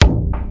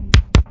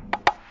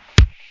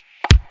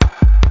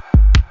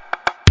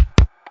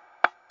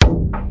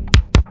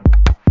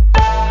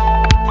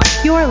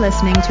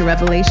listening to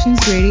Revelations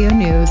Radio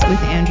News with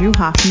Andrew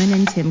Hoffman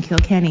and Tim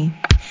Kilkenny,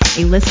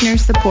 a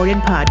listener-supported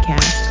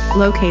podcast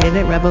located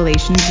at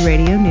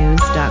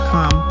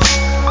revelationsradionews.com.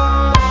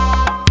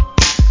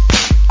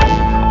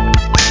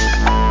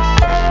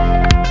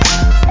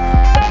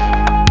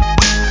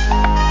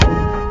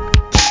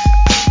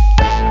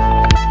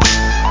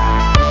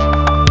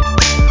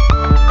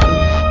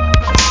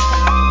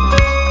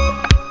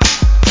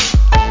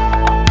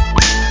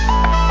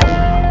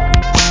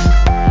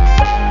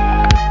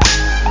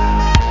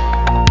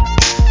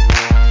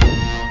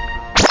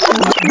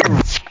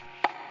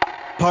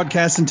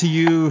 Podcasting to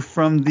you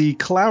from the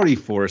cloudy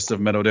forest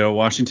of Meadowdale,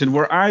 Washington,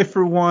 where I,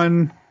 for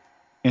one,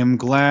 am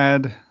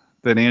glad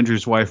that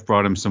Andrew's wife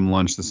brought him some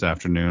lunch this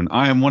afternoon.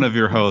 I am one of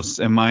your hosts,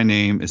 and my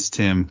name is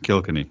Tim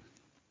Kilkenny.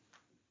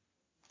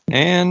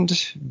 And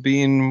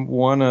being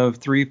one of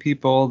three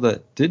people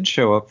that did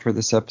show up for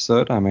this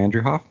episode, I'm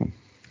Andrew Hoffman.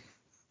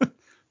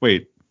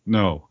 Wait,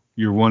 no,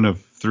 you're one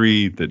of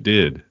three that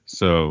did.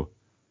 So,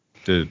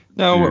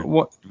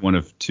 one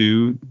of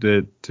two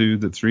that three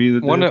that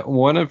did?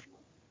 One of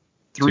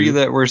three two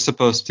that were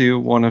supposed to,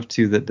 one of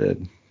two that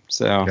did.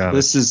 So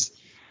this is,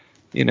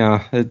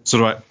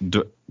 So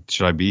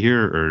should I be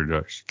here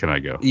or can I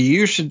go?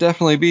 You should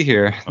definitely be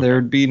here. Okay. There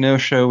would be no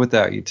show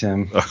without you,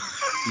 Tim.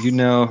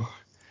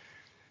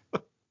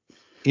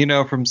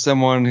 From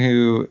someone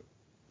who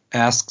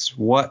asks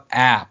what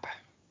app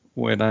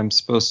when I'm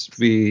supposed to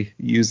be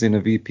using a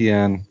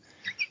VPN.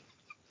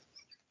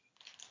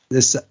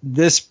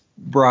 This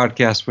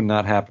broadcast would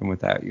not happen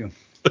without you.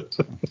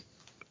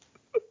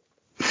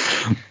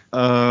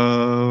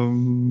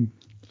 I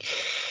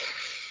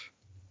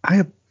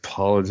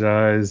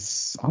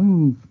apologize.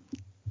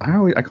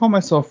 I call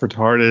myself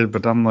retarded,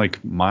 but I'm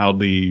like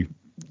mildly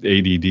ADD /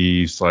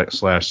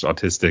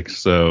 autistic.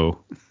 So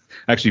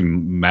actually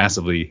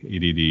massively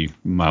ADD,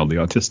 mildly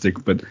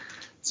autistic, but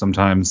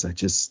sometimes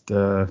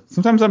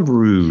sometimes I'm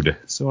rude.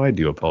 So I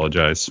do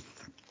apologize.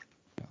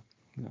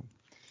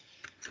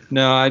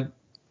 No,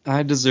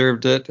 I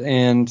deserved it.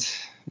 And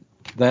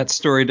that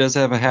story does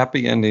have a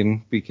happy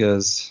ending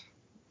because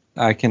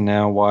I can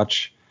now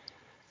watch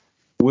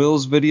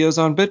Will's videos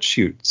on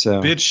BitChute.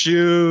 So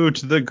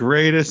BitChute, the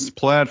greatest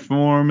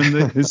platform in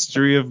the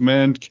history of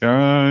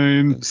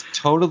mankind. It's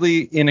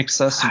totally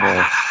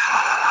inaccessible.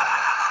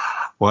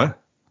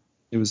 What?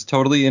 It was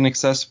totally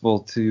inaccessible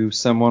to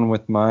someone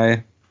with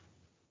my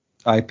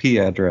IP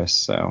address.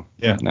 So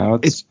yeah, now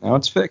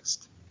it's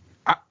fixed.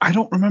 I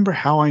don't remember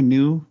how I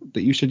knew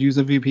that you should use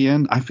a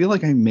VPN. I feel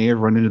like I may have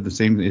run into the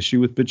same issue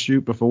with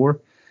BitChute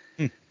before.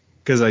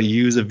 Because I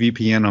use a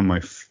VPN on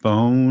my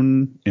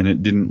phone and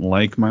it didn't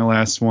like my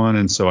last one.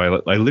 And so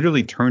I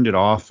literally turned it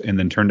off and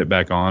then turned it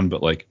back on,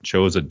 but like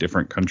chose a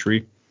different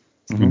country.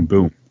 Mm-hmm. And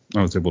boom,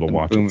 I was able to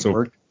watch it.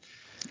 So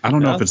I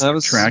don't know if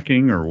it's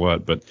tracking or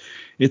what, but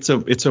it's a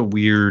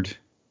weird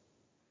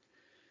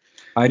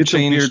a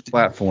weird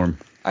platform.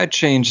 I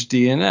changed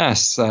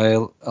DNS.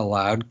 I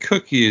allowed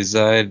cookies.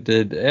 I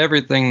did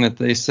everything that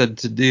they said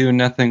to do.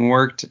 Nothing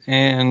worked.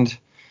 And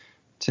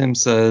Tim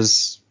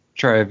says,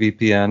 try a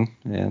VPN,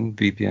 and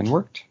VPN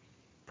worked.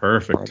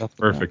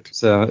 Perfect.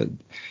 So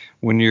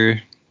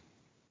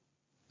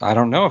I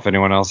don't know if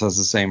anyone else has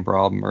the same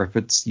problem or if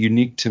it's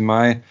unique to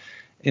my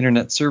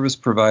internet service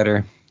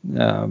provider.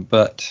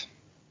 But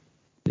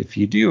if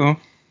you do,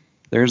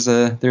 there's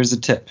a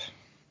tip.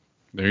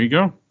 There you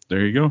go.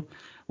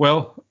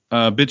 Well,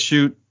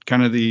 BitChute,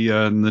 kind of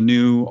the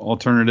new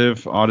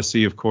alternative.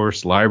 Odyssey, of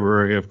course.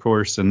 Library, of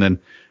course, and then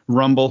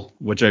Rumble,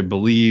 which I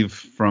believe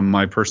from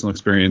my personal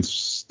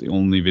experience, the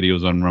only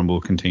videos on Rumble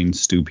contain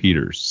Stu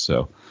Peters.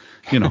 So,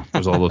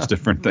 there's all those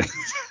different things.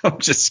 I'm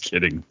just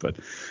kidding, but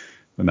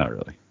not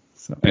really.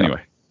 So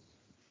anyway.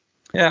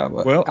 Yeah.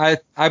 Well,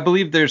 I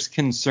believe there's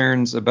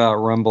concerns about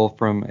Rumble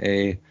from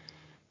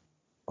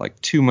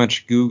too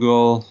much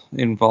Google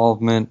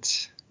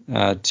involvement,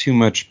 too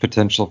much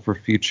potential for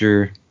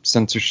future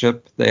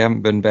censorship. They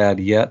haven't been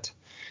bad yet,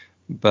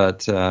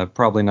 but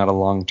probably not a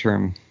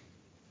long-term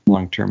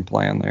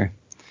plan there.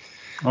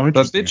 But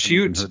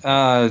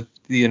BitChute,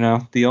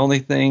 the only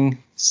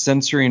thing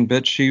censoring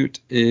BitChute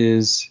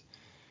is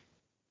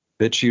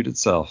BitChute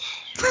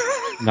itself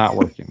not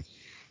working.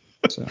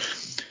 So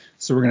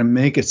we're going to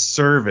make a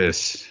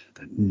service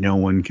that no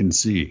one can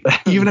see.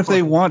 Even if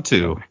they want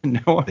to,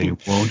 they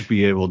won't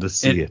be able to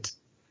see it.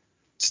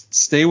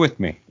 Stay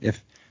with me.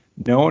 If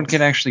no one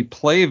can actually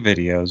play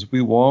videos, we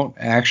won't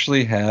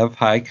actually have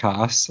high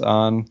costs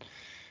on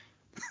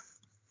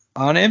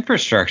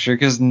infrastructure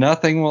because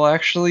nothing will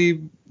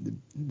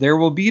there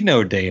will be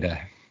no data.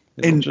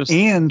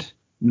 And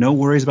no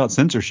worries about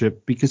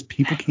censorship because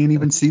people can't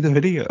even see the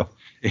video.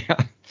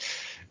 Yeah.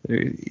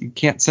 You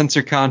can't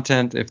censor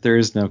content if there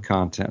is no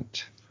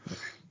content.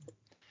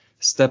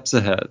 Steps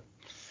ahead.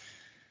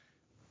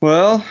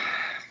 Well,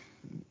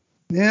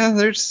 yeah,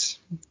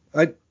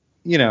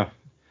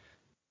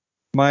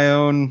 my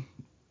own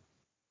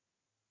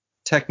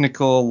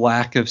technical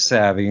lack of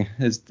savvy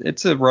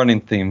it's a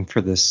running theme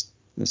for this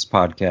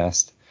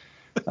podcast.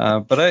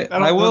 But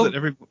I will.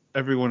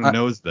 everyone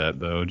knows that,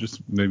 though.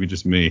 Maybe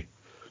just me.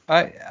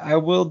 I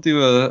will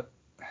do a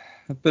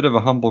bit of a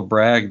humble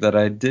brag that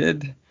I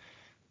did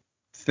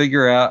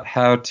figure out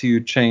how to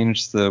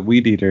change the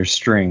weed eater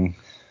string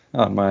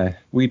on my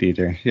weed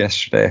eater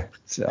yesterday.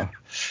 So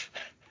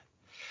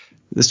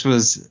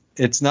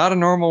it's not a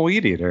normal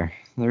weed eater.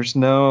 There's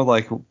no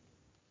like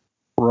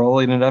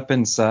rolling it up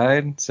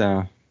inside.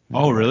 So.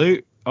 Oh,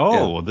 really? Oh,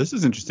 yeah. Well, this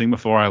is interesting.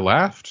 Before I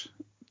laughed.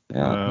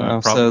 Yeah.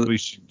 Probably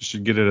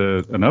should get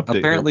it an update.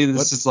 Apparently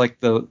this is like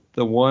the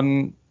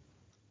one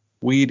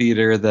weed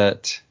eater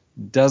that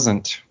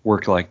doesn't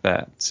work like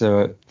that.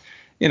 So,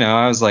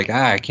 I was like,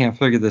 I can't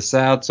figure this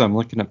out. So I'm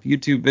looking up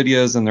YouTube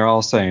videos and they're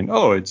all saying,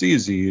 oh, it's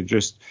easy. You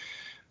just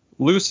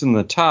loosen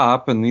the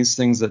top and these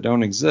things that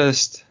don't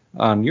exist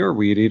on your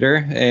weed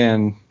eater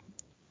and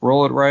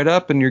roll it right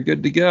up and you're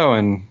good to go.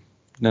 And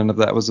none of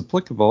that was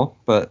applicable.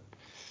 But,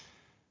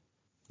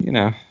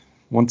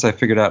 once I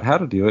figured out how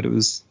to do it, it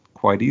was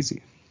quite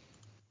easy.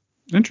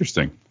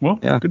 Interesting. Well,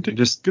 yeah,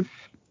 good.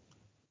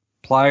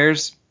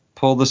 Pliers,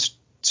 pull the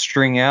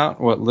string out,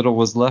 what little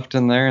was left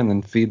in there, and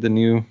then feed the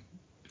new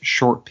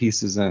short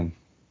pieces in.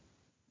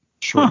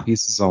 Short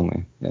pieces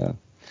only. Yeah.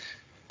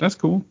 That's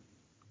cool.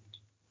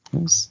 I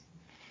was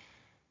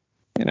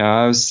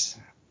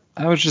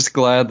just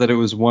glad that it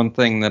was one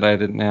thing that I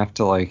didn't have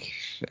to like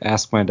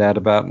ask my dad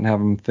about and have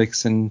him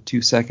fix in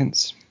 2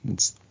 seconds.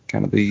 It's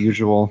kind of the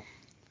usual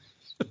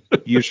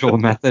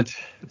method.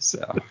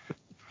 So.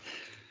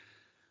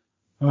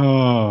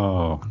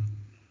 Oh.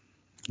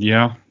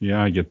 Yeah,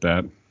 I get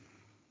that.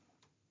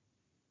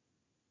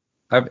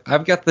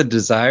 I've got the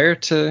desire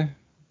to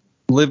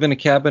live in a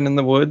cabin in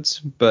the woods,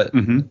 but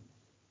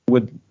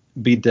would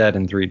be dead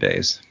in 3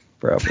 days,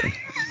 probably.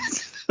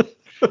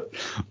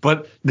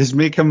 But this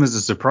may come as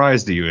a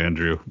surprise to you,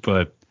 Andrew,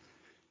 but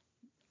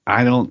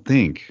I don't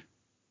think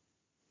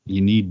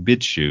you need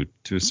BitChute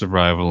to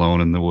survive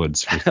alone in the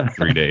woods for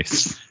 3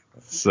 days.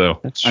 So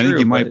That's I true,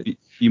 think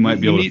you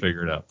might be able to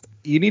figure it out.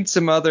 You need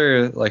some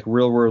other like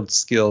real world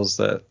skills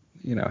that,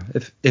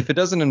 if it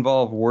doesn't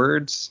involve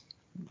words,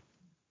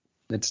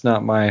 it's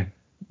not my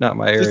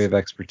area of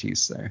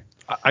expertise there.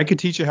 I could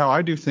teach you how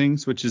I do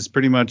things, which is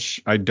pretty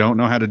much I don't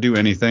know how to do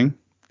anything.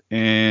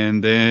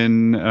 And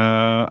then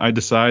I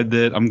decide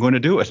that I'm going to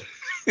do it.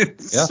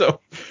 So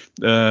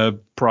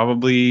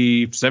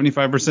probably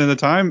 75% of the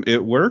time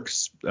it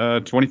works.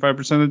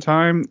 25% of the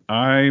time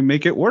I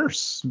make it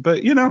worse.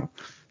 But,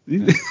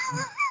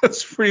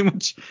 that's pretty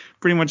much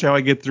how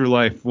I get through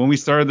life. When we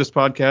started this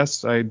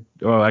podcast,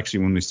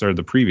 when we started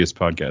the previous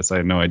podcast, I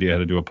had no idea how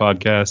to do a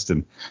podcast.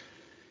 And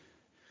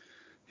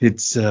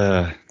it's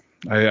I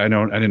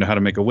didn't know how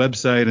to make a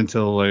website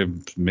until I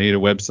made a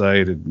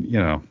website, and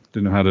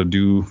didn't know how to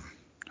do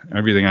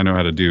everything I know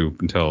how to do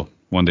until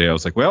one day I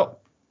was like, well,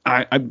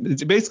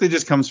 it basically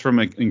just comes from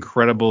an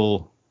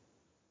incredible,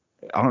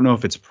 I don't know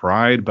if it's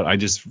pride, but I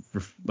just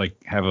like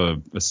have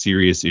a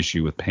serious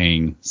issue with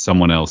paying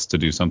someone else to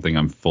do something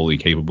I'm fully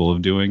capable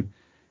of doing,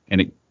 and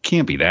it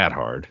can't be that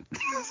hard.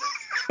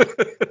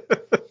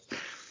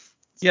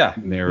 Yeah.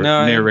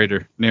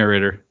 Narrator.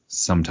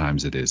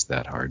 Sometimes it is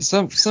that hard.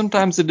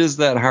 Sometimes it is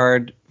that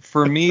hard.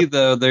 For me,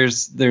 though,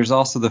 there's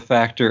also the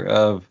factor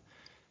of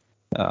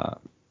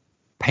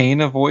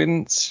pain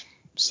avoidance.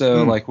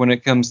 So, like when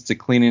it comes to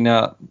cleaning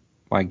out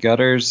my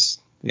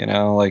gutters,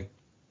 like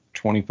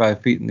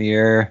 25 feet in the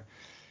air,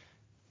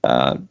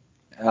 no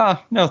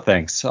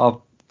thanks.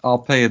 I'll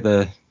pay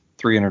the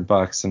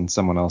 $300 and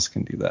someone else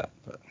can do that.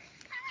 But.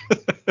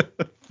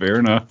 Fair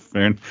enough.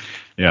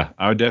 Yeah,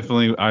 I would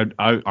definitely.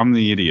 I'm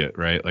the idiot,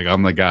 right? Like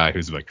I'm the guy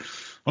who's like,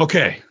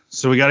 okay,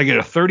 so we got to get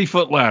a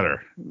 30-foot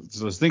ladder.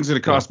 So this thing's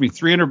going to cost me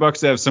 $300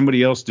 to have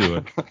somebody else do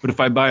it. But if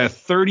I buy a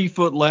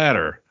 30-foot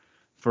ladder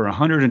for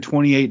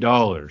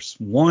 $128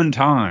 one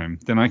time,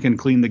 then I can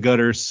clean the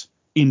gutters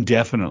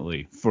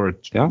indefinitely for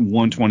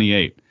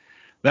 $128.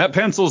 That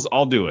pencils,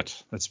 I'll do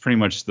it. That's pretty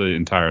much the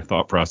entire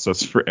thought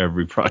process for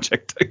every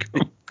project I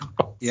come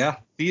across. Yeah,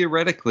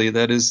 theoretically,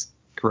 that is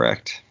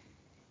correct.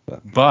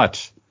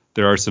 But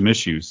there are some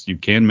issues. You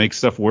can make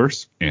stuff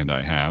worse, and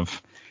I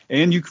have.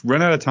 And you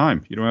run out of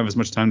time. You don't have as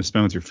much time to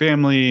spend with your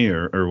family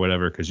or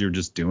whatever because you're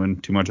just doing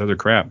too much other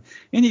crap.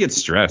 And you get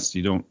stressed.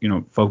 You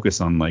don't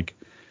focus on like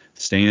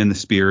staying in the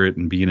spirit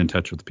and being in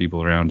touch with the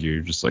people around you.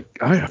 You're just like,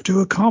 I have to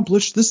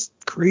accomplish this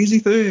crazy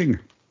thing.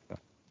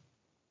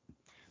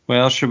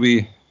 Well, should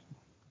we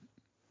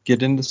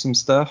get into some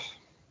stuff?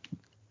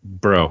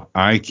 Bro,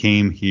 I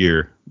came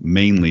here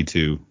mainly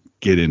to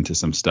get into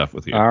some stuff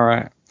with you. All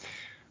right.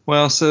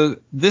 Well, so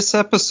this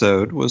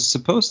episode was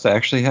supposed to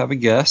actually have a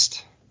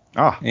guest.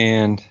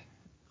 And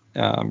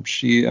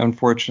she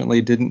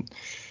unfortunately didn't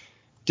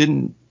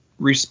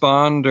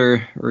respond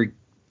or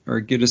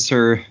get us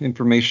her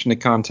information to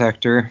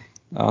contact her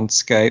on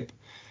Skype.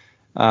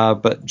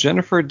 But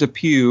Jennifer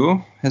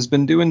Depew has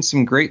been doing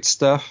some great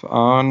stuff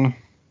on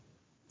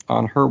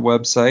her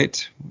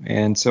website,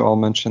 and so I'll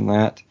mention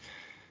that.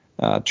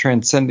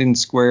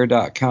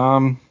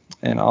 transcendingsquare.com,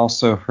 and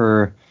also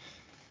her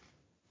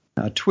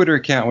Twitter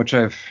account, which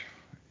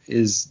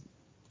is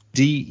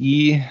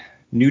DE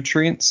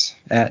Nutrients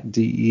at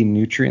DE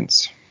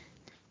Nutrients.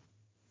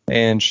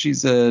 And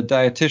she's a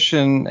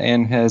dietitian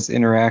and has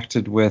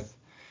interacted with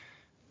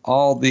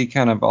all the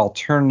kind of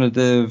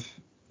alternative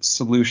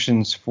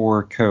solutions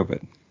for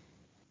COVID.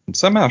 And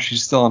somehow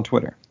she's still on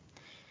Twitter.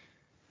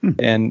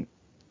 And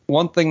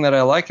one thing that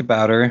I like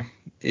about her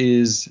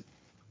is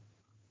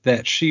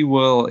that she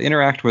will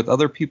interact with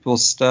other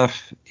people's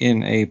stuff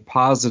in a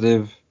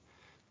positive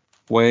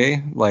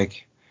way.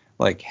 Like,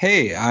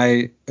 hey,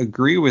 I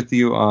agree with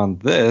you on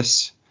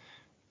this,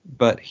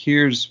 but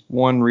here's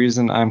one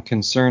reason I'm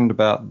concerned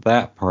about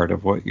that part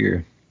of what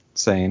you're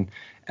saying,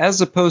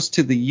 as opposed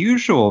to the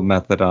usual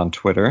method on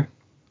Twitter,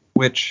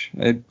 which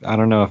I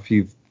don't know if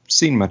you've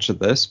seen much of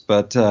this,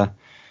 but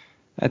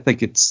I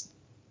think it's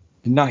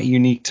not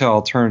unique to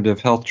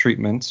alternative health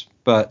treatments,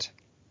 but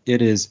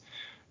it is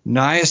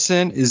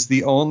niacin is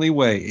the only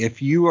way.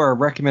 If you are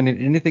recommending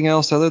anything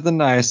else other than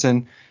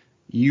niacin,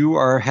 you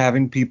are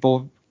having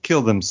people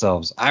kill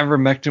themselves.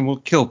 Ivermectin will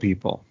kill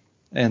people.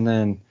 And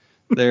then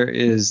there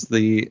is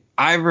the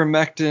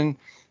Ivermectin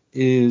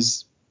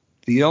is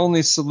the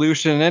only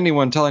solution.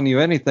 Anyone telling you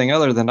anything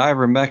other than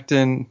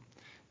Ivermectin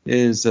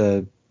is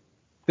a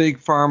big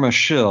pharma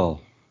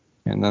shill.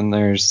 And then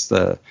there's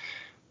the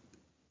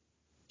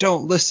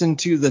don't listen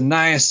to the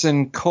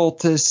niacin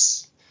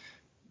cultists.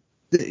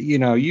 You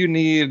know, you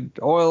need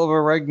oil of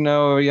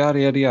oregano, yada,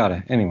 yada,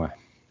 yada. Anyway,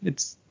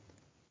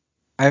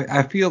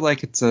 I feel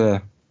like it's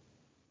a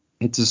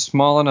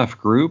small enough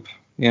group,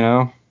 you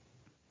know,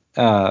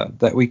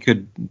 that we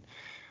could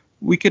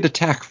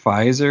attack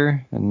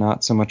Pfizer and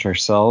not so much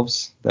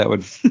ourselves. That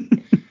would,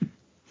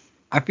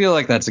 I feel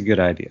like that's a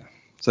good idea.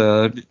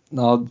 So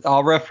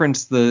I'll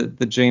reference the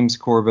James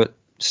Corbett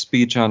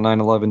speech on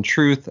 9/11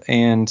 truth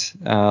and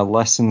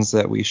lessons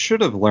that we should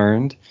have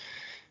learned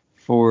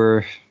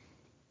for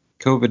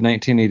COVID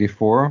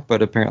 1984,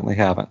 but apparently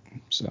haven't.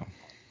 So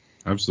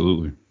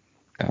absolutely.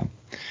 Yeah.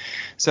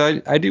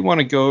 So I do want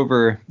to go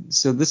over.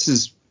 So this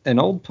is an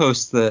old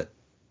post that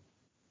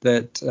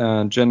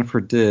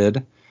Jennifer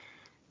did.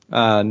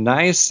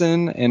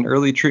 Niacin and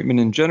early treatment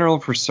in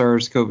general for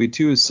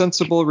SARS-CoV-2 is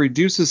sensible,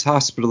 reduces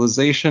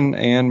hospitalization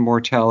and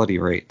mortality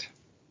rate.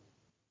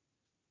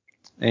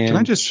 And can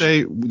I just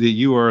say that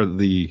you are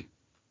the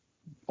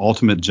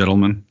ultimate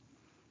gentleman?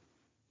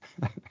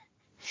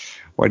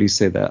 Why do you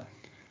say that?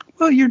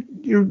 Well,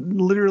 you're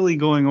literally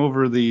going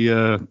over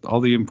the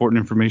all the important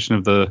information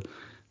of the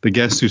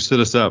guests who stood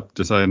us up,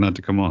 decided not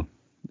to come on.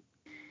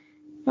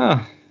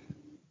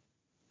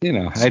 You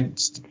know, hey,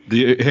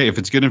 if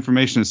it's good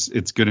information,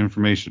 it's good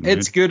information. Right?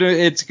 It's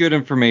good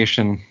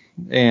information,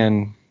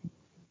 and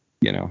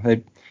you know,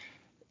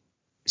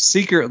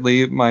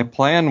 secretly my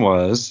plan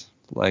was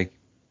like,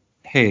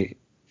 hey,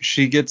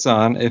 she gets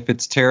on. If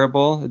it's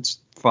terrible, it's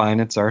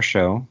fine. It's our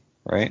show,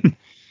 right?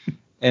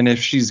 And if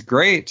she's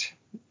great,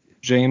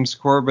 James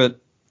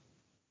Corbett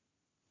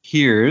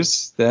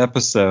hears the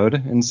episode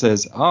and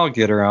says, I'll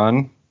get her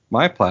on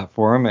my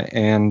platform,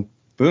 and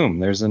boom,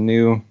 there's a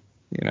new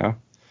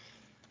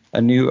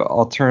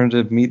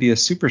alternative media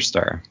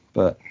superstar.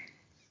 But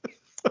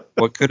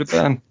what could have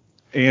been?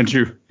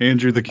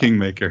 Andrew the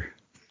Kingmaker.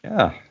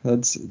 Yeah,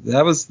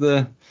 that was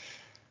the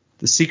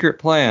secret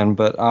plan,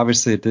 but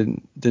obviously it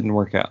didn't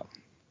work out.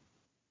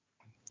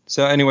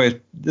 So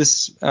anyway,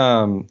 this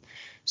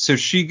so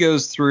she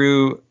goes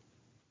through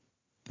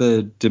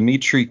the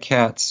Dimitri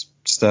Katz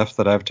stuff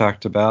that I've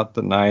talked about,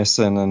 the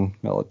niacin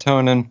and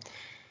melatonin.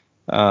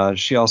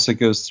 She also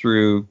goes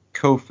through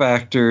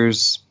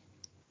cofactors,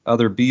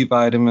 other B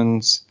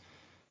vitamins,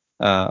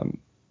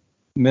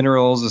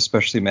 minerals,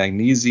 especially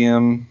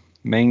magnesium,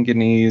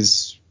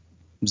 manganese,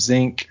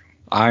 zinc,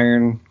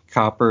 iron,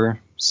 copper,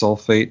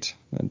 sulfate.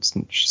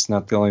 She's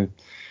not the only.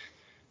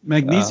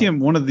 Magnesium,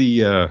 one of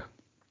the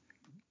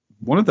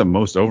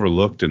most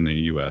overlooked in the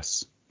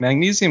U.S.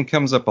 Magnesium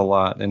comes up a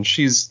lot, and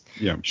she's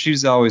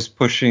always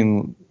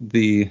pushing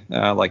the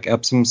like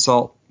Epsom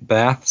salt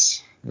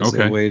baths as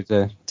a way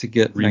to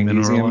get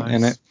magnesium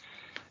in it.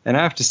 And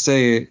I have to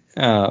say,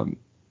 I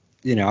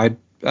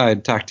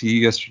talked to you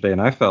yesterday, and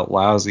I felt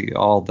lousy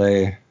all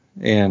day,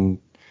 and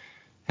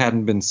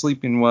hadn't been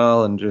sleeping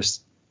well, and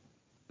just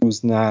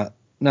was not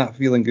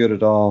feeling good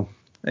at all.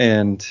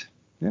 And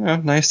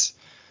nice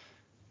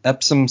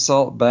Epsom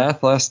salt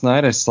bath last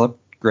night. I slept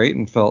great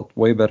and felt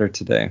way better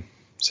today.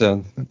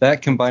 So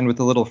that combined with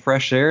a little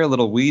fresh air, a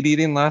little weed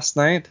eating last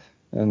night,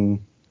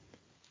 and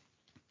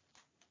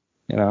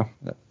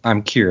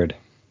I'm cured.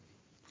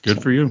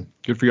 Good for you.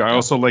 Good for you. I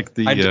also like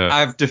the.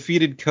 I've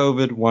defeated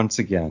COVID once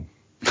again.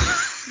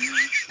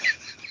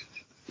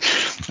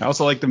 I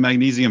also like the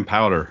magnesium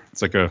powder.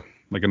 It's like a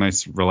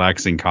nice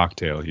relaxing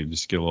cocktail. You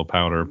just get a little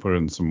powder, put it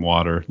in some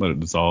water, let it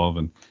dissolve,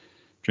 and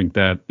drink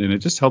that, and it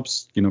just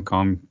helps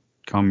calm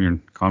your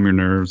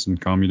nerves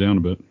and calm you down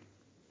a bit.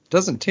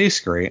 Doesn't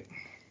taste great,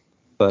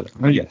 but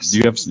yes,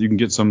 you can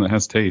get some that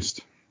has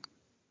taste.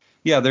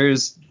 Yeah,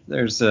 there's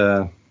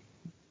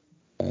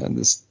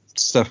this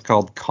stuff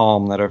called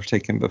Calm that I've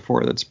taken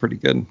before that's pretty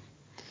good.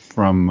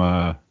 From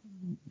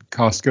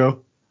Costco?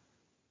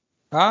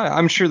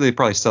 I'm sure they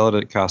probably sell it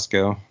at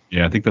Costco.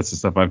 Yeah, I think that's the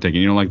stuff I've taken.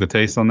 You don't like the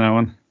taste on that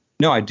one?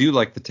 No, I do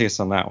like the taste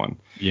on that one.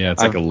 Yeah,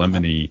 it's like a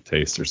lemony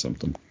taste or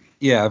something.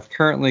 Yeah, I've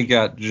currently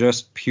got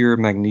just pure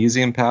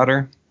magnesium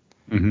powder,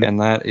 and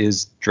that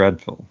is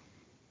dreadful.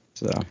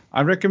 So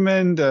I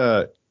recommend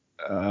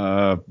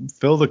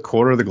fill the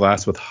quarter of the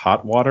glass with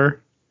hot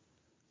water,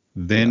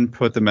 then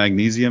put the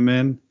magnesium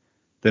in,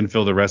 then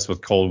fill the rest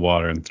with cold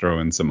water and throw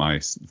in some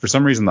ice. For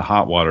some reason, the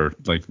hot water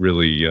like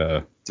really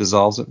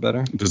dissolves it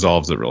better.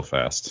 Dissolves it real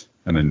fast,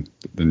 and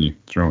then you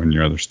throw in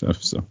your other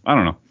stuff. So I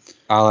don't know.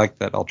 I like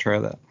that. I'll try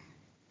that.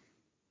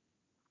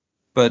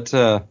 But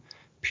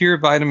pure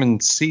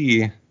vitamin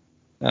C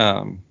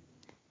doesn't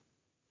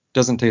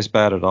taste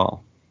bad at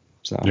all.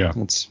 So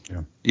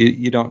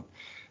you don't.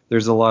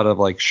 There's a lot of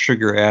like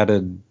sugar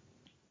added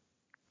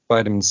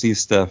vitamin C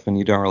stuff, and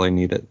you don't really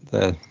need it.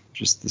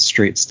 Just the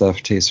straight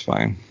stuff tastes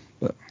fine.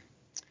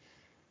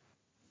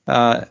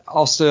 But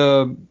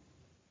also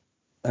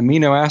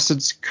amino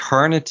acids: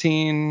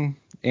 carnitine,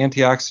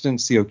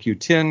 antioxidant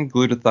CoQ10,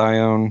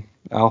 glutathione,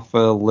 alpha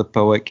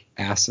lipoic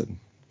acid.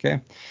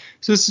 Okay,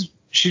 so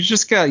she's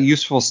just got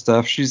useful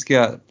stuff. She's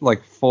got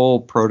like full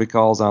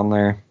protocols on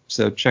there.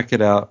 So check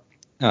it out,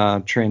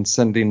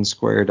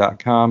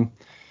 transcendingsquare.com.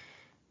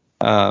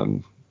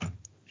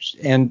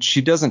 And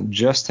she doesn't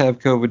just have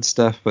COVID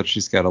stuff, but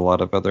she's got a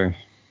lot of other.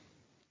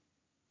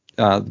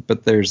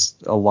 But there's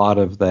a lot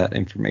of that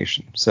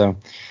information. So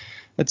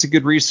that's a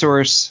good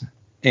resource.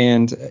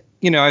 And,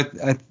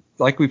 I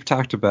like we've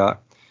talked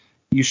about,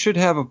 you should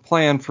have a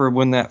plan for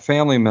when that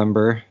family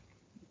member,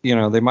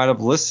 they might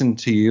have listened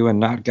to you and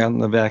not gotten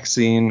the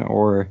vaccine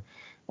or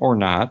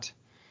not.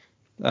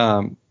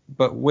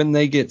 But when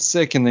they get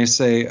sick and they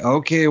say,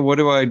 okay, what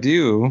do I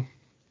do?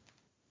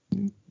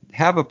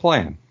 Have a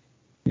plan.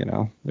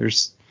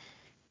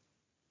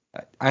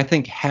 I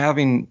think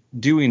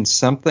doing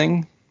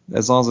something,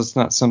 as long as it's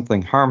not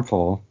something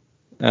harmful,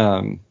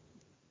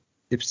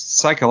 if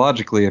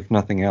psychologically, if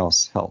nothing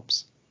else,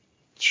 helps.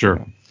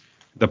 Sure.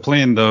 The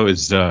plan, though,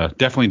 is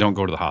definitely don't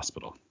go to the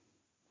hospital.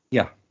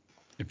 Yeah.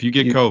 If you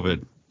get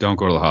COVID, don't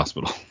go to the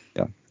hospital.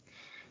 Yeah.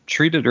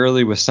 Treat it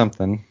early with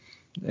something.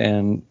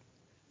 And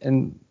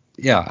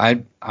yeah,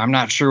 I'm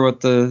not sure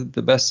what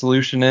the best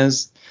solution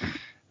is.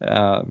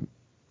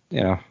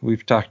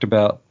 We've talked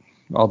about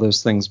all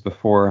those things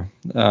before.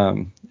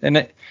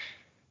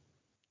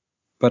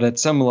 But at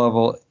some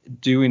level,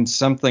 doing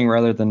something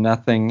rather than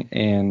nothing,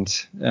 and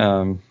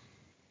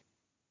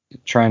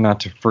try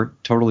not to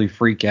totally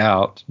freak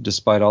out,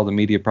 despite all the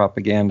media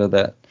propaganda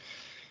that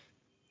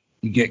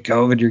you get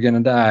COVID, you're going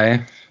to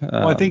die.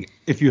 Well, I think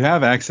if you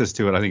have access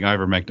to it, I think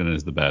ivermectin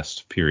is the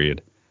best,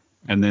 period.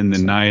 And then the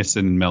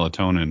niacin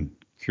melatonin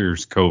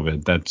cures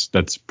COVID.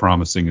 That's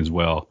promising as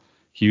well.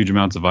 Huge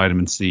amounts of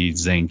vitamin C,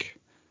 zinc.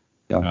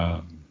 Yeah.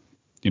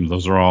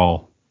 Those are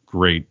all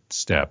great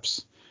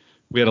steps.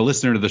 We had a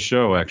listener to the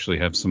show actually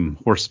have some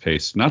horse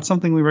paste. Not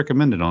something we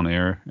recommended on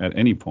air at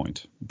any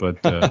point, but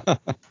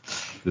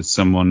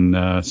someone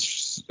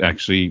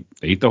actually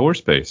ate the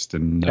horse paste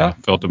and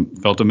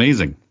felt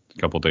amazing a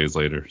couple days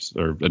later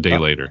or a day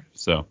later.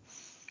 So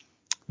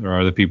there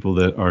are the people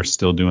that are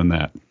still doing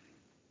that.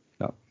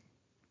 Yeah.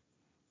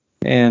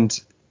 And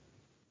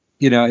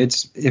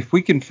it's if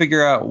we can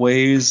figure out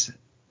ways,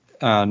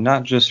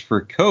 not just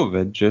for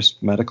COVID,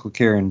 just medical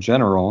care in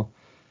general,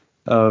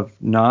 of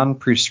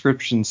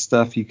non-prescription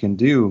stuff you can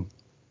do,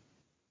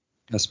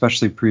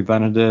 especially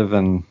preventative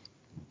and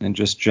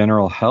just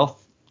general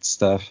health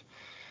stuff,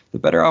 the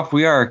better off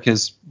we are,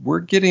 because we're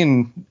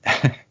getting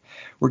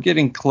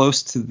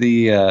close to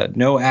the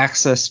no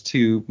access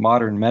to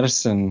modern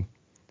medicine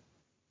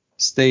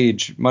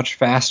stage much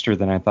faster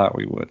than I thought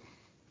we would.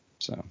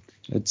 So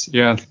it's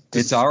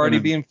already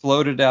being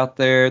floated out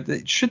there.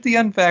 Should the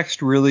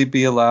unvaxxed really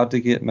be allowed to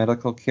get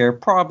medical care?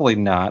 Probably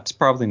not. It's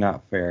probably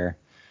not fair.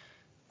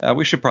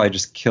 We should probably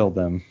just kill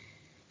them.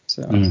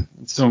 So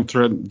don't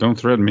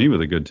threaten me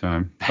with a good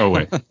time. Oh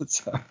wait,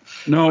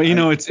 no,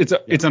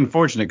 it's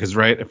unfortunate because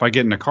if I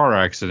get in a car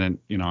accident,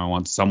 I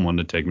want someone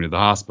to take me to the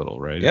hospital,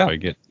 right? Yeah.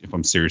 If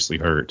I'm seriously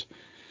hurt.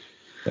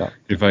 Yeah.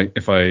 If I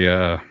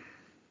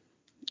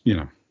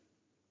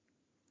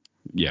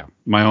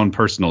my own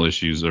personal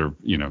issues are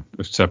a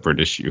separate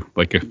issue.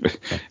 Like if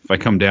I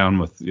come down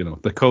with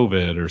the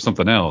COVID or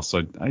something else,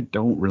 I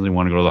don't really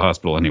want to go to the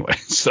hospital anyway.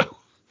 So.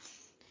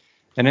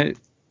 And it.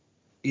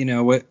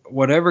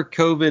 Whatever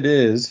COVID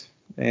is,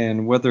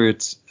 and whether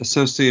it's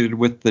associated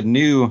with the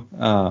new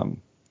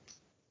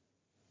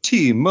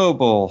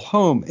T-Mobile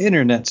home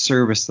internet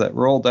service that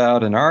rolled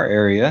out in our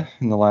area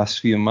in the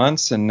last few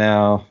months, and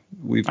now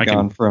we've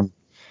gone from.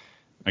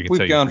 I can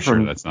tell you for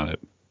sure that's not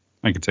it.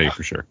 I can tell you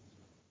for sure.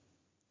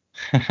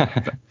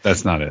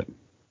 That's not it.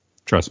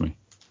 Trust me.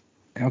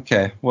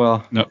 Okay.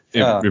 Well. No.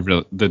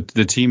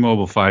 The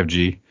T-Mobile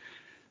 5G.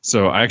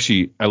 So I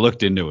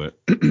looked into it,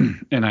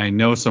 and I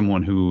know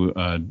someone who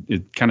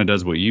it kind of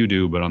does what you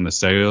do, but on the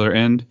cellular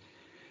end.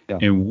 Yeah.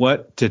 And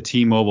what to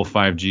T-Mobile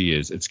 5G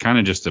is, it's kind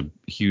of just a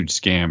huge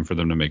scam for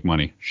them to make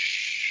money.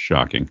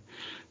 Shocking.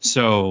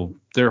 So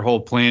their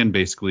whole plan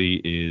basically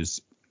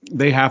is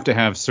they have to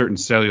have certain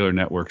cellular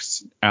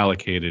networks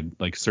allocated,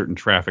 like certain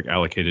traffic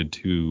allocated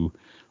to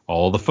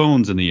all the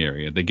phones in the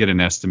area. They get an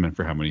estimate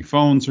for how many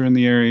phones are in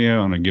the area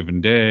on a given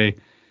day,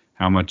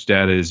 how much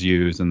data is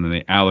used, and then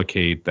they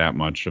allocate that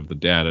much of the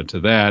data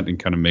to that and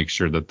kind of make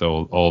sure that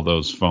all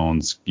those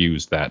phones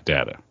use that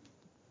data.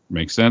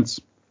 Make sense?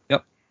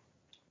 Yep.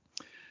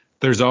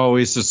 There's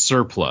always a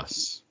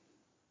surplus.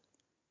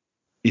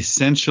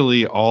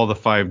 Essentially, all the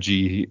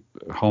 5G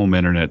home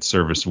internet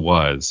service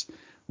was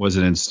it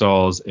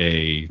installs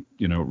a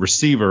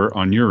receiver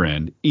on your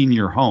end in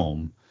your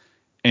home,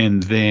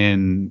 and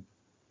then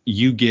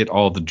you get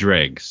all the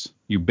dregs.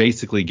 You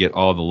basically get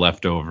all the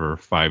leftover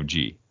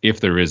 5G, if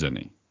there is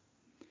any.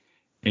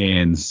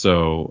 And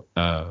so,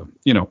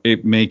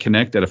 it may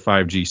connect at a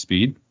 5G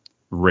speed.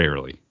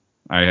 Rarely.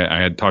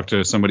 I had talked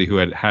to somebody who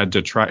had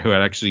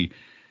actually.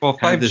 Well,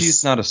 5G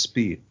is not a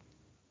speed.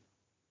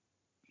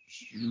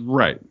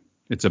 Right.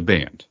 It's a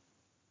band.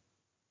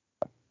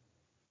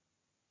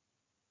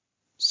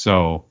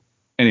 So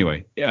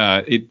anyway,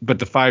 but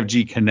the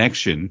 5G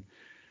connection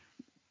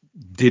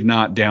did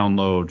not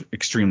download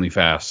extremely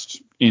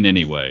fast in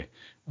any way,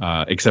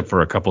 except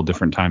for a couple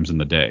different times in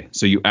the day.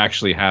 So you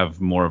actually have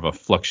more of a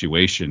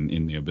fluctuation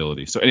in the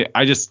ability. So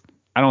I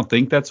don't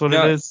think that's what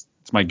it is.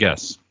 It's my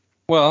guess.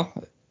 Well,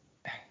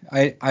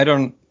 I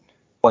don't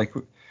like.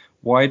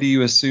 Why do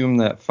you assume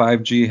that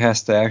 5G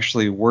has to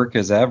actually work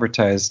as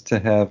advertised to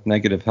have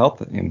negative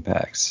health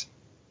impacts?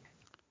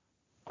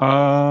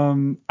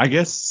 I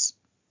guess.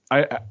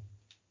 I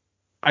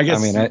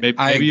guess.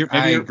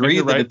 I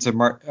agree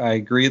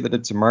that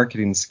it's a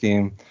marketing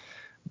scheme,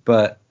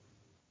 but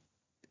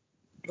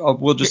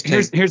we'll just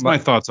here's my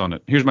thoughts on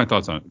it.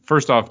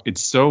 First off,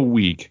 it's so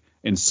weak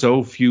and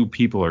so few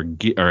people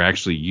are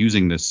actually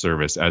using this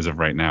service as of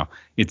right now.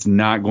 It's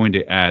not going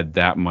to add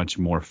that much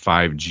more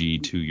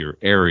 5G to your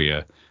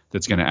area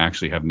that's going to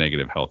actually have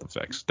negative health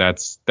effects.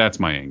 That's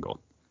my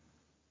angle.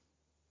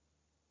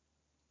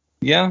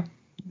 Yeah.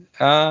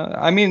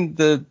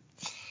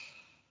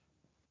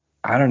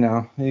 I don't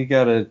know. You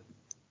got a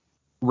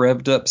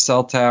revved up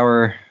cell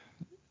tower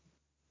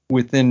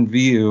within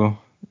view.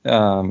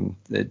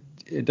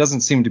 It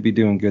doesn't seem to be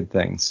doing good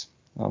things.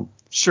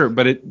 Sure,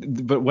 but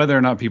whether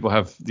or not people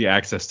have the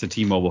access to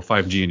T-Mobile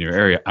 5G in your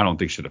area, I don't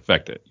think should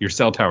affect it. Your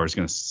cell tower is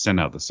going to send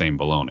out the same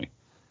baloney.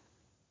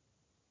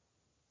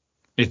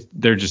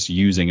 They're just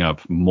using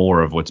up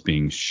more of what's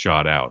being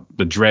shot out,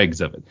 the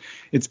dregs of it.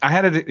 I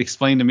had it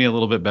explained to me a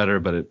little bit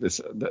better, but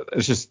it's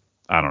just,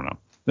 I don't know.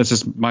 That's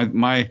just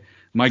my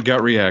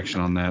gut reaction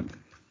on that.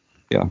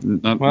 Yeah,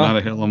 not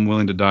a hill I'm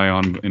willing to die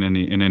on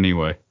in any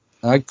way.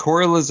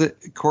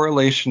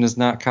 Correlation is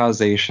not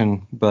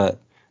causation, but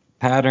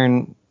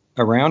pattern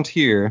around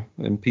here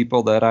and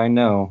people that I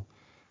know,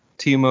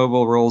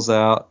 T-Mobile rolls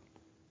out,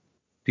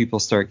 people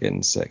start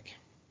getting sick.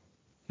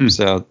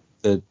 So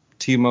the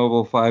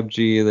T-Mobile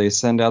 5G, they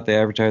send out the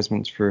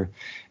advertisements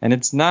and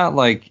it's not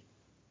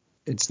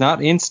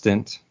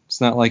instant.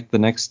 It's not like the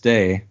next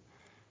day.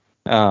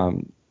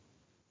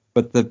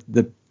 But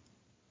the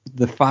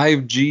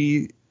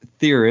 5G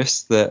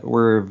theorists that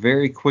were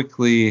very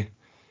quickly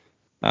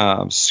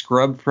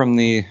scrubbed from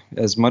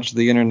as much of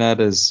the internet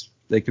as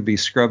they could be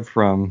scrubbed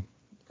from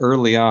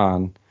early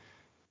on,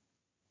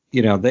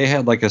 they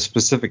had like a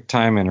specific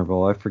time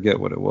interval. I forget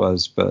what it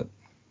was, but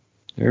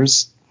I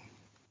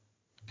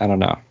don't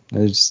know.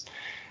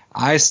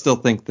 I still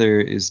think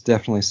there is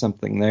definitely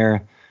something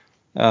there.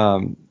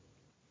 But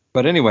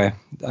anyway,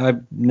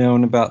 I've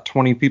known about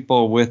 20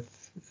 people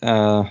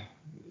that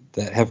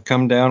have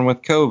come down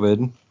with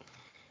COVID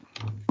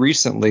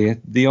recently.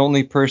 The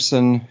only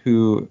person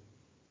who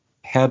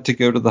had to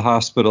go to the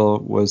hospital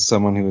was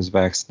someone who was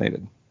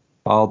vaccinated.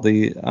 All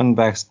the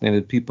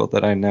unvaccinated people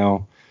that I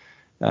know,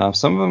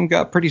 some of them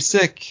got pretty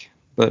sick,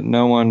 but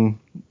no one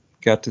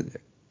got to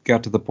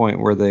the point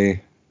where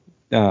they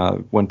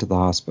went to the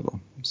hospital.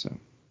 So.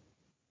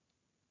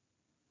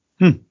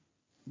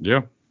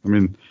 Yeah, I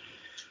mean,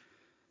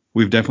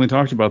 we've definitely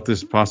talked about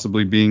this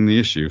possibly being the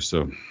issue.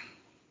 So,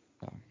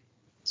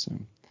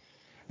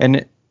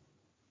 and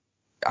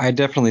I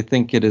definitely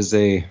think it is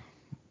a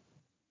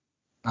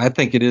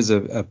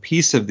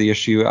piece of the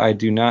issue. I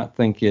do not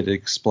think it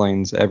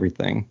explains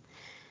everything.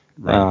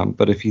 Right.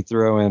 But if you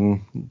throw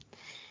in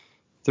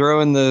the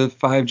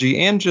 5G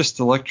and just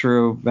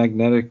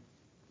electromagnetic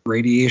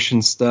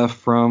radiation stuff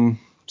from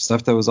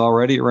stuff that was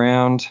already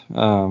around,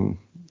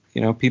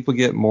 people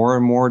get more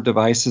and more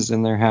devices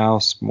in their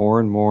house, more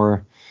and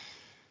more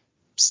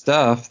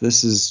stuff.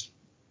 This has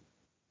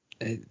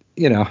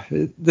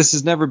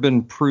never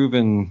been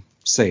proven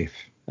safe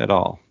at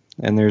all.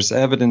 And there's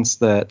evidence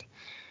that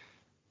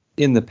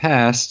in the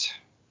past,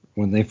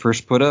 when they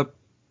first put up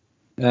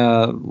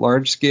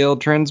large-scale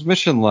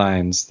transmission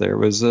lines, there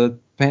was a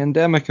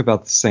pandemic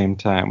about the same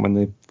time. When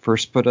they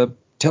first put up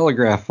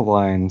telegraph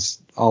lines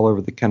all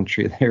over the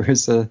country, there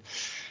was a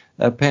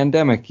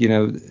pandemic.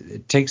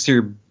 It takes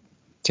your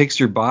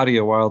body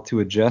a while to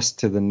adjust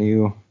to the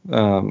new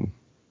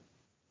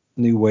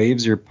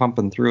waves you're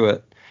pumping through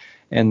it.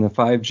 And the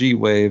 5G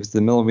waves,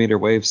 the millimeter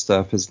wave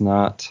stuff, is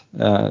not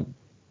your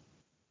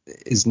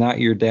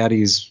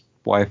daddy's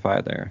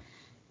Wi-Fi there.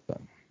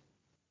 So,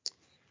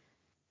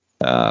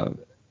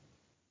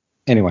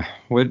 anyway,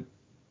 what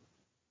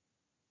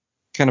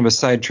kind of a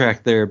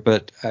sidetrack there,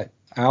 but I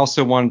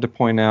also wanted to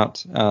point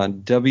out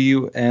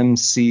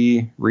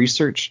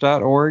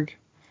WMCresearch.org,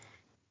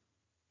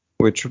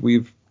 which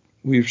we've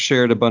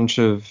shared a bunch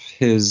of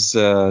his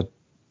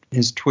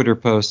Twitter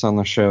posts on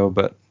the show,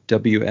 but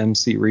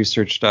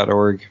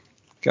WMCresearch.org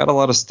got a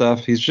lot of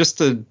stuff. He's just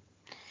he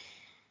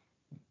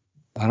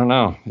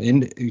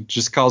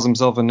just calls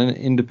himself an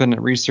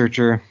independent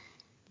researcher.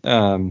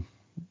 And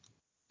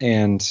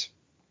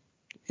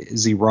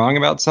is he wrong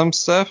about some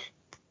stuff?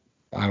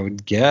 I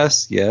would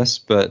guess, yes,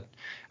 but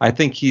I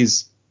think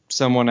he's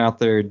someone out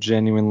there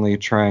genuinely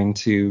trying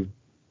to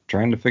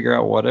figure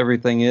out what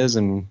everything is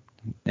and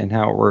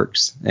how it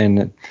works.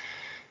 And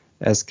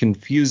as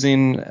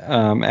confusing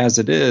as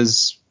it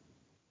is,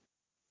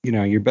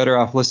 you're better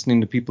off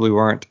listening to people who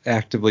aren't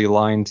actively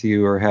lying to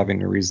you or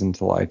having a reason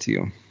to lie to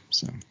you.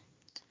 So,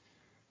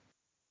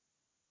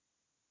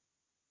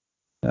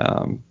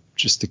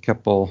 just a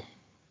couple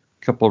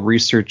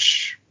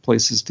research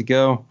places to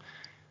go.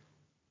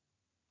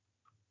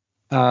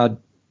 I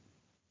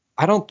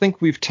don't think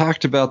we've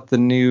talked about the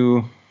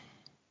new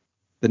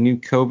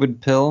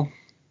COVID pill,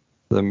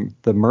 the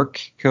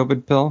Merck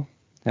COVID pill,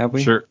 have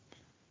we? Sure.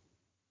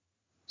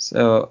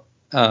 So,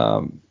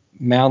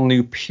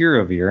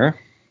 Molnupiravir.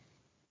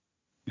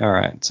 All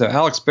right. So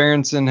Alex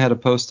Berenson had a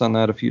post on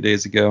that a few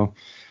days ago.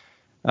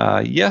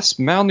 Yes,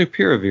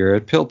 Molnupiravir,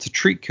 a pill to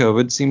treat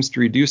COVID, seems to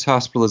reduce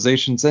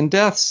hospitalizations and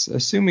deaths,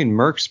 assuming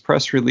Merck's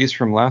press release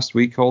from last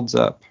week holds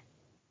up.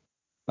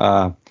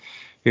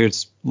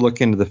 Here's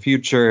look into the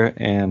future,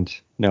 and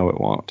no,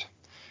 it won't.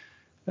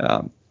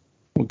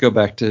 We'll go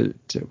back to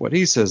what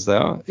he says,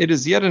 though. It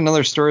is yet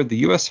another story of the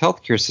U.S.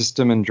 healthcare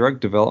system and drug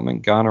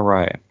development gone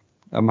awry.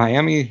 A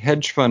Miami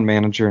hedge fund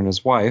manager and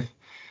his wife,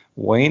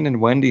 Wayne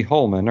and Wendy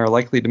Holman, are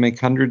likely to make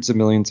hundreds of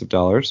millions of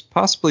dollars,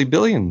 possibly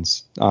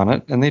billions, on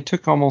it, and they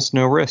took almost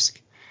no risk.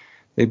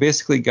 They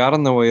basically got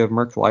in the way of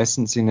Merck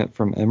licensing it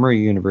from Emory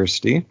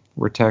University,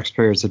 where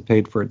taxpayers had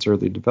paid for its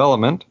early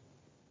development.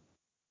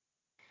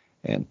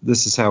 And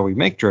this is how we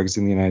make drugs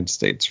in the United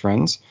States,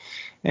 friends.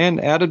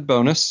 And added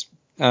bonus,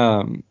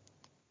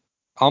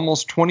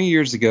 almost 20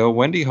 years ago,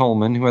 Wendy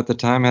Holman, who at the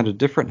time had a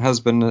different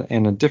husband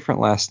and a different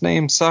last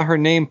name, saw her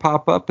name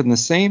pop up in the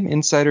same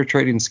insider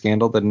trading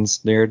scandal that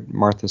ensnared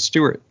Martha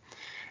Stewart.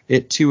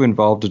 It, too,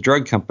 involved a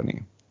drug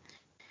company.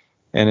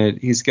 And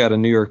he's got a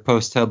New York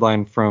Post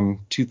headline from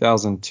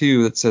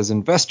 2002 that says,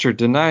 Investor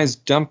denies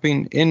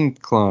dumping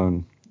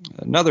Imclone.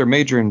 Another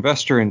major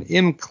investor in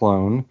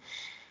Imclone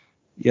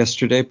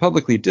yesterday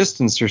publicly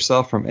distanced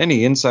herself from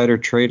any insider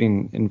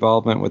trading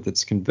involvement with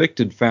its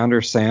convicted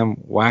founder, Sam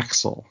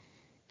Waxel.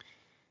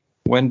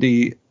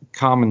 Wendy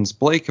Commons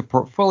Blake, a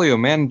portfolio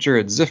manager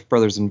at Ziff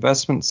Brothers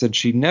Investments, said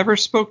she never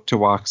spoke to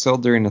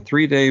Waxel during a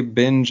 3-day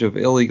binge of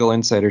illegal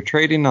insider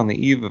trading on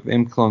the eve of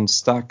Imclone's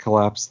stock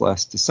collapse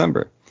last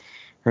December.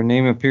 Her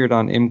name appeared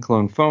on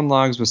Imclone phone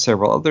logs with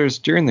several others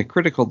during the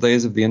critical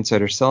days of the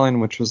insider selling,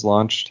 which was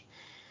launched.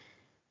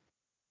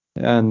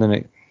 And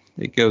then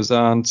it goes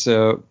on.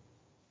 So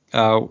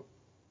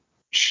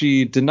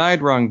she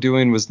denied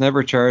wrongdoing, was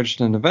never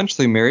charged, and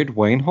eventually married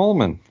Wayne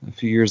Holman. A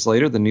few years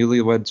later, the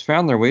newlyweds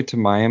found their way to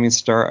Miami's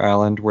Star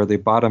Island, where they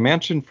bought a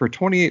mansion for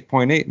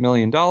 $28.8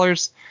 million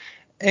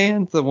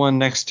and the one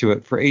next to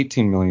it for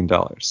 $18 million.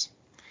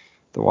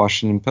 The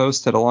Washington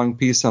Post had a long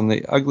piece on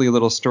the ugly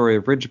little story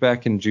of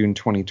Ridgeback in June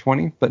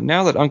 2020, but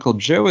now that Uncle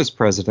Joe is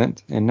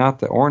president and not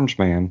the Orange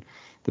Man,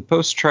 the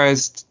Post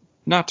tries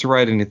not to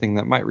write anything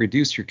that might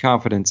reduce your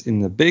confidence in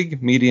the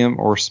big, medium,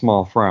 or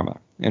small pharma,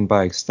 and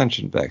by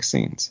extension,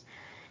 vaccines.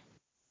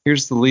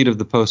 Here's the lead of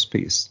the Post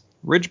piece.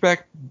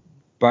 Ridgeback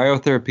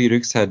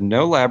Biotherapeutics had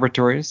no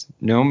laboratories,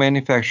 no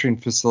manufacturing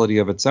facility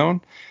of its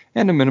own,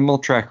 and a minimal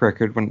track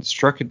record when it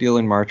struck a deal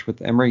in March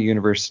with Emory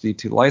University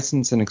to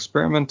license an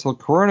experimental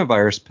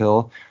coronavirus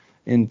pill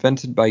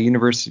invented by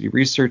university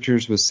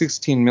researchers with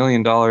 $16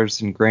 million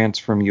in grants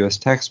from U.S.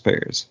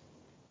 taxpayers.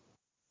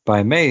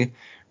 By May,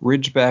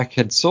 Ridgeback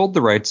had sold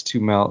the rights to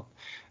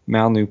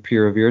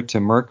Molnupiravir to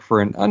Merck for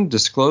an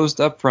undisclosed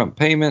upfront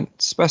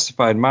payment,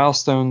 specified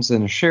milestones,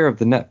 and a share of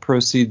the net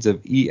proceeds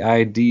of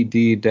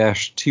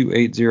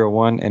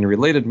EIDD-2801 and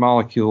related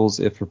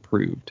molecules if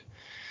approved.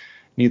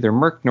 Neither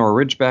Merck nor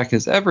Ridgeback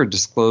has ever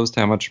disclosed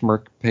how much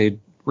Merck paid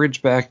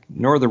Ridgeback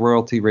nor the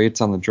royalty rates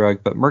on the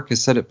drug, but Merck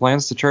has said it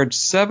plans to charge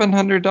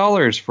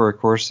 $700 for a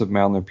course of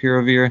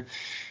Molnupiravir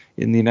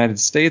in the United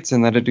States,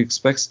 and that it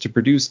expects to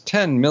produce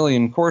 10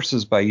 million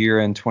courses by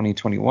year-end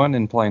 2021,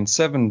 implying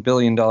 $7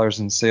 billion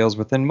in sales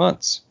within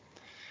months.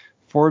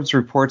 Forbes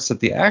reports that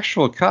the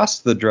actual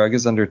cost of the drug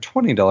is under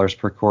 $20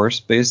 per course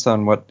based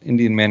on what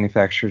Indian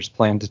manufacturers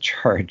plan to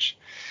charge.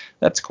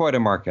 That's quite a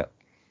markup.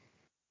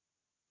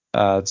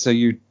 So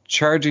you're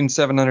charging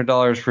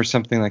 $700 for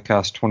something that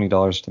costs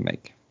 $20 to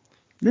make.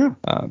 Yeah.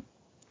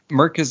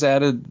 Merck has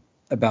added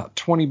about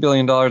 $20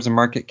 billion in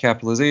market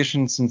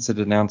capitalization since it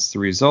announced the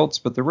results,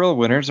 but the real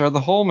winners are the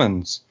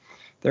Holmans.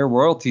 Their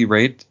royalty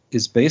rate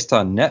is based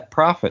on net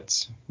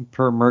profits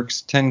per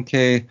Merck's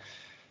 10K.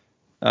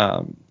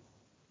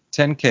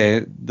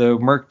 Though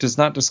Merck does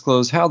not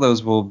disclose how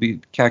those will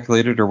be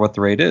calculated or what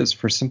the rate is.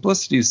 For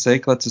simplicity's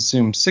sake, let's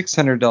assume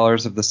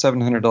 $600 of the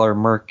 $700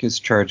 Merck is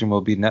charging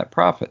will be net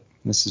profit.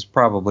 This is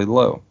probably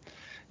low.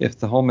 If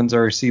the Holmans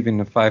are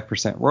receiving a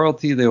 5%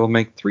 royalty, they will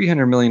make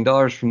 $300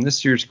 million from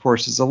this year's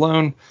courses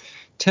alone.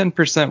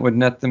 10% would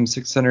net them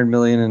 $600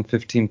 million and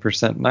 15%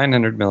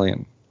 $900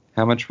 million.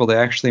 How much will they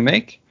actually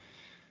make?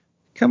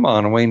 Come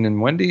on, Wayne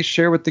and Wendy,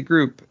 share with the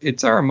group.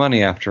 It's our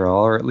money after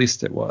all, or at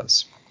least it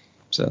was.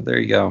 So there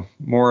you go.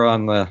 More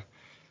on the...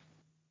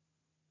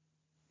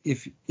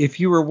 If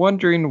you were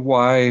wondering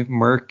why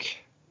Merck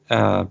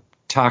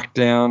talked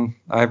down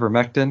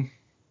ivermectin...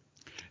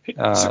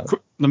 let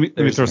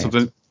me throw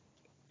something...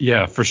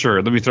 Yeah, for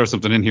sure. Let me throw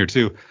something in here,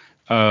 too.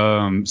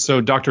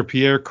 So Dr.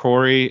 Pierre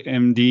Corey,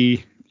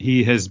 MD,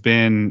 he has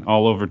been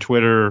all over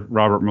Twitter.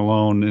 Robert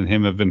Malone and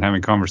him have been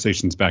having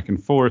conversations back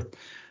and forth.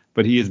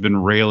 But he has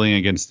been railing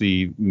against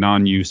the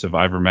non-use of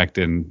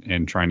ivermectin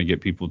and trying to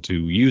get people to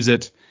use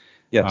it.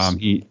 Yes.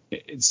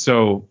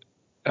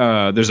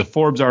 There's a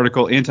Forbes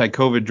article,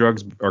 anti-COVID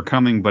drugs are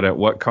coming, but at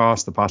what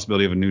cost? The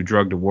possibility of a new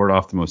drug to ward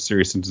off the most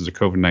serious symptoms of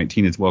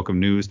COVID-19 is welcome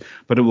news,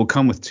 but it will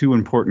come with two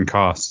important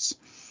costs.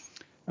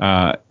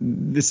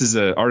 This is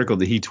an article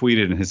that he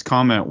tweeted, and his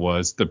comment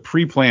was, the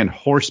pre-planned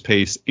horse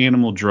pace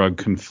animal drug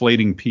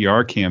conflating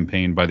PR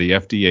campaign by the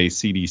FDA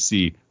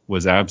CDC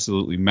was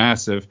absolutely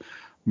massive.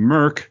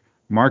 Merck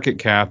market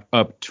cap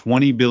up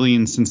 20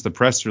 billion since the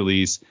press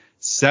release,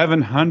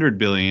 700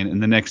 billion in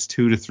the next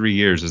 2 to 3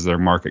 years is their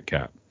market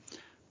cap.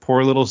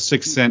 Poor little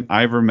 6-cent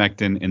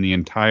ivermectin in the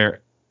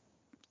entire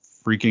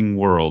freaking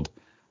world.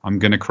 I'm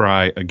going to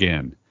cry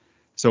again.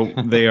 So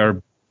they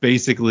are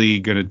basically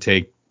going to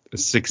take a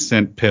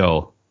 6-cent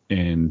pill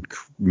and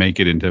make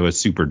it into a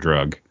super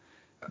drug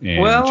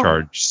and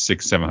charge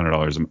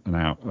 $600-700 an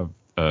hour of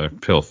a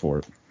pill for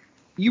it.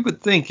 You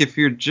would think if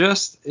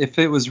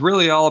it was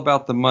really all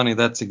about the money,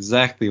 that's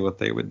exactly what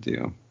they would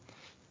do.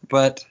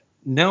 But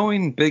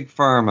knowing Big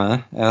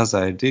Pharma, as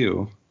I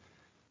do,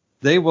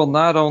 they will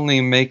not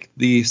only make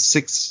the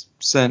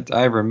 6-cent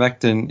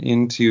ivermectin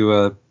into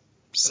a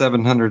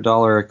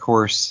 $700 a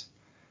course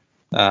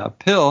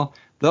pill,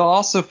 they'll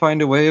also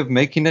find a way of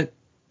making it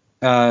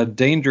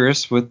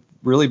dangerous with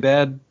really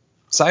bad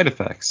side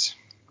effects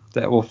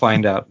that we'll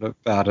find out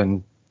about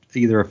in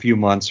either a few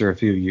months or a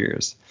few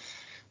years.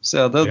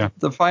 So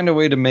they'll find a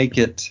way to make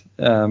it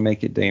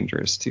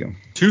dangerous too.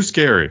 Too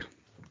scary.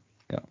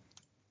 Yeah.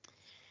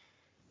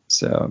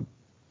 So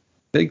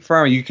Big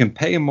Pharma, you can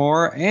pay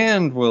more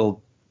and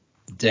will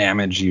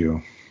damage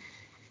you.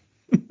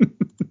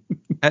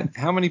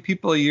 How many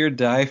people a year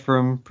die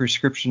from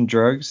prescription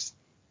drugs?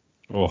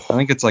 Oh, I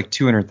think it's like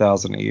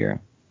 200,000 a year.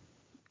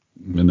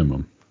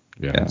 Minimum.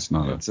 Yeah,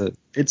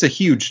 it's a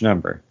huge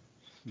number.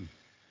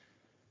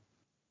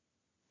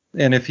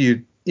 And if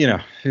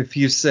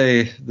you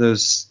say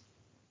those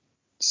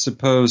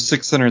suppose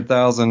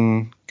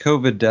 600,000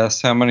 COVID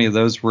deaths, how many of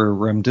those were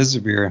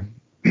remdesivir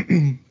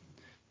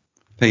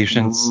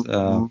patients?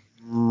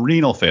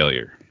 Renal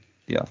failure.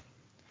 Yeah.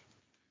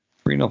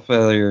 Renal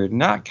failure,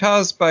 not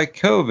caused by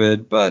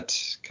COVID,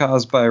 but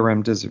caused by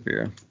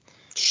remdesivir.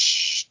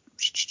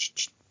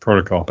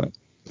 Protocol.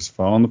 Just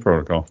following the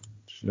protocol.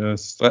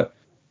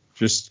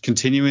 Just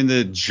continuing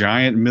the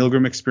giant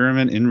Milgram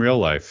experiment in real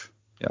life.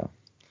 Yeah.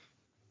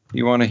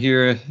 You want to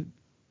hear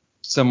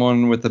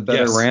someone with a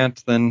better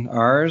rant than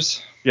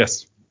ours?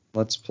 Yes.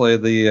 Let's play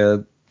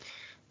the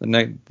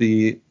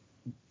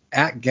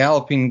at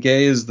Galloping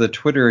Gay is the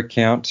Twitter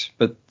account,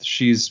 but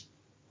she's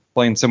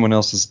playing someone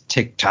else's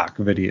TikTok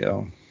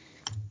video.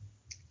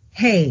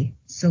 Hey,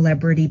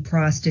 celebrity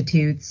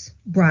prostitutes,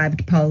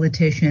 bribed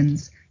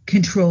politicians,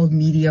 controlled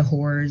media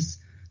whores,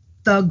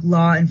 thug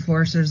law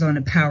enforcers on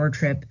a power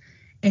trip,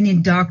 and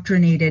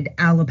indoctrinated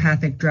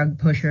allopathic drug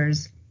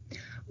pushers.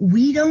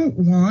 We don't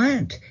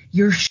want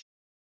your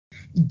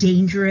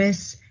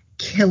dangerous,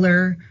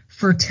 killer,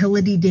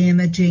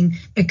 fertility-damaging,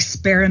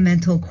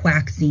 experimental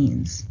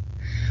quaxines.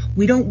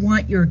 We don't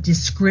want your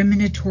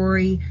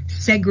discriminatory,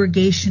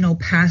 segregational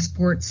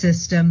passport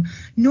system,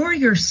 nor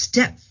your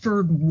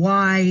Stepford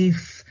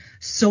wife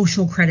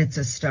social credit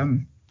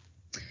system.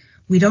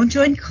 We don't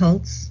join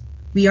cults.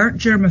 We aren't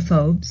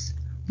germaphobes.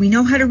 We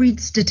know how to read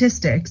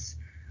statistics.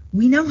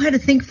 We know how to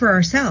think for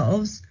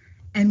ourselves.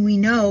 And we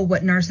know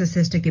what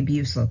narcissistic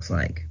abuse looks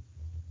like.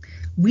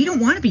 We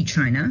don't want to be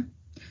China.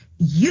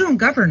 You don't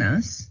govern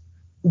us.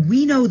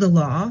 We know the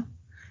law.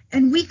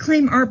 And we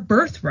claim our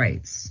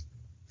birthrights.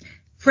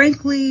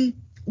 Frankly,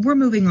 we're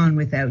moving on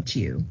without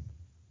you.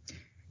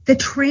 The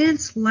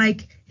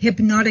trance-like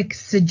hypnotic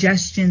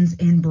suggestions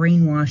and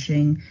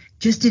brainwashing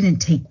just didn't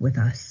take with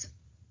us.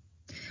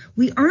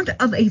 We aren't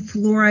of a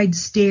fluoride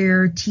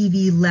stare,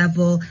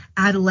 TV-level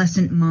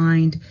adolescent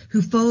mind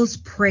who falls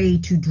prey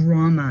to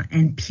drama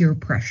and peer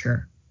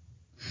pressure.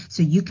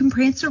 So you can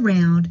prance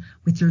around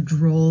with your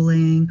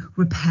drooling,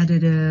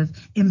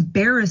 repetitive,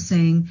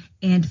 embarrassing,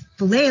 and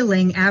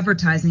flailing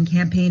advertising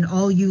campaign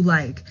all you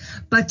like.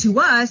 But to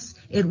us,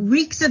 it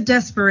reeks of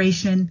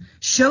desperation,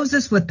 shows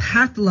us what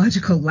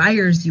pathological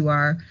liars you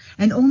are,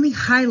 and only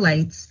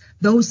highlights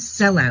those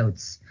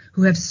sellouts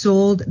who have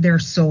sold their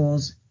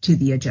souls to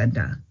the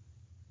agenda.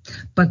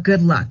 But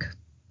good luck.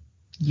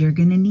 You're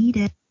going to need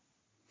it.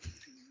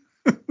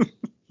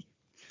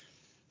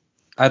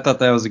 I thought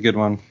that was a good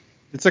one.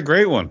 It's a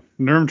great one.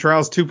 Nuremberg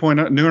Trials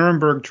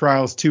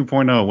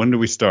 2.0. When do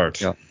we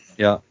start?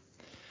 Yeah.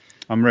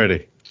 I'm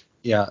ready.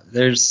 Yeah,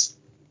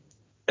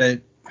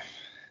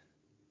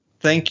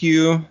 thank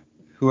you,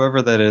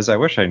 whoever that is. I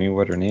wish I knew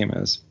what her name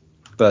is.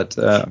 But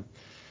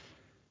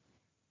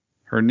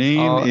her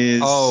name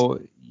is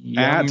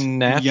Yum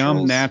Naturals.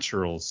 Yum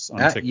Naturals on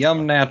TikTok.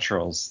 Yum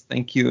Naturals.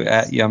 Thank you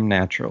at Yum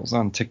Naturals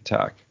on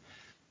TikTok.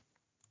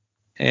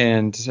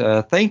 And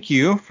thank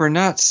you for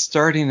not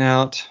starting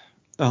out.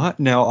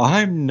 Now,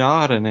 I'm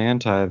not an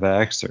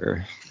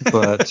anti-vaxxer,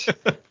 but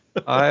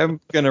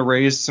I'm going to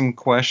raise some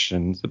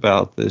questions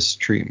about this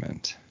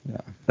treatment.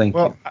 Yeah, thank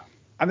you.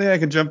 I think I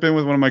can jump in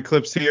with one of my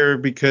clips here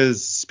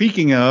because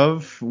speaking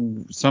of,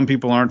 some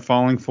people aren't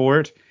falling for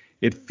it.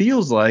 It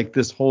feels like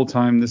this whole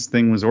time this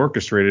thing was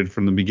orchestrated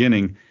from the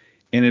beginning.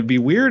 And it'd be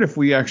weird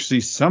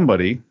if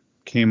somebody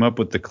came up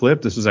with the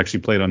clip. This was actually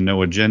played on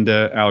No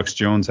Agenda. Alex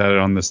Jones had it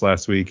on this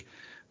last week.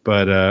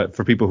 But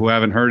for people who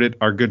haven't heard it,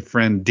 our good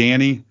friend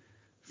Danny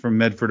from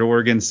Medford,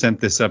 Oregon,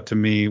 sent this up to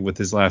me with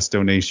his last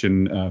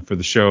donation for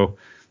the show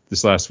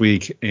this last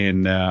week,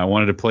 and I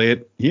wanted to play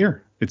it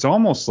here. It's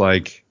almost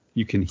like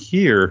you can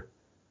hear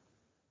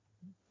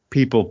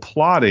people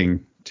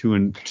plotting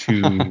to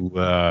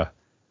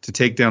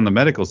take down the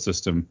medical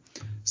system.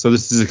 So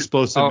this is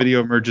explosive video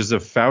emerges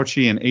of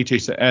Fauci and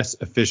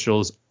HHS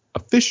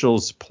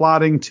officials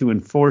plotting to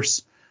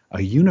enforce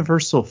a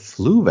universal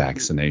flu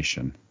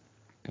vaccination.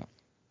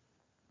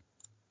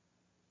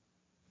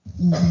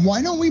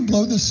 Why don't we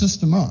blow the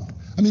system up?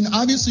 I mean,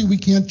 obviously we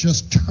can't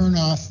just turn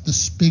off the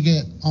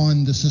spigot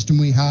on the system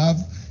we have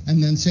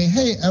and then say,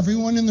 hey,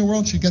 everyone in the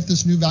world should get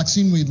this new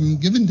vaccine we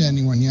haven't given to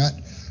anyone yet.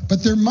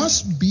 But there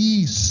must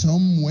be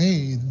some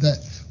way that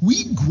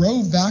we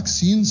grow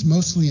vaccines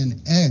mostly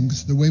in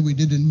eggs the way we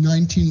did in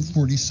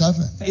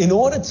 1947. In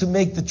order to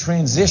make the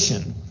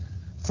transition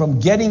from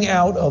getting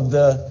out of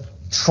the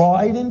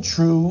tried and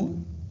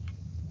true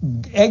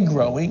egg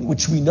growing,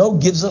 which we know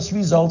gives us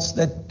results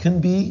that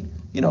can be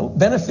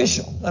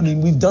beneficial. I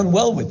mean, we've done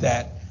well with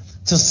that,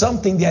 to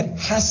something that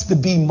has to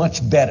be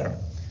much better.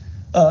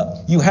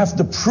 You have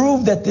to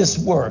prove that this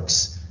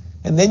works,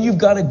 and then you've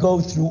got to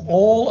go through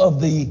all of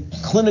the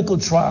clinical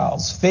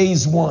trials,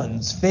 phase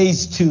 1s,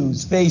 phase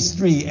 2s, phase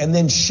 3, and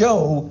then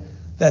show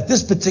that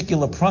this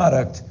particular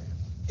product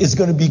is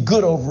going to be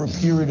good over a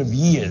period of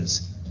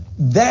years.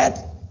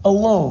 That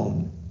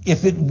alone,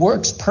 if it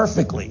works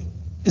perfectly,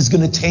 is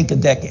going to take a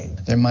decade.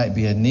 There might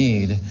be a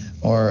need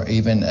or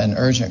even an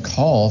urgent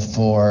call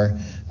for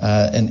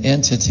an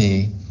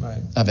entity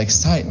of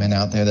excitement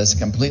out there that's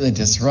completely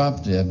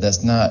disruptive,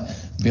 that's not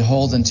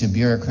beholden to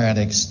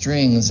bureaucratic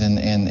strings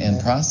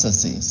and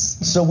processes.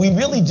 So we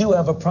really do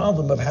have a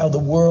problem of how the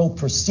world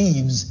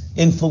perceives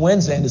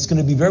influenza, and it's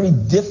going to be very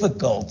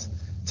difficult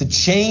to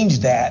change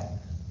that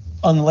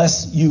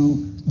unless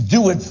you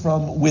do it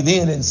from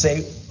within and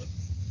say,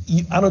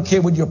 I don't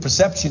care what your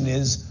perception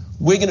is,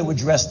 we're going to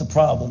address the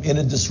problem in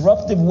a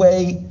disruptive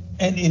way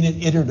and in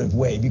an iterative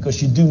way,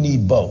 because you do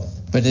need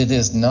both. But it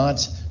is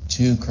not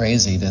too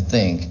crazy to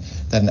think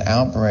that an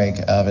outbreak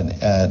of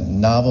a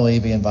novel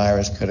avian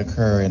virus could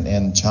occur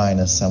in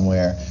China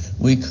somewhere.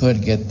 We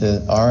could get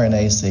the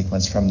RNA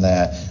sequence from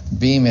that,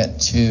 beam it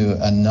to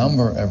a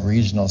number of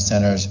regional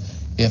centers,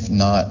 if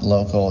not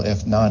local,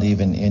 if not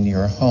even in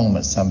your home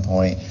at some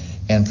point,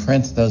 and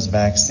print those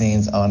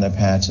vaccines on a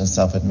patch and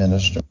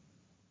self-administer.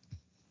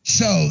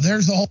 So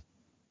there's the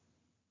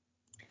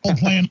whole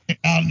plan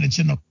out, and it's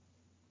in the...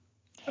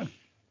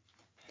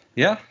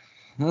 Yeah,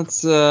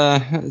 that's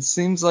it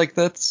seems like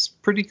that's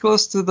pretty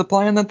close to the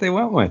plan that they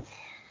went with.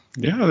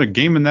 Yeah, they're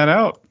gaming that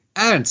out.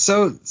 And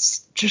so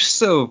just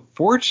so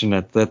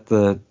fortunate that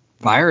the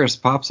virus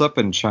pops up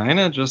in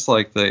China just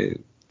like they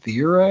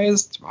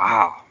theorized.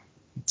 Wow,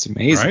 it's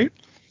amazing. Right?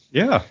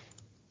 Yeah.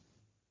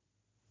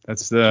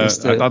 That's I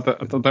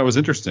thought that was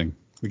interesting.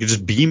 We could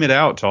just beam it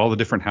out to all the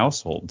different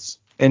households.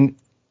 And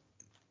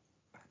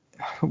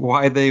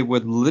why they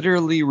would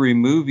literally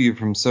remove you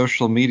from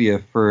social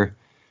media for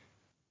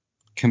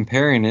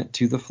comparing it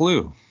to the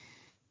flu.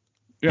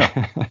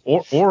 Yeah.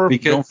 Or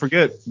because, don't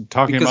forget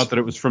talking about that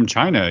it was from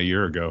China a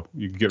year ago.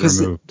 You could get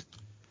removed.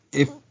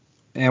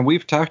 And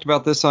we've talked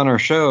about this on our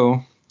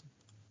show,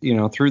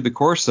 through the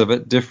course of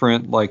it,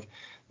 different like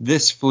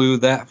this flu,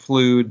 that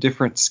flu,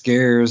 different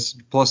scares,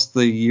 plus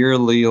the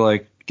yearly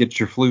like get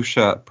your flu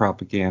shot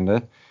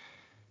propaganda.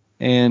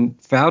 And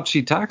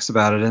Fauci talks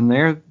about it in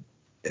there.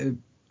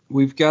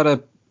 We've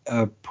got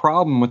a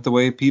problem with the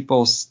way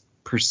people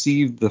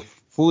perceive the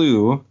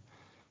flu.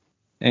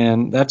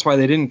 And that's why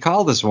they didn't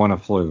call this one a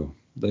flu.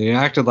 They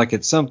acted like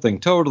it's something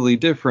totally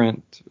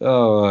different.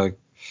 Oh,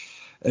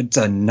 it's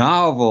a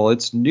novel.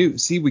 It's new.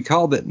 See, we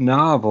called it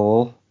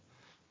novel.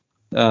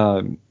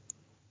 Yeah,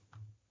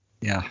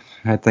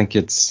 I think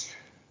it's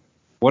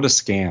what a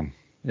scam.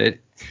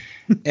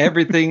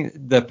 Everything,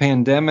 the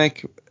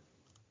pandemic,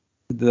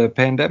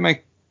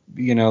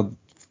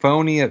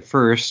 phony at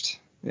first.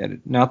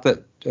 Not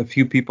that a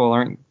few people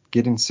aren't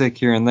getting sick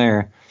here and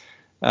there.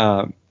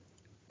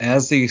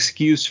 As the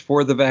excuse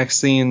for the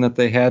vaccine that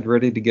they had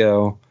ready to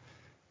go.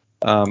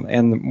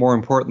 And more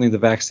importantly, the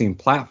vaccine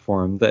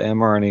platform, the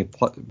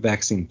mRNA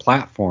vaccine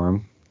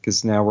platform,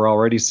 because now we're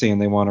already seeing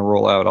they want to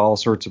roll out all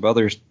sorts of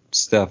other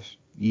stuff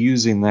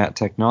using that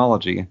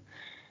technology.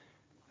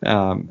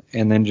 And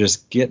then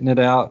just getting it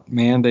out,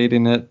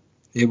 mandating it.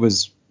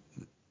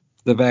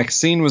 The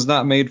vaccine was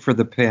not made for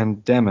the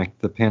pandemic.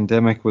 The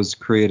pandemic was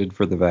created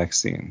for the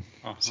vaccine.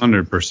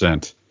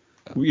 100%.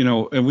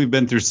 And we've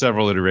been through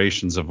several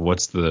iterations of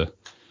what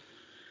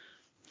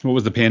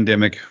was the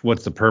pandemic?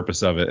 What's the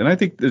purpose of it? And I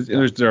think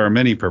there are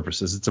many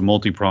purposes. It's a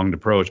multi-pronged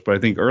approach. But I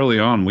think early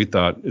on we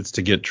thought it's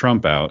to get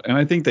Trump out. And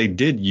I think they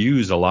did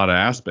use a lot of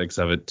aspects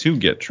of it to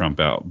get Trump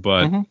out.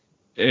 But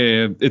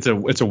it's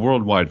a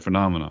worldwide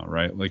phenomenon,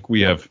 right? Like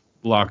we have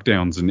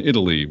lockdowns in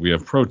Italy. We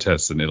have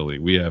protests in Italy.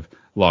 We have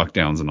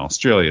lockdowns in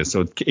Australia.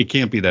 So it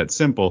can't be that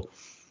simple.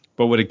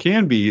 But what it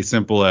can be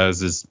simple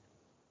as is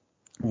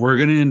we're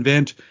going to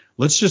invent,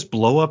 let's just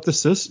blow up the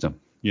system,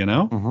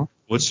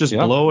 Let's just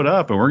blow it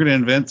up, and we're going to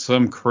invent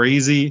some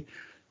crazy,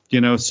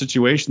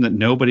 situation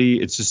that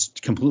it's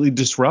just completely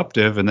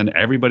disruptive, and then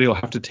everybody will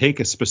have to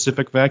take a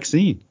specific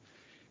vaccine.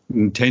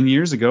 And 10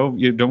 years ago,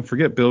 don't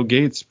forget Bill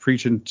Gates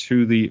preaching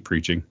to the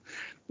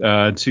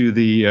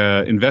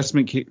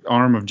investment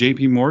arm of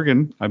JP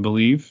Morgan, I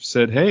believe,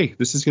 said, hey,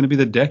 this is going to be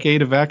the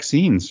decade of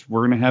vaccines.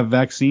 We're going to have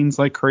vaccines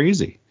like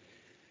crazy.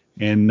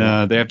 And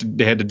they had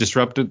to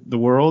disrupt the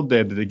world. They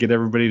had to get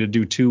everybody to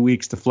do 2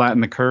 weeks to flatten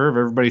the curve.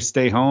 Everybody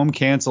stay home,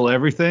 cancel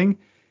everything,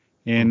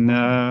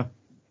 and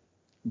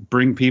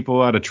bring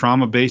people out of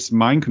trauma-based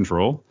mind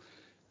control.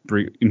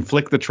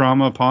 Inflict the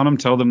trauma upon them,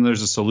 tell them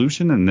there's a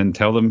solution, and then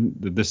tell them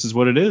that this is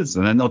what it is.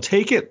 And then they'll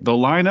take it. They'll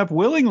line up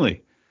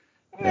willingly.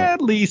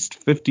 At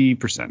least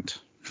 50%.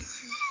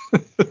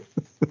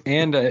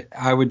 And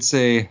I would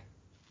say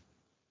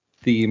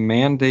the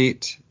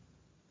mandated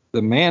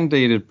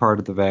part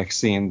of the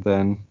vaccine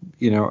then,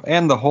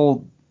 and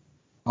all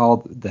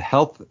the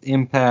health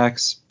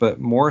impacts, but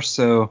more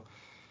so,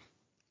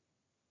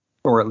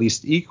 or at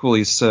least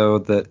equally so,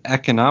 the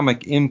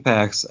economic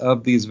impacts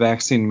of these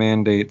vaccine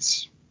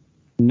mandates,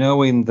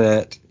 knowing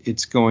that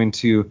it's going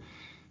to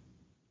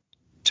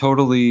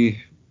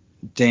totally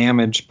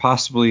damage,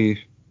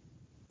 possibly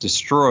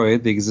destroy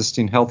the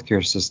existing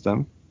healthcare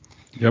system.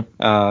 Yep.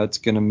 It's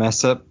going to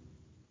mess up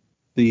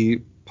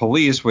the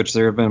police, which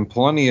there have been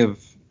plenty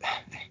of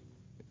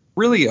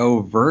really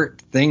overt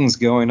things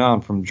going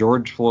on, from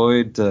George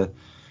Floyd to,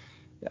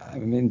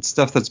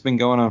 stuff that's been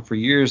going on for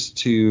years,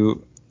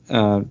 to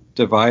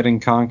divide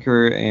and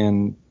conquer.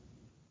 And,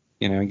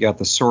 you got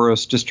the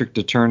Soros district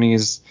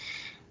attorneys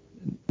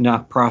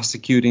not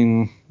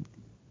prosecuting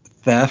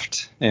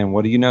theft. And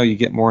what do you know? You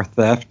get more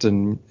theft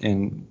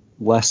and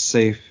less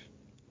safe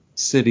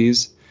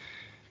cities.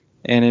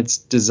 And it's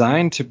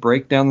designed to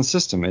break down the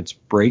system. It's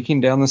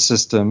breaking down the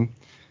system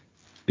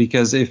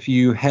because if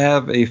you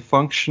have a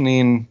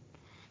functioning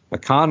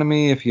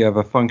economy, if you have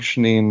a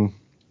functioning,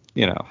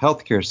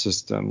 healthcare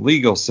system,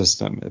 legal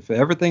system, if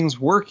everything's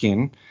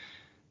working,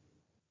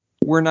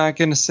 we're not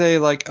going to say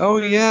like, oh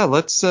yeah,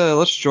 let's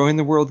join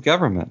the world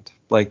government.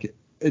 Like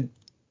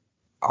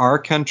our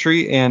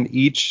country and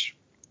each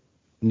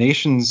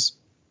nation's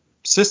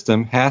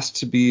system has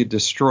to be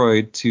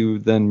destroyed to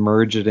then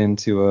merge it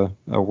into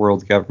a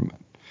world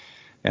government.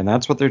 And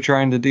that's what they're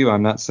trying to do.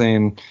 I'm not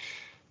saying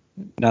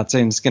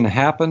it's going to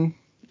happen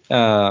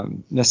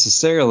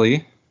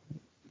necessarily,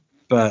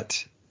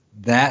 but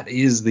that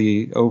is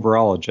the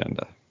overall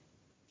agenda.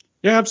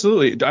 Yeah,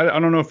 absolutely. I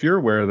don't know if you're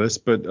aware of this,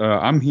 but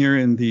I'm here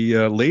in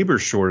the labor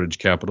shortage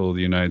capital of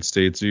the United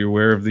States. Are you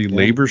aware of the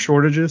labor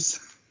shortages?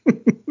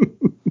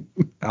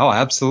 Oh,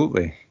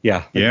 absolutely.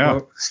 Yeah.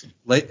 Yeah.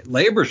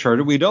 Labor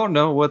shortage. We don't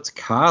know what's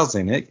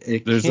causing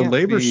it. There's a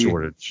labor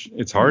shortage.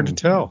 It's hard to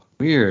tell.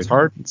 Weird.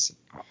 It's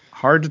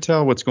hard to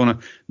tell what's going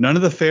on. None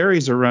of the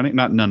ferries are running.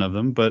 Not none of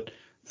them, but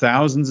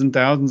thousands and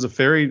thousands of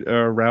ferry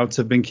routes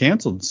have been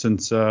canceled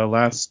since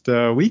last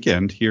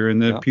weekend here in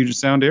the Puget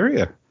Sound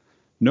area.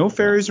 No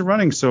ferries are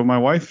running. So my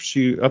wife,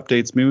 she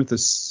updates me with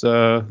this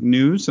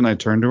news, and I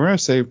turn to her. I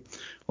say,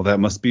 well, that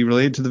must be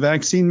related to the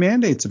vaccine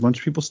mandates. A bunch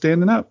of people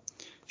standing up.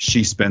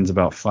 She spends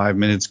about 5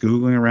 minutes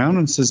Googling around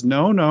and says,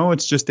 no,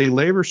 it's just a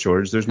labor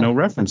shortage. There's no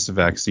reference to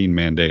vaccine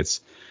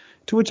mandates.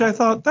 To which I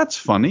thought, that's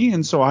funny.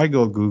 And so I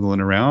go Googling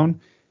around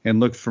and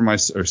look for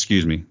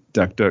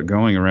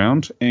DuckDuckGoing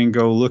around and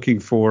go looking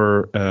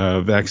for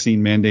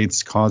vaccine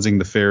mandates causing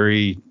the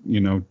ferry,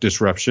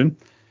 disruption.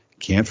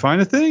 Can't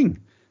find a thing.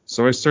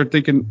 So I start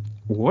thinking,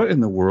 what in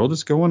the world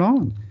is going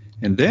on?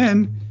 And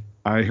then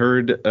I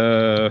heard,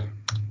 I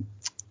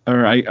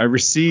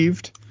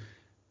received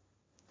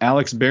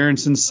Alex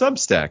Berenson's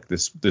Substack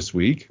this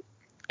week,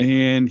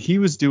 and he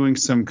was doing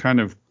some kind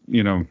of,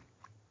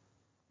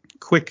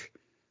 quick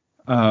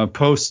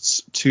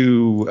posts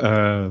to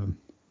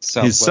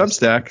his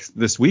Substack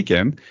this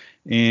weekend.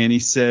 And he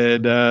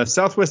said,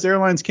 Southwest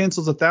Airlines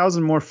cancels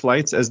 1,000 more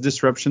flights as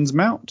disruptions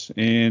mount.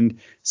 And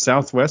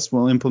Southwest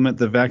will implement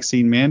the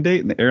vaccine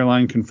mandate, and the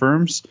airline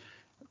confirms.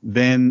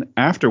 Then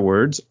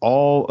afterwards,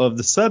 all of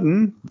the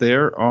sudden,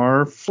 there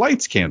are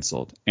flights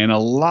canceled, and a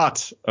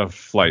lot of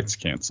flights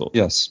canceled.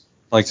 Yes.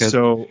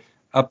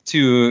 Up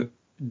to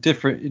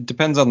different, it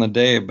depends on the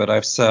day, but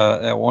I've saw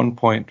at one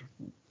point,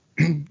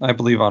 I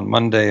believe on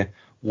Monday,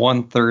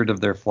 1/3 of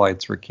their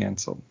flights were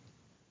canceled.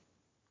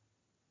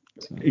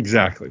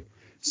 Exactly.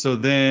 So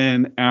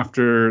then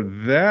after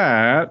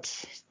that,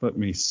 let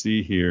me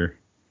see here.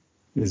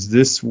 Is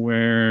this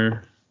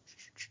where?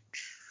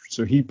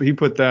 So he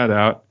put that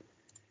out,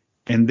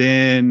 and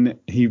then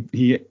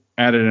he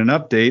added an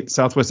update.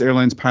 Southwest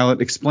Airlines pilot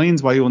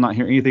explains why you will not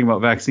hear anything about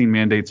vaccine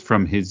mandates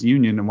from his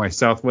union and why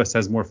Southwest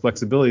has more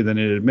flexibility than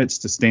it admits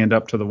to stand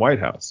up to the White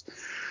House.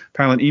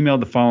 Pilot emailed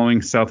the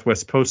following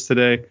Southwest post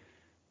today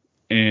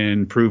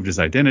and proved his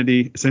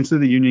identity.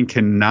 Essentially, the union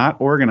cannot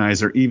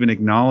organize or even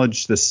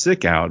acknowledge the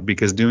sick out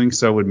because doing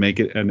so would make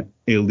it an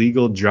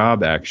illegal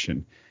job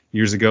action.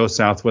 Years ago,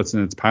 Southwest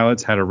and its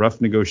pilots had a rough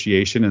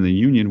negotiation, and the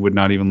union would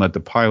not even let the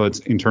pilots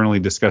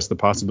internally discuss the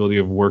possibility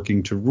of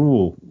working to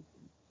rule,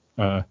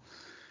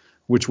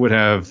 which would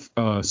have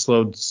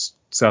slowed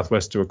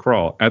Southwest to a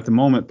crawl. At the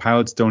moment,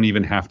 pilots don't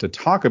even have to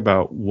talk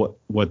about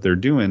what they're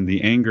doing.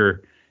 The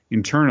anger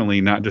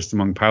internally, not just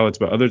among pilots,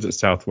 but others at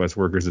Southwest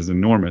workers, is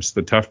enormous.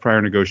 The tough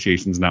prior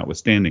negotiations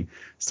notwithstanding,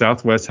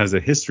 Southwest has a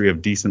history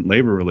of decent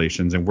labor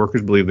relations, and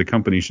workers believe the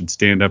company should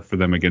stand up for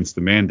them against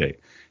the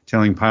mandate.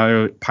 Telling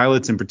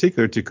pilots in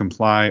particular to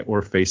comply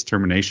or face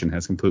termination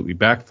has completely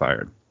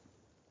backfired.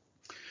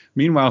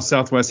 Meanwhile,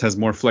 Southwest has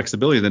more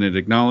flexibility than it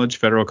acknowledged.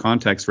 Federal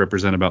contacts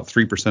represent about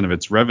 3% of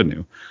its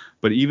revenue.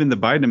 But even the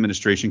Biden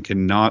administration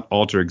cannot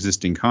alter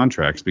existing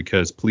contracts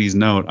because, please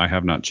note, I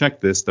have not checked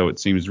this, though it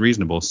seems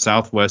reasonable,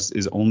 Southwest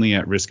is only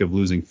at risk of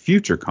losing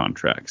future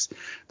contracts.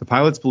 The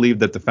pilots believe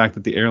that the fact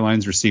that the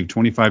airlines received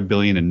 $25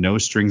 billion in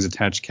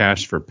no-strings-attached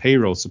cash for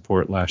payroll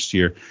support last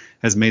year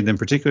has made them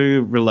particularly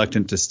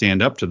reluctant to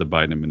stand up to the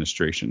Biden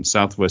administration.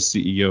 Southwest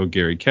CEO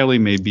Gary Kelly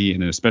may be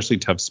in an especially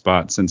tough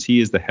spot since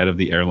he is the head of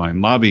the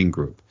airline lobbying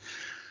group.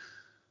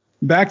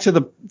 Back to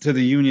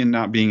the union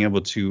not being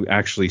able to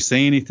actually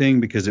say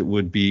anything because it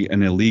would be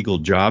an illegal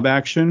job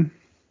action.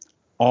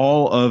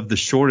 All of the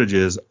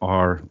shortages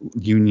are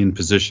union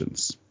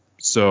positions.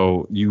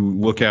 So you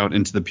look out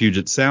into the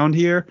Puget Sound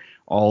here,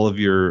 all of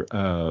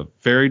your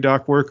ferry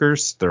dock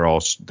workers, they're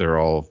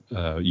all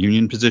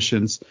union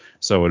positions.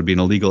 So it would be an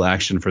illegal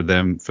action for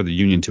the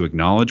union to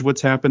acknowledge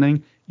what's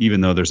happening,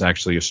 even though there's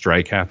actually a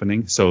strike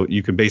happening. So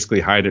you can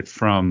basically hide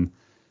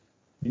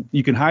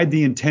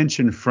the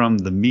intention from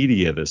the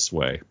media this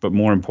way, but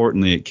more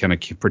importantly, it kind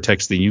of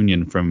protects the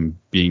union from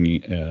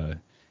being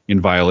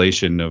in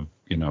violation of,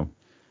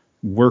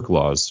 work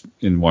laws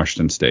in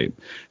Washington State.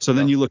 So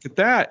then you look at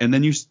that, and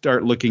then you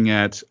start looking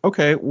at,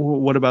 okay, well,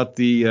 what about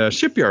the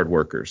shipyard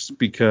workers?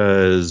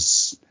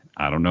 Because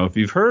I don't know if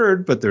you've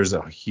heard, but there's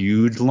a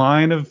huge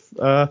line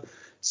of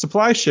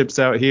supply ships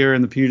out here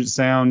in the Puget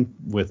Sound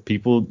with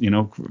people,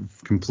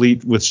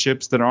 complete with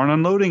ships that aren't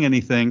unloading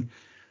anything.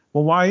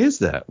 Well, why is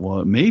that? Well,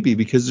 it may be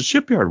because the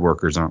shipyard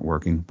workers aren't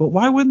working. But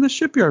why wouldn't the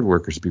shipyard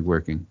workers be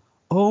working?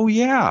 Oh,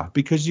 yeah,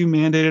 because you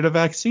mandated a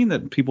vaccine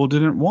that people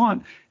didn't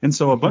want. And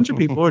so a bunch of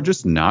people are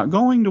just not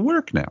going to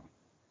work now.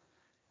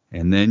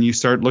 And then you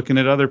start looking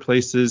at other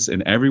places,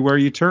 and everywhere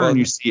you turn,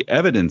 you see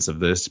evidence of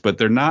this, but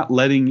they're not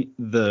letting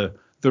the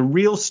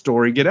real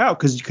story get out.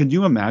 Because could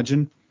you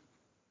imagine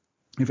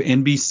if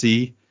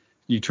NBC,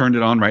 you turned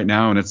it on right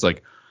now, and it's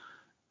like,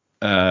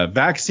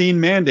 vaccine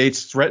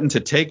mandates threaten to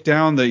take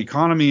down the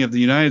economy of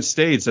the United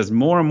States as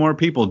more and more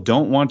people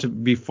don't want to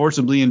be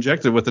forcibly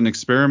injected with an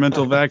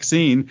experimental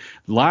vaccine.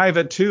 Live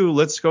at 2,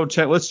 let's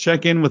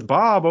check in with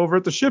Bob over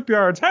at the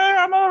shipyards. Hey,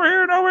 I'm over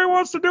here. Nobody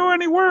wants to do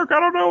any work. I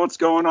don't know what's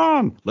going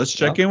on. Let's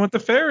check in with the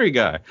ferry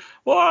guy.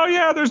 Well,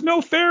 yeah, there's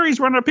no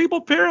ferries running. People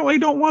apparently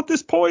don't want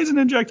this poison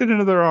injected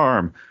into their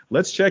arm.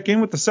 Let's check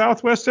in with the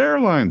Southwest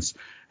Airlines.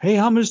 Hey,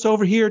 I'm just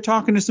over here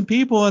talking to some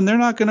people, and they're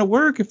not going to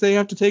work if they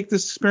have to take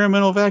this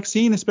experimental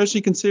vaccine,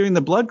 especially considering the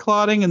blood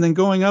clotting and then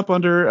going up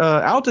under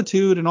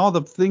altitude and all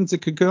the things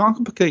that could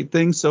complicate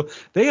things. So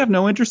they have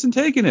no interest in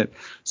taking it.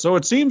 So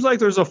it seems like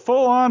there's a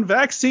full-on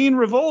vaccine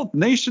revolt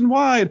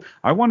nationwide.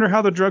 I wonder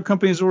how the drug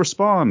companies will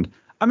respond.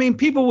 I mean,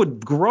 people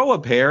would grow a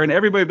pair, and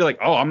everybody would be like,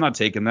 oh, I'm not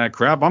taking that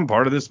crap. I'm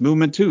part of this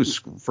movement, too.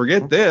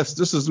 Forget this.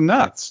 This is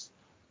nuts.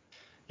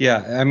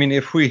 Yeah, I mean,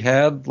 if we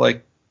had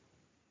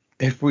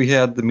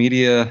the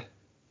media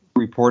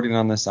reporting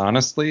on this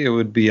honestly, it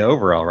would be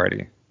over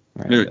already.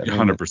 Right?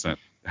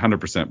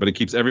 100%. But it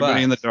keeps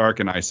everybody in the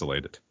dark and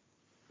isolated.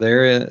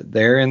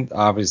 They're in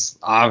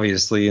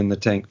obviously in the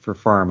tank for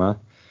pharma,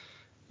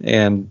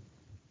 and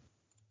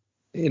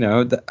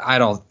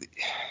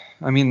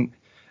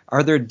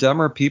Are there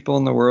dumber people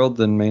in the world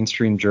than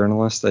mainstream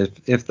journalists?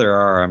 If there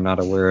are, I'm not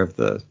aware of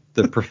the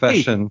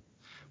profession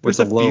with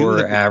a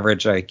lower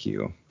average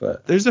IQ.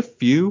 But there's a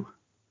few.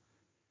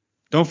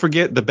 Don't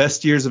forget the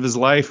best years of his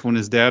life when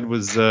his dad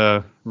was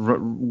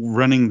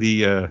running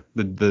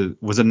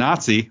was a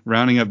Nazi,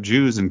 rounding up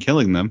Jews and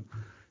killing them.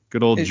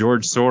 Good old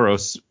George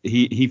Soros.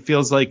 He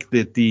feels like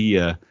that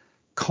the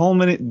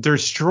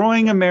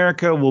destroying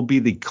America will be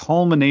the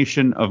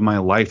culmination of my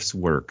life's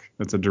work.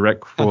 That's a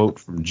direct quote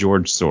from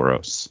George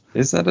Soros.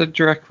 Is that a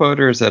direct quote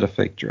or is that a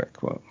fake direct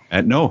quote?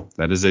 No,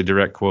 that is a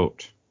direct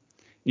quote.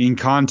 In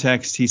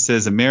context, he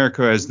says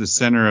America is the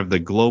center of the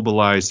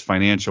globalized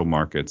financial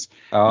markets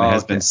and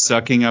has been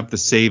sucking up the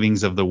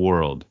savings of the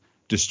world.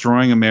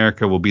 Destroying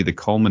America will be the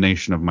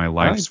culmination of my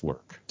life's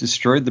work.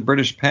 Destroyed the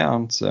British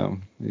pound, so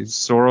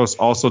Soros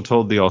also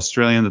told the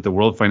Australian that the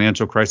world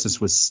financial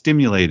crisis was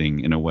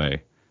stimulating in a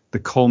way, the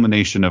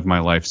culmination of my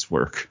life's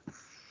work.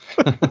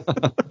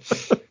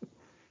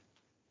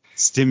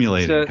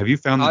 Stimulating. Have you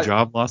found the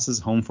job losses,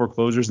 home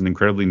foreclosures, and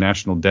incredibly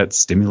national debt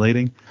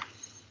stimulating?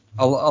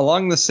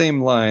 Along the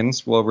same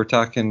lines, while we're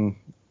talking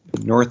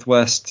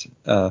Northwest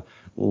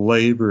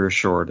labor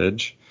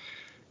shortage,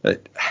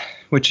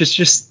 which is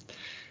just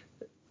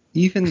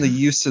even the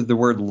use of the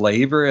word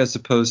labor as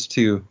opposed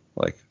to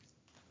like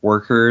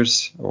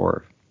workers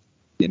or,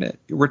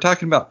 we're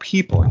talking about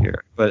people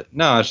here. But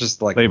no, it's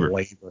just like labor.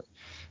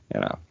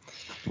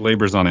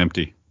 Labor's on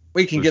empty.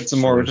 We can get some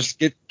more.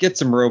 Just get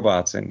some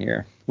robots in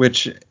here.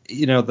 Which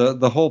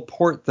the whole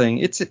port thing.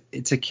 It's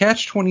a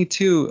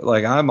catch-22.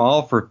 Like I'm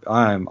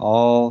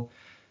all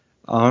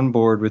on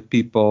board with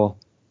people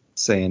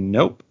saying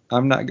nope.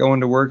 I'm not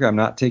going to work. I'm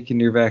not taking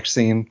your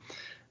vaccine.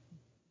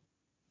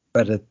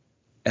 But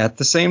at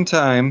the same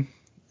time,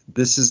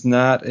 this is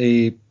not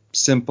a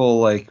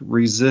simple like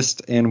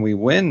resist and we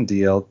win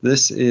deal.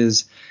 This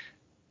is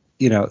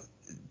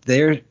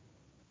they're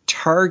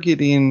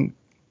targeting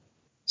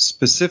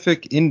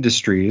specific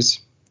industries.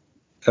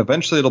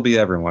 Eventually it'll be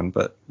everyone,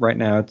 but right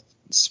now it's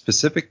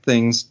specific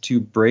things to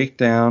break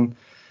down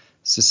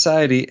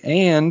society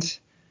and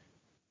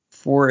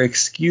for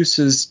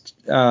excuses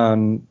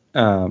on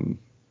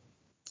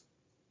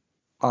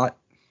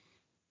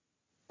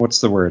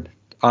what's the word?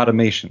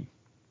 Automation.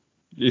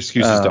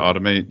 Excuses to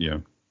automate, yeah.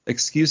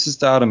 Excuses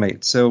to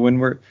automate. So when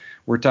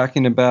we're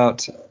talking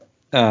about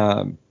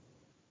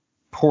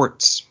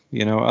ports,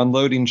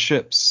 unloading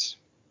ships,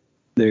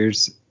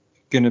 there's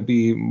going to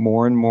be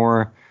more and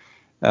more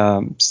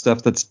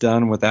stuff that's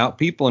done without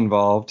people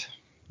involved.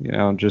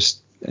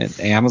 Just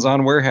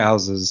Amazon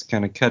warehouses,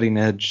 kind of cutting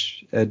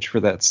edge for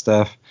that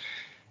stuff.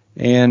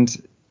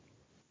 And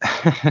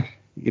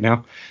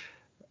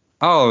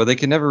they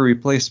can never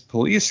replace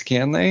police,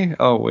 can they?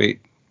 Oh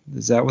wait,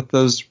 is that what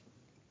those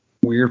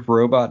weird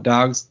robot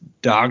dog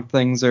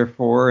things are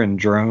for, and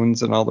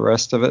drones and all the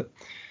rest of it?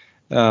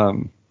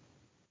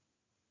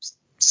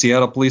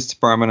 Seattle Police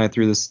Department, I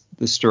threw this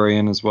story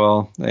in as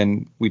well,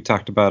 and we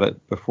talked about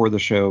it before the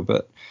show,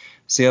 but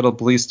Seattle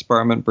Police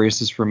Department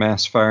braces for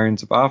mass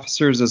firings of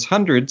officers as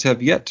hundreds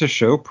have yet to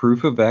show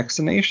proof of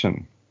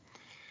vaccination.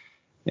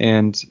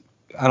 And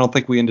I don't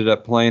think we ended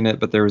up playing it,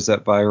 but there was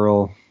that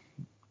viral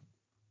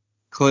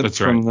clip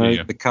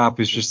the cop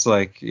who's just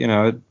like,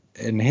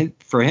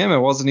 for him, it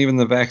wasn't even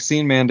the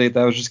vaccine mandate.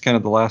 That was just kind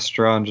of the last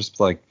straw, and just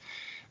like,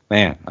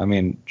 man, I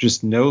mean,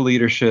 just no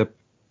leadership.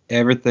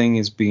 Everything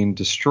is being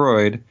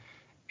destroyed.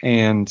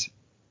 And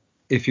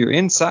if you're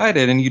inside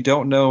it and you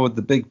don't know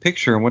the big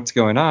picture and what's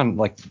going on,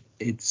 like,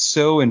 it's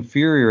so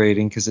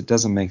infuriating because it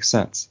doesn't make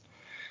sense.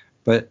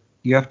 But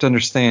you have to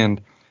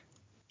understand,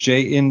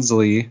 Jay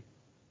Inslee,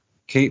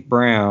 Kate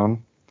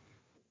Brown,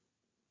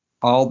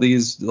 all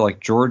these like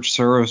George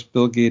Soros,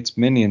 Bill Gates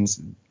minions,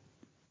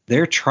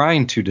 they're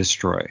trying to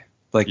destroy.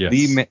 Like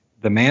the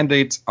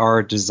mandates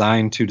are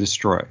designed to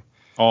destroy.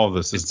 All of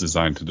this is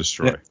designed to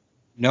destroy.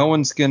 No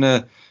one's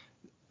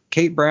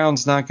Kate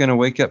Brown's not going to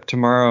wake up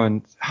tomorrow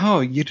and,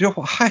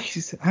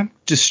 I'm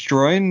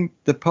destroying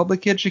the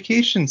public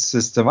education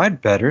system.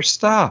 I'd better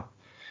stop.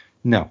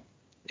 No,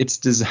 it's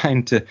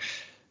designed to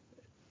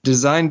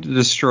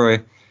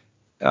destroy.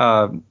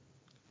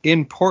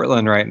 In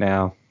Portland right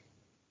now,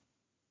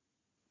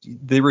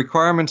 the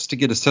requirements to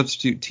get a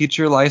substitute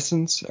teacher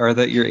license are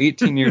that you're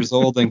 18 years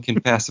old and can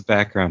pass a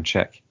background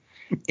check.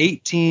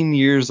 18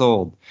 years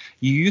old.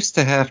 You used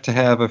to have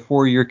a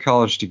 4-year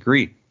college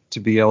degree to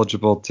be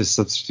eligible to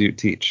substitute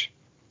teach.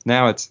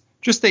 Now it's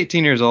just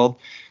 18 years old.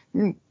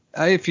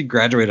 If you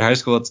graduated high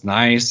school, it's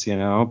nice,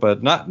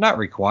 but not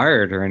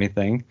required or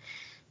anything.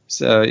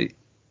 So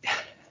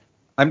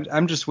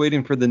I'm just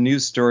waiting for the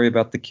news story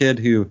about the kid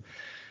who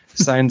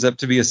signs up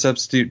to be a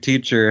substitute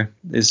teacher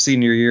his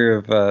senior year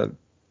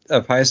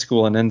of high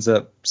school and ends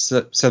up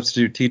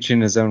substitute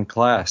teaching his own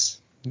class.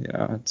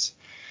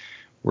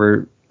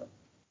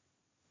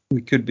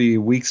 We could be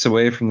weeks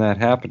away from that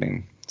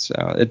happening. So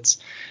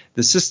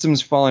the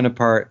system's falling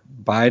apart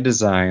by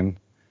design,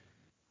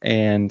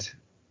 and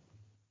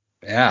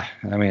I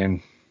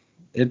mean,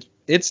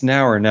 it's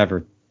now or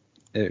never.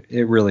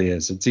 It really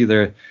is. It's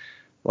either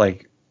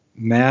like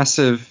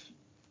massive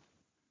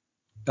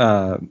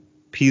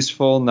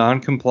peaceful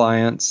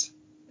non-compliance,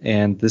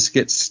 and this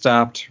gets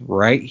stopped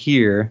right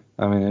here.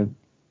 I mean,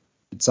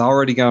 it's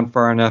already gone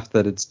far enough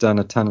that it's done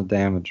a ton of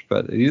damage,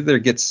 but it either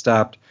gets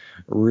stopped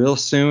real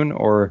soon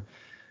or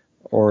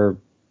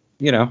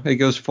it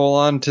goes full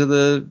on to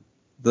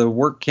the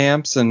work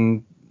camps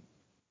and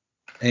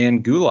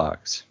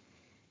gulags.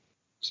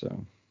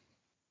 So,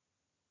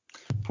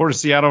 Port of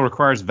Seattle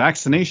requires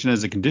vaccination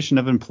as a condition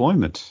of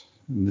employment.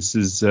 And this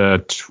is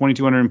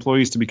 2,200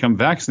 employees to become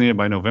vaccinated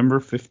by November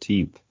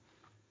 15th.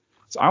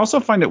 So I also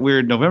find it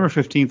weird. November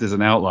 15th is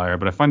an outlier,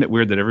 but I find it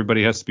weird that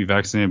everybody has to be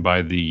vaccinated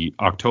by the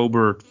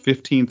October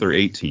 15th or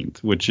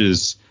 18th, which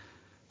is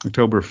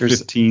October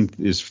 15th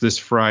is this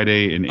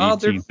Friday and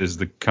 18th is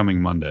the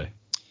coming Monday.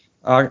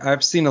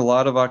 I've seen a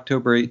lot of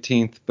October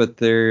 18th, but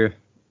there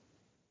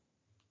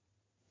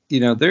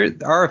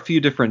are a few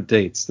different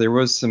dates. There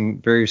was some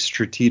very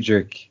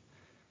strategic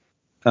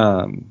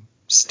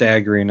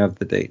staggering of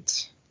the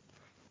dates.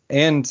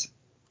 And,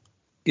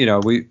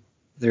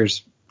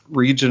 there's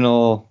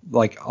regional,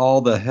 like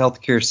all the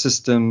healthcare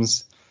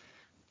systems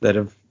that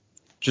have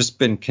just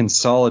been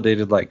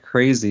consolidated like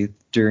crazy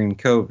during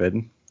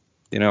COVID.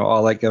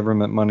 All that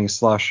government money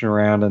sloshing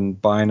around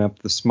and buying up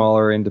the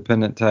smaller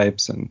independent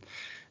types. And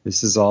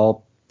this is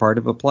all part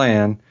of a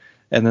plan.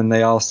 And then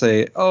they all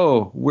say,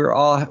 oh,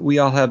 we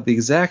all have the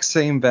exact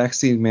same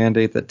vaccine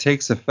mandate that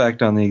takes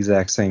effect on the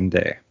exact same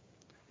day.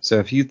 So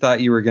if you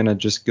thought you were going to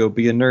just go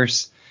be a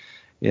nurse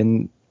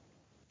in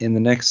the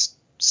next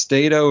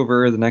state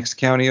over, the next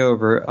county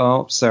over,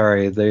 oh,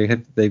 sorry,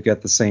 they've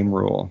got the same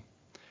rule.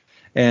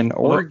 And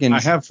Oregon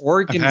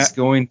is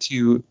going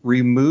to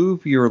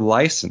remove your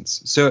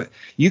license. So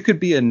you could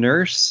be a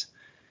nurse.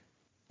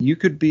 You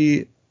could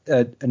be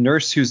a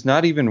nurse who's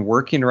not even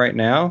working right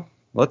now.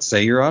 Let's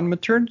say you're on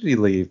maternity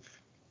leave,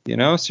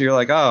 so you're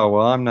like, oh,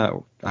 well,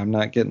 I'm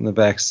not getting the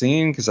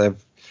vaccine because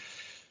I've,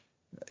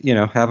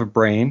 have a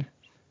brain.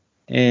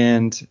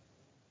 And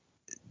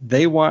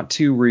they want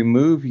to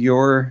remove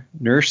your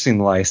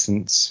nursing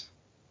license,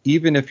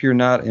 even if you're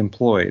not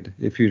employed,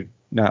 if you're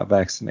not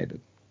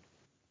vaccinated.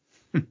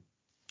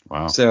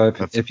 Wow. So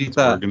if you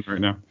thought, Oregon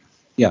right now.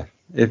 Yeah,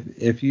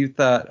 if you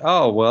thought,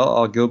 oh, well,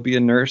 I'll go be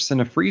a nurse in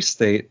a free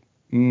state,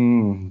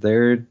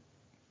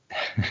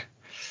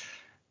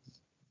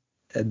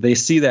 they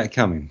see that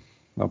coming.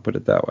 I'll put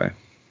it that way.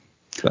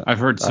 But I've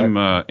heard some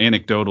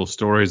anecdotal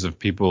stories of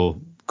people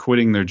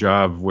quitting their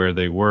job where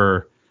they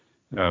were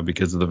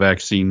because of the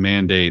vaccine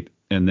mandate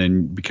and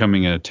then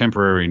becoming a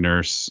temporary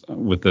nurse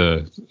with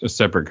a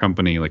separate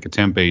company, like a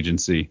temp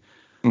agency,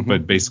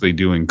 but basically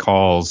doing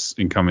calls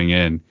and coming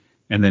in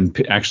and then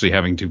actually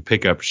having to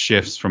pick up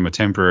shifts from a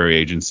temporary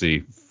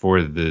agency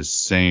for the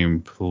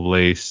same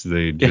place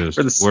they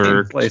just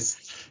worked.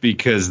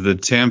 Because the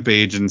temp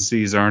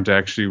agencies aren't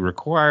actually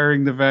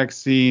requiring the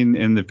vaccine,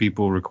 and the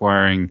people who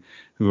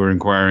are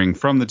inquiring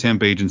from the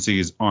temp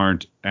agencies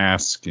aren't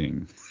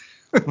asking.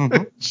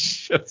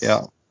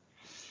 Yeah.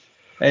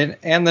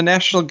 And the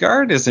National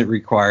Guard isn't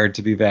required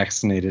to be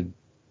vaccinated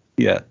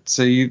yet.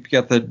 So you've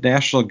got the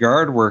National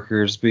Guard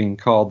workers being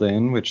called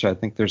in, which I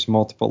think there's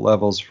multiple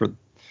levels for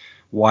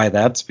why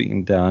that's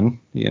being done.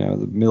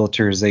 The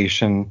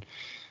militarization,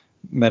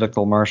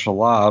 medical martial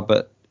law,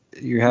 but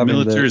you're having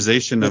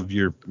militarization of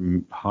your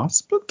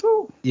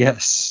hospital?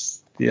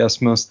 Yes,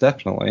 most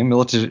definitely.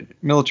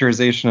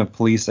 Militarization of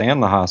police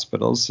and the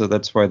hospitals. So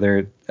that's why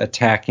they're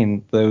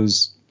attacking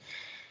those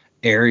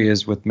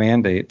areas with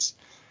mandates.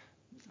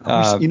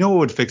 You know what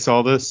would fix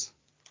all this?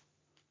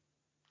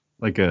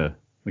 Like a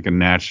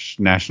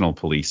national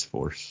police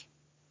force.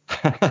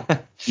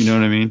 You know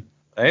what I mean?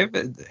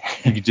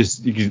 You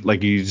just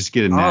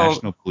get a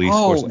national police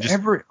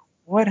force.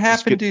 What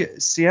happened to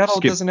Seattle?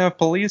 Doesn't have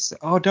police?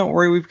 Oh, don't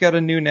worry, we've got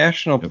a new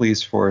national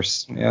police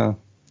force. Yeah,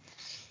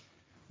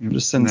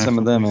 just send some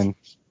of them in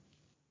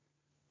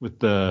with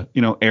the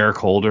Eric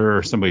Holder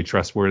or somebody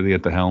trustworthy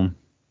at the helm.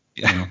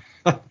 Yeah,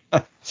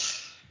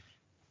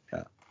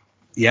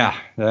 yeah,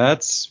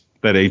 that's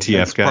that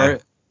ATF guy.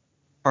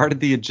 Part of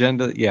the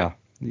agenda. Yeah,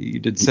 you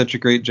did such a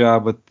great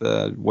job with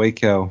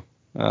Waco.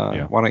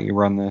 Why don't you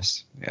run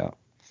this? Yeah.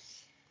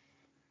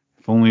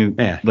 If only,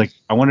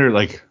 I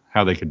wonder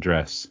how they could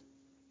dress.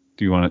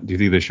 Do you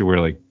think they should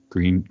wear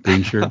green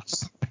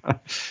shirts?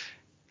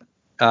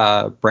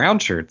 Brown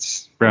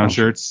shirts. Brown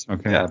shirts.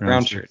 Okay. Yeah,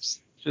 brown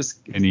shirts.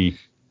 Just maybe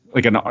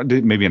in an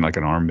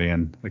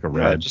armband, like a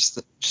red.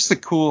 Just a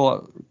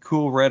cool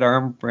red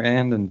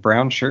armband and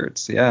brown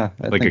shirts. Yeah.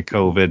 A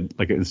COVID,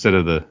 instead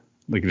of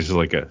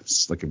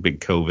just a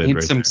big COVID.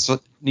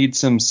 Need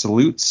some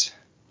salutes.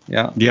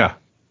 Yeah. Yeah.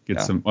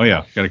 Some. Oh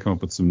yeah. Got to come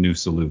up with some new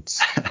salutes.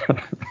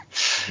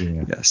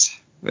 Yeah. Yes.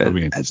 That'll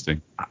be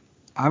interesting.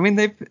 I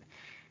mean,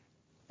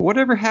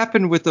 whatever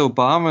happened with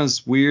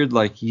Obama's weird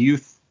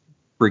youth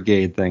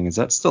brigade thing? Is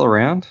that still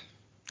around?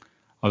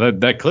 Oh,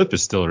 that clip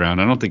is still around.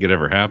 I don't think it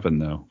ever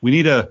happened though. We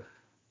need a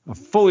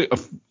fully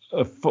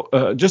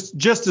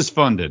just as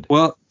funded.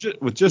 Well,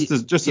 with just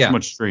as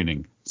much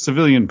training.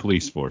 Civilian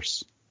police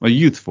force, a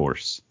youth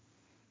force.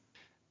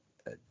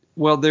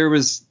 Well, there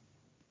was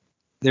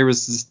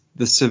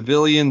the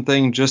civilian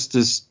thing just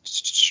as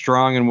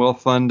strong and well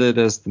funded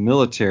as the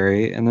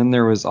military. And then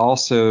there was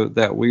also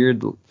that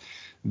weird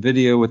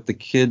video with the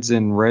kids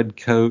in red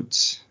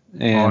coats.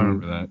 And I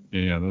remember that.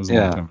 Yeah, that was a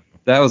long time ago.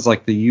 That was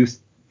like the youth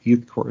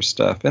corps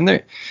stuff.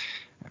 And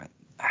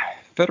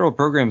federal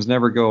programs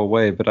never go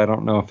away, but I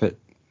don't know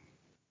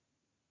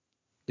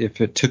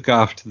if it took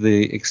off to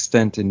the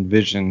extent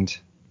envisioned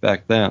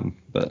back then.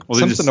 But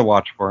something to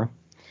watch for.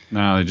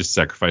 No, they just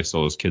sacrificed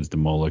all those kids to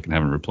Moloch and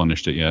haven't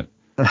replenished it yet.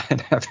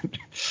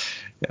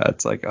 Yeah,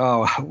 it's like,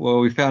 oh, well,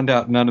 we found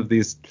out none of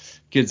these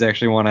kids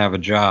actually want to have a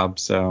job,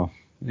 so.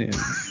 Yeah.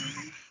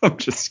 I'm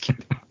just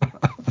kidding.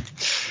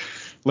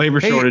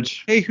 Labor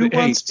shortage. Who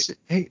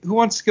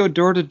wants to go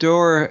door to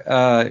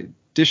door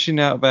dishing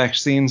out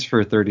vaccines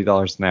for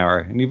 $30 an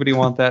hour? Anybody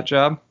want that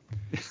job?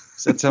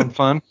 Does that sound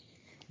fun?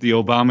 The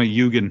Obama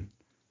Yugen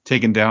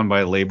taken down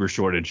by a labor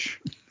shortage.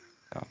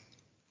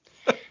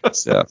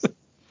 So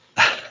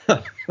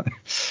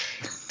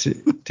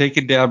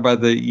taken down by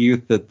the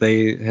youth that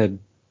they had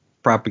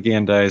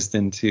propagandized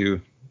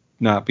into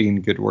not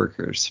being good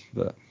workers.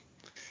 But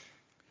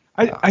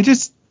I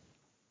just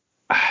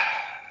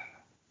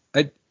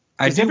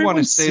I do want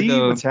to say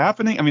though, what's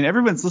happening. I mean,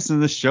 everyone's listening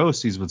to this show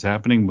sees what's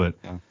happening, but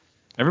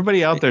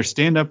everybody out there,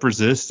 stand up,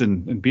 resist,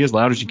 and be as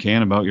loud as you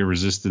can about your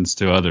resistance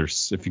to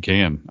others if you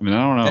can. I mean,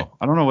 I don't know.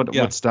 I don't know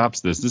what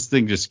stops this. This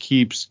thing just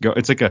keeps going.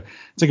 It's like a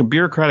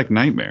bureaucratic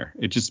nightmare.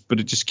 It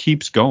just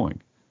keeps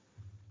going.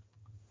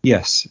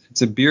 Yes,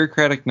 it's a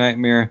bureaucratic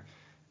nightmare.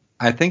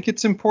 I think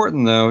it's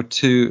important though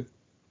to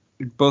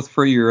both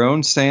for your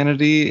own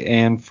sanity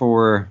and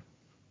for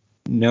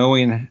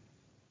knowing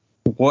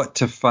what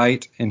to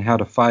fight and how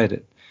to fight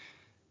it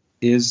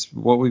is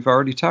what we've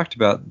already talked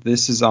about.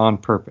 This is on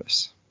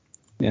purpose.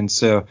 And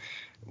so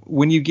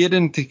when you get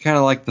into kind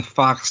of like the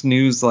Fox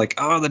News, like,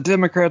 oh, the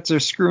Democrats are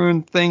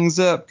screwing things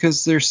up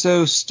because they're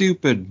so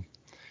stupid.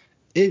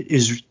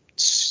 It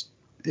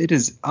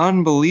is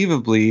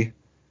unbelievably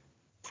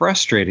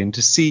frustrating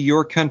to see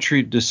your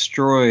country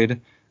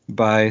destroyed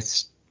by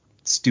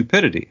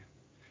stupidity.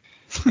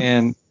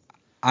 And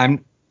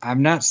I'm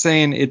not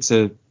saying it's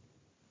a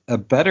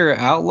better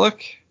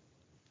outlook.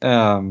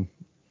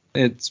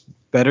 It's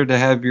better to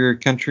have your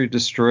country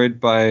destroyed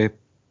by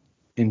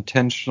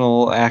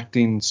intentional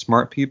acting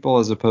smart people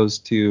as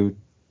opposed to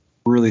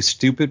really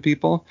stupid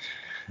people.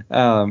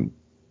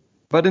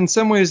 But in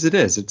some ways it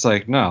is. It's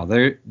like, no,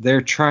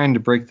 they're trying to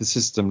break the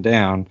system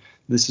down.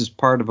 This is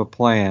part of a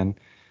plan.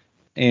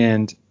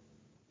 And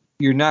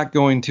you're not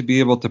going to be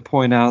able to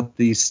point out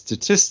the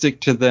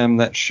statistic to them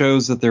that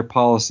shows that their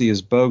policy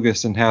is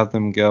bogus and have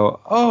them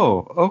go,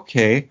 oh,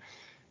 okay.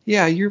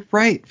 Yeah, you're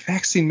right.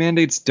 Vaccine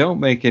mandates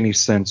don't make any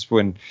sense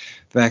when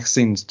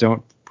vaccines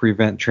don't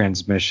prevent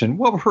transmission.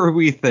 What were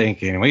we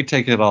thinking? We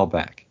take it all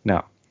back.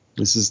 No,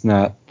 this is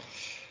not.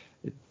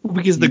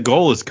 Because the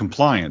goal is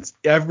compliance.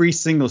 Every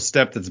single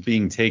step that's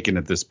being taken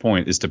at this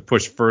point is to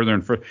push further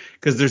and further.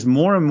 Because there's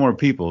more and more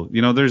people.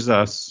 You know, there's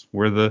us.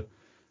 We're the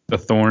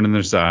thorn in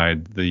their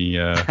side.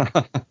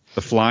 The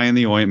fly in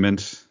the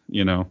ointment.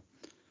 You know,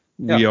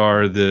 we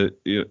are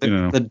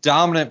the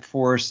dominant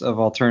force of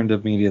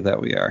alternative media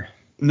that we are.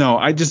 No,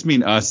 I just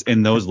mean us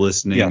and those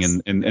listening yes.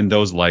 and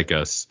those like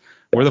us.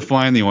 We're the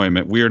fly in the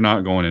ointment. We are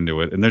not going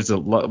into it. And there's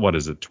what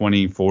is it,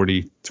 20 to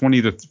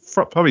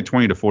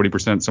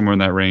 40%, somewhere in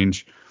that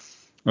range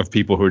of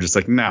people who are just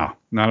like, no,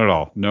 not at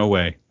all. No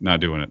way. Not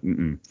doing it.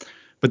 Mm-mm.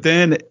 But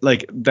then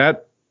like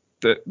that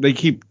they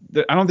keep,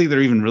 I don't think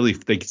they're even really,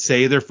 they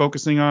say they're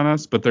focusing on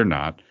us, but they're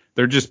not.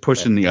 They're just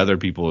pushing the other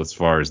people as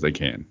far as they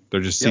can.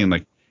 They're just seeing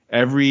like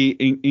every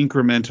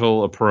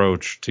incremental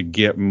approach to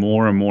get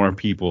more and more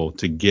people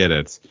to get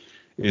it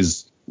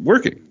is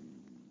working.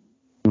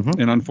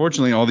 Mm-hmm. And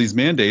unfortunately, all these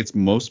mandates,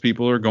 most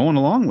people are going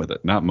along with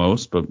it. Not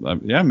most, but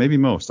maybe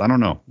most. I don't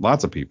know.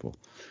 Lots of people.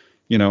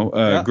 You know,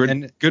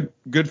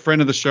 good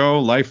friend of the show,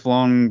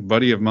 lifelong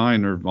buddy of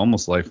mine, or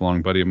almost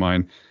lifelong buddy of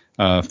mine,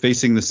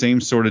 facing the same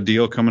sort of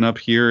deal coming up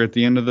here at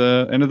the end of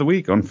the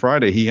week on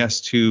Friday. He has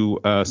to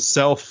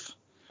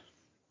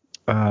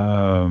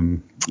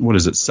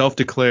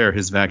self-declare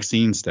his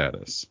vaccine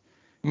status.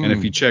 And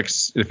if he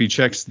checks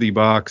the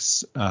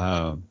box,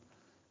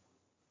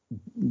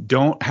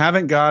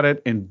 haven't got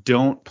it and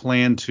don't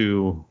plan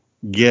to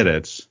get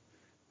it,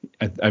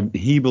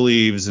 he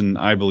believes, and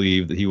I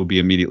believe, that he will be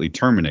immediately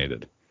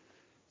terminated.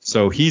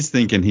 So he's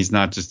thinking he's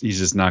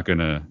just not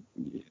gonna.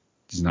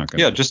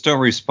 Yeah, just don't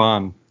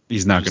respond.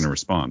 He's not going to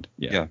respond.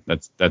 Yeah,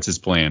 that's his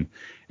plan.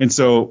 And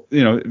so,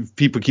 you know,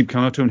 people keep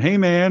coming up to him, hey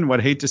man,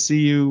 I'd hate to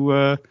see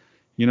you,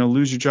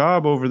 lose your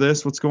job over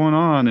this. What's going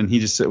on? And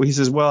he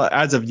says, well,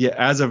 as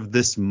of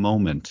this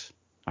moment,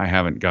 I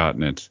haven't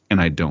gotten it, and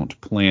I don't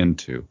plan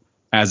to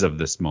as of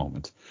this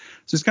moment.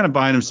 So he's kind of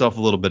buying himself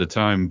a little bit of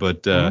time.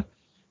 But the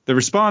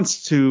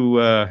response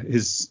to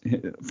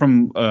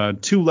from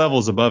 2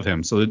 levels above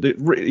him. So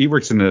he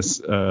works in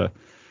this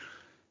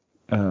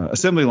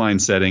assembly line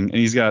setting, and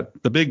he's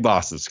got the big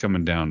bosses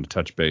coming down to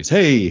touch base.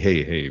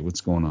 Hey, what's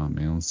going on,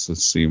 man?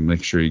 Let's see,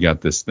 make sure you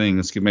got this thing.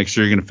 Let's make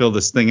sure you're going to fill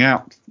this thing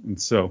out. And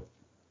so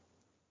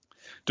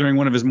during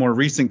one of his more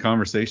recent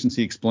conversations,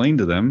 he explained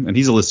to them, and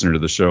he's a listener to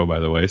the show, by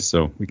the way,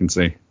 so we can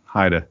say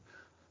hi to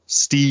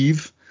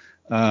Steve.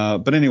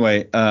 But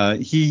anyway,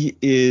 he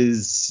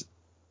is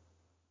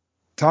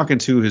talking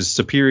to his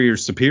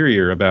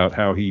superior about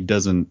how he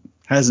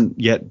hasn't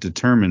yet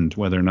determined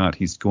whether or not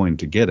he's going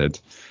to get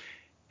it.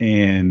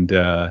 And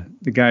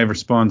the guy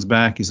responds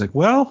back. He's like,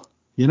 well,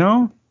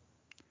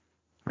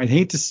 I'd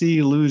hate to see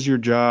you lose your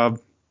job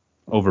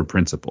over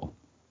principle.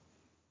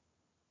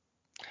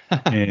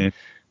 And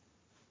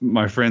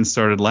my friend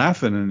started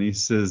laughing, and he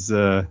says,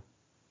 well,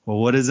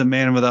 what is a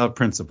man without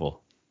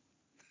principle?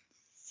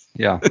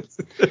 Yeah.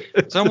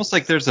 It's almost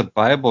like there's a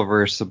Bible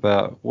verse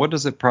about what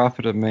does it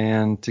profit a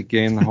man to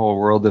gain the whole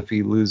world if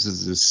he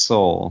loses his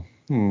soul?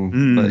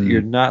 But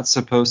you're not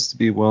supposed to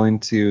be willing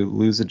to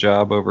lose a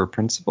job over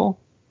principle?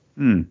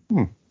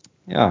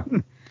 Yeah.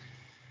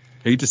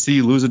 Hate to see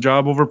you lose a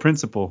job over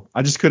principle.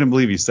 I just couldn't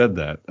believe he said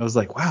that. I was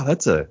like, wow,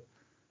 that's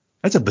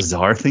a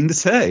bizarre thing to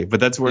say, but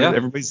that's where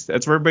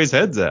everybody's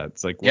head's at.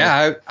 It's like, well,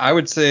 yeah, I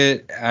would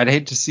say I'd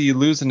hate to see you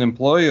lose an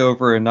employee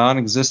over a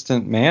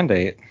non-existent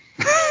mandate.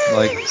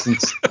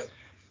 Since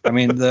I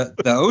mean the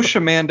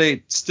OSHA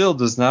mandate still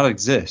does not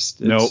exist.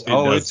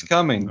 It's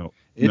coming.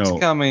 It's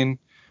coming.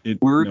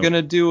 We're going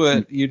to do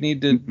it. You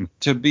need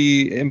to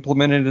be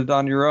implemented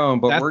on your own,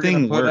 but we're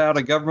going to put out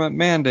a government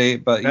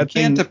mandate, but you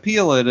can't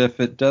appeal it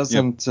if it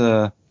doesn't,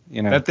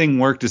 That thing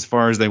worked as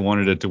far as they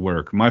wanted it to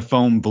work. My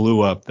phone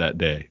blew up that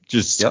day.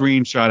 Just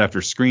screenshot after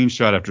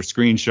screenshot after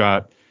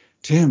screenshot.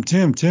 Tim.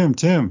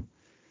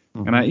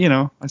 Mm-hmm. And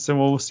I said,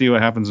 well, we'll see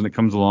what happens when it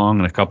comes along.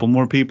 And a couple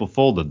more people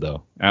folded,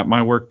 though, at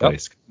my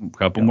workplace. A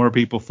couple more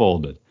people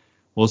folded.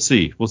 We'll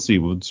see.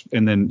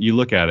 And then you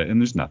look at it,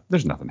 and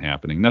there's nothing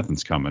happening.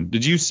 Nothing's coming.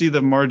 Did you see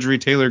the Marjorie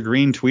Taylor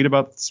Greene tweet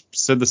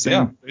said the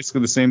same,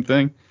 basically the same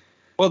thing?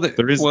 Well,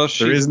 there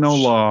is no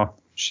law.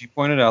 She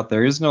pointed out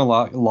there is no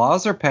law.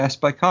 Laws are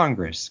passed by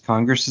Congress.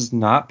 Congress has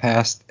not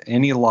passed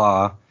any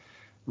law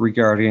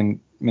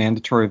regarding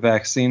mandatory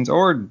vaccines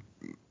or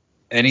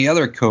any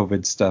other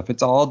COVID stuff.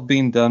 It's all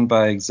being done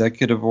by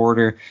executive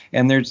order.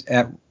 And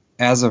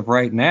as of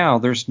right now,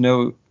 there's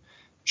no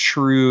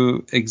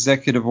true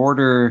executive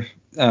order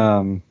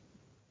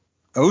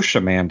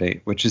OSHA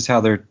mandate, which is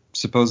how they're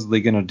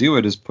supposedly going to do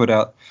it, is put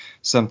out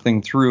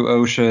something through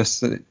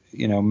OSHA,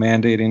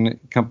 mandating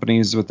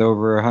companies with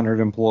over 100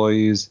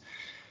 employees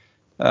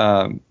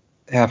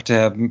have to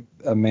have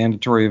a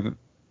mandatory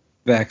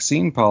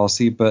vaccine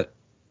policy. But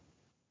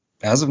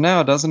as of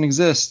now, it doesn't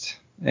exist,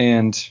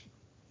 and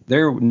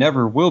there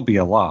never will be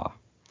a law.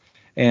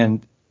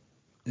 And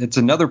it's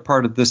another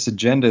part of this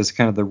agenda is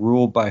kind of the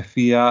rule by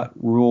fiat,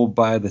 rule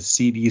by the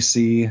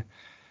CDC,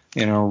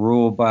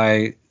 rule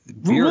by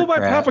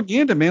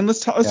propaganda, man.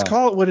 Let's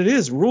call it what it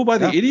is. Rule by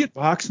the idiot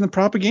box and the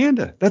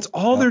propaganda. That's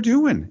all they're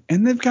doing.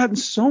 And they've gotten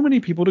so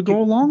many people to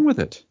go along with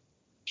it.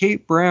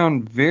 Kate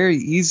Brown very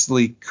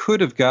easily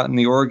could have gotten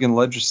the Oregon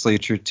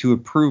legislature to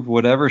approve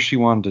whatever she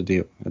wanted to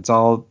do. It's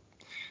all,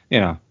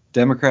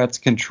 Democrats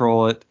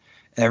control it.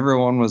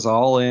 Everyone was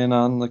all in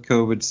on the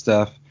COVID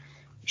stuff.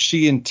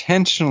 She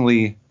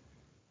intentionally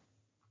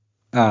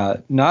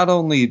not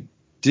only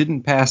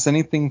didn't pass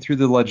anything through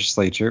the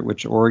legislature,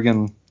 which the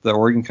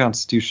Oregon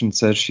Constitution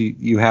says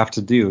you have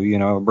to do.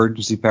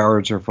 Emergency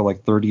powers are for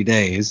like 30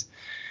 days.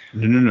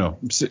 No.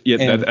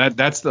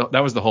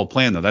 That was the whole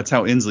plan, though. That's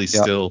how Inslee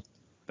still.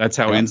 That's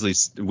how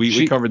Inslee.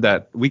 We covered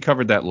that. We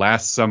covered that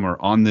last summer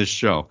on this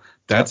show.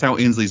 That's how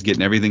Inslee's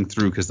getting everything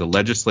through, because the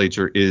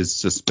legislature is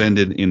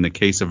suspended in the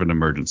case of an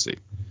emergency.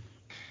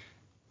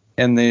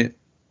 And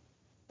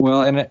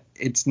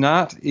it's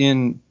not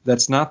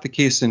that's not the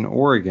case in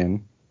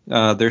Oregon.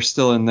 They're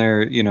still in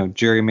there,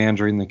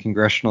 gerrymandering the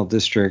congressional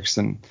districts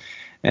and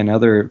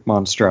other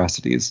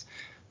monstrosities.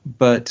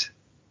 But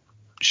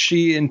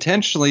she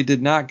intentionally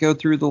did not go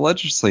through the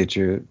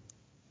legislature,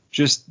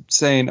 just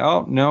saying,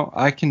 oh, no,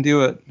 I can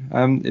do it.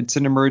 It's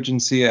an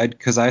emergency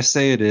because I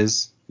say it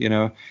is,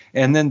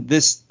 And then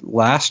this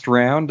last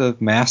round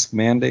of mask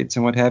mandates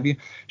and what have you,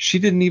 she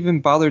didn't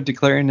even bother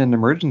declaring an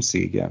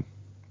emergency again.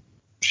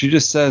 She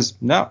just says,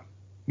 no,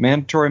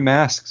 mandatory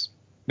masks,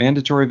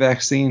 mandatory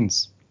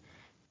vaccines.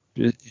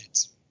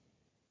 It's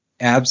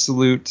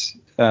absolute,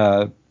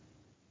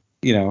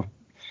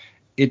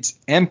 it's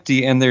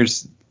empty. And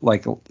there's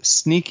like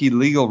sneaky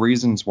legal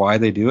reasons why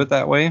they do it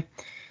that way.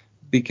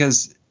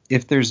 Because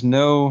if there's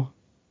no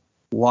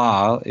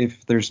law,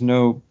 if there's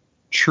no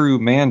true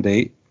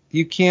mandate,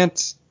 you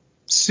can't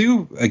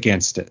sue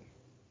against it.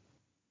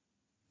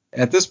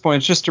 At this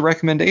point, it's just a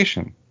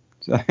recommendation.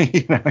 So,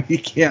 you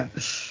can't.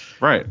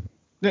 Right.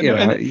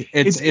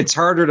 It's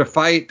harder to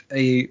fight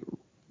a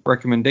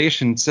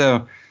recommendation.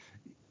 So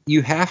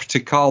you have to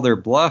call their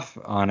bluff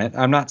on it.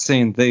 I'm not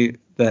saying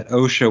that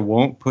OSHA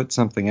won't put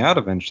something out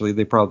eventually.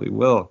 They probably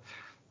will.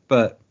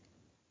 But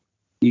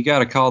you got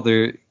to call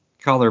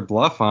their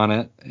bluff on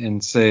it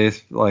and say,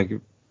 like,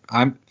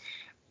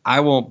 I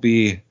won't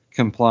be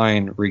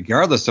complying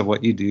regardless of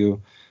what you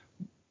do.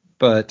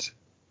 But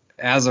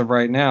as of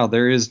right now,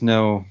 there is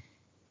no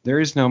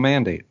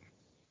mandate.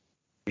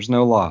 There's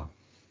no law.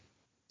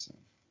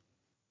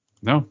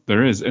 No,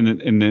 there is,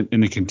 and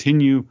they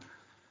continue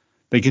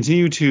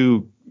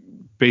to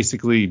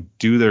basically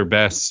do their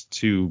best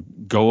to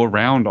go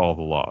around all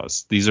the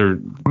laws. These are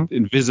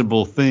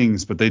invisible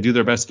things, but they do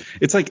their best.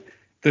 It's like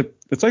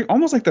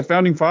almost like the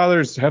founding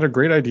fathers had a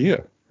great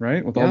idea,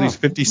 right? With all these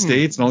 50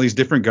 states and all these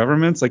different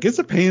governments, like it's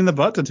a pain in the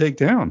butt to take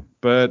down,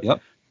 but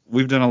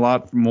we've done a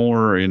lot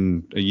more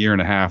in a year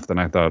and a half than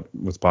I thought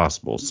was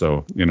possible.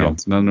 So,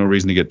 it's no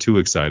reason to get too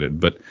excited,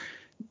 but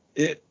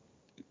it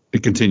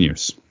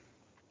continues.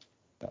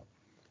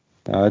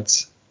 No,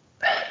 it's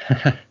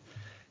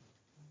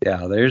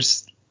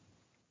there's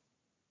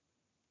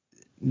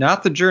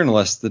not the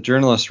journalists. The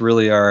journalists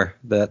really are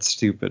that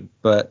stupid,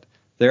 but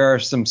there are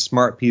some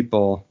smart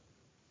people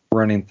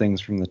running things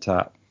from the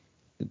top.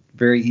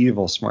 Very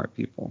evil, smart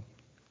people.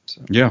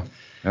 So. Yeah,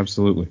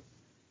 absolutely.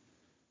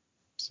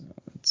 So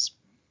it's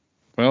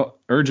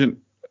urgent.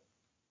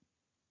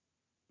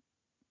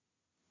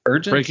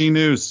 Breaking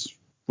news.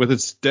 With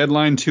its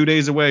deadline 2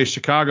 days away,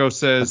 Chicago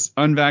says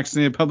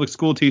unvaccinated public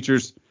school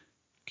teachers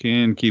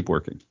can keep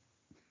working.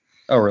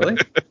 Oh, really?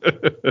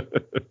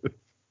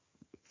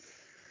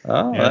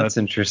 That's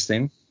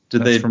interesting.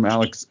 From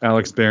Alex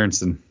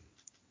Berenson.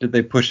 Did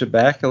they push it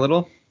back a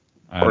little?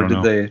 I don't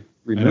know. They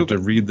remove it?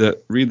 Read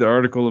the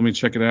article. Let me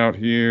check it out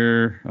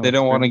here. They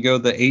don't want to go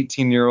the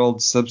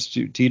 18-year-old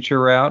substitute teacher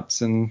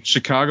routes. And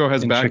Chicago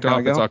has backed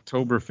off its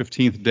October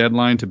 15th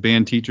deadline to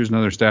ban teachers and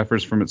other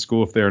staffers from its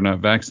school if they are not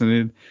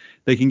vaccinated.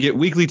 They can get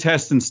weekly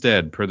tests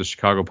instead, per the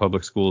Chicago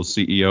Public Schools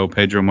CEO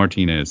Pedro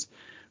Martinez.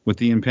 With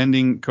the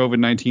impending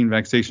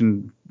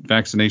COVID-19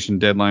 vaccination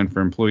deadline for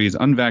employees,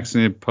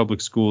 unvaccinated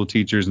public school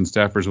teachers and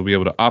staffers will be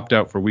able to opt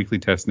out for weekly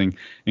testing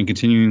and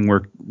continuing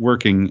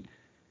working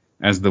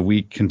as the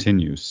week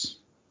continues.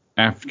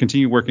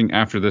 Continue working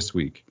after this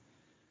week.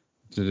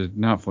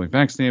 Not fully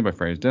vaccinated by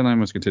Friday's deadline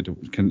must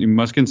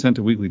consent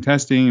to weekly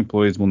testing.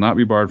 Employees will not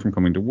be barred from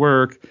coming to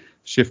work.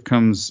 Shift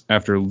comes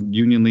after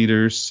union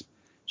leaders,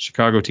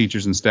 Chicago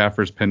teachers and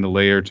staffers penned a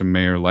letter to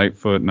Mayor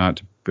Lightfoot not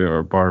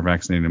to bar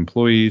vaccinated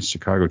employees.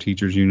 Chicago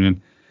Teachers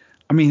Union.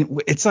 I mean,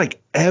 it's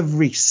like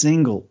every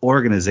single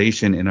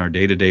organization in our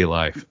day-to-day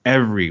life,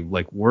 every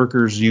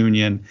workers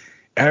union,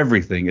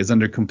 everything is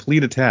under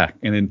complete attack.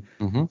 And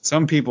then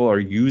some people are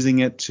using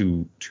it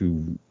to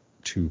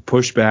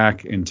push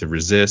back and to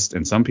resist,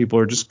 and some people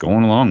are just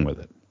going along with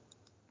it.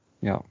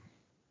 Yeah.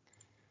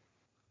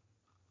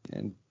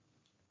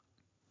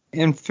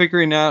 And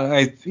figuring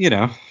out,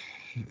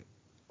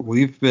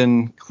 we've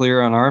been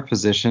clear on our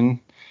position.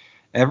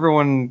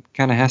 Everyone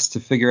kind of has to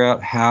figure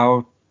out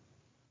how,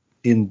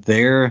 in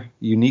their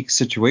unique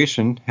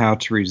situation, how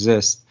to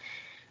resist.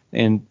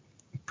 And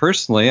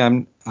personally,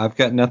 I've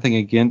got nothing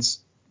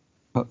against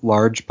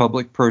large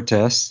public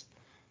protests.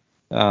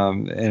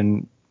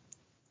 And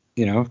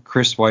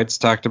Chris White's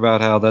talked about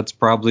how that's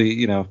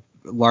probably,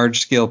 large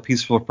scale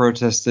peaceful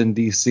protests in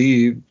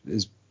DC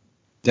is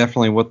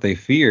definitely what they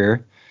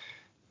fear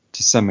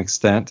to some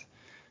extent.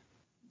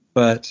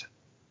 But,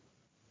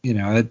 you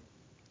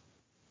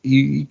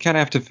kind of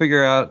have to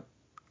figure out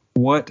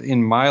what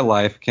in my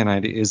life can I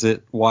do. Is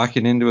it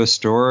walking into a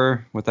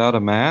store without a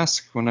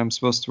mask when I'm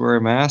supposed to wear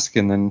a mask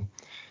and then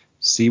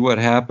see what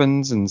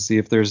happens and see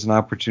if there's an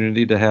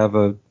opportunity to have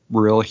a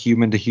real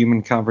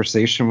human-to-human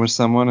conversation with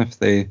someone if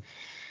they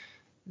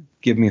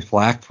give me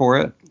flack for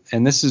it?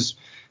 And this is,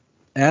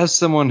 as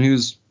someone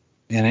who's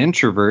an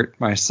introvert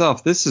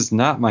myself, this is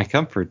not my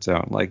comfort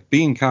zone. Like,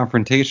 being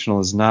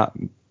confrontational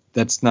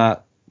that's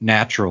not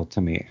natural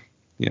to me.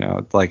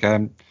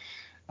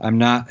 I'm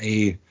not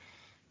a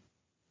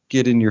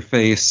get in your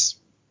face,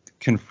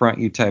 confront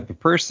you type of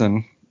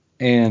person.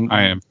 And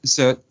I am.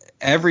 So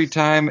every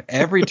time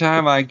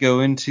I go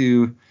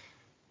into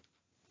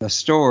a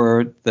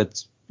store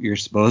that's you're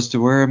supposed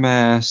to wear a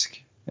mask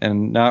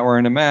and not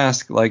wearing a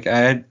mask,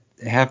 I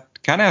have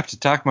to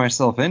talk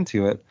myself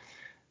into it.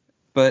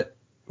 But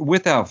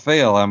without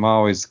fail, I'm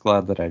always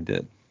glad that I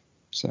did.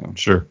 So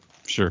Sure.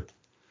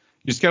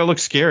 You just gotta look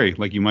scary,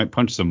 like you might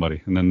punch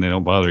somebody, and then they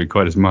don't bother you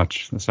quite as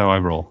much. That's how I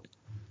roll.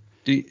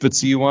 Do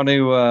you want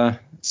to?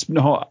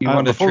 No, you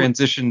want to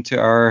transition to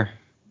our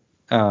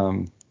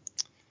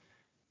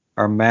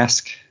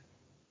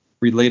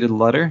mask-related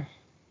letter?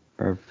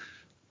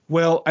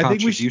 Well, I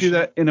think we should do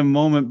that in a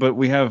moment, but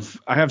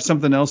I have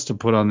something else to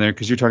put on there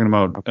because you're talking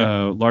about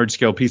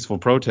large-scale peaceful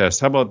protests.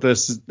 How about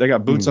this? They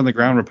got boots on the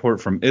ground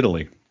report from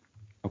Italy.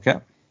 Okay.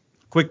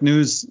 Quick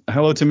news.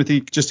 Hello,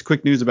 Timothy. Just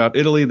quick news about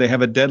Italy. They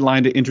have a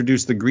deadline to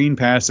introduce the Green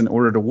Pass in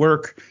order to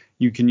work.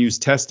 You can use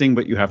testing,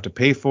 but you have to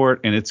pay for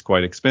it, and it's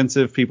quite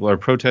expensive. People are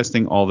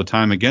protesting all the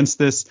time against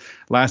this.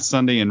 Last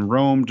Sunday in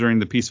Rome, during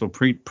the peaceful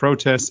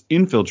protests,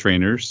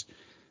 infiltrators,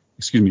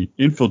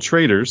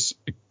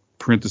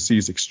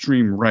 parentheses,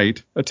 extreme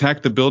right,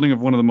 attacked the building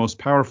of one of the most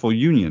powerful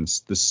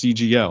unions, the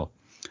CGL.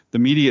 The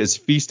media is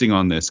feasting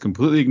on this,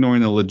 completely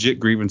ignoring the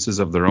legit grievances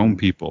of their own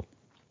people.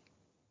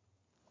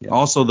 Yeah.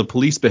 Also, the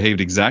police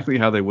behaved exactly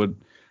how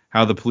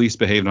the police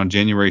behaved on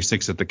January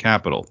 6th at the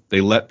Capitol.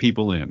 They let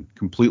people in,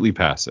 completely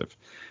passive.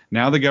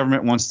 Now the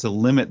government wants to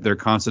limit their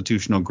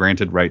constitutional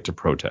granted right to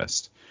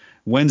protest.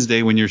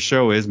 Wednesday, when your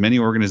show is, many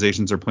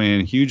organizations are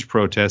planning huge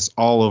protests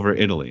all over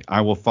Italy. I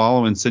will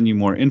follow and send you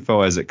more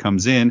info as it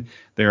comes in.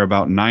 They're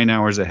about 9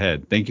 hours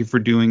ahead. Thank you for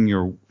doing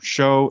your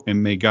show,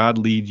 and may God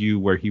lead you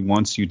where he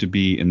wants you to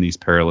be in these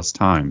perilous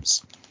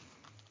times.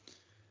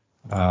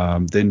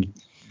 Then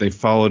they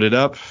followed it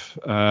up.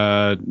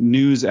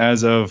 News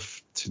as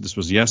of, this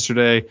was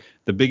yesterday,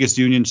 the biggest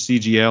union,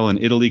 CGL, in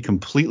Italy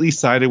completely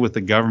sided with the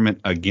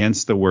government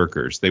against the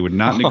workers. They would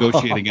not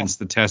negotiate against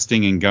the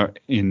testing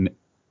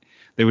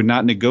They would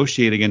not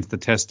negotiate against the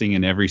testing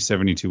in every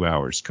 72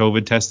 hours.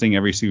 COVID testing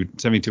every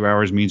 72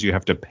 hours means you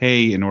have to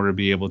pay in order to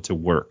be able to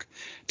work.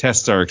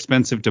 Tests are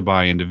expensive to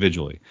buy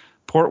individually.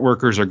 Port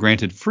workers are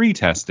granted free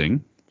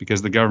testing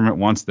because the government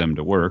wants them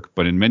to work,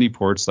 but in many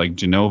ports like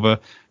Genova,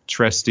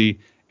 Trieste,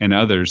 and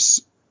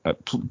others,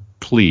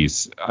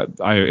 please,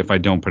 if I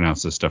don't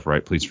pronounce this stuff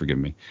right, please forgive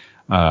me.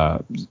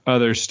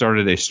 Others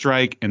started a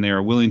strike, and they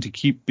are willing to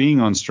keep being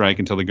on strike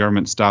until the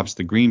government stops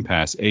the green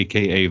pass,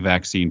 aka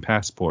vaccine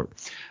passport.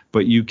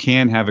 But you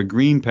can have a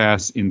green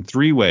pass in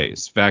 3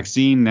 ways: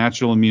 vaccine,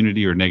 natural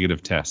immunity, or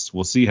negative tests.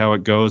 We'll see how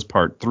it goes.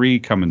 Part 3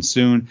 coming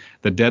soon.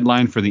 The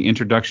deadline for the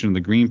introduction of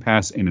the green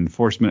pass and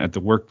enforcement at the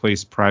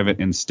workplace, private,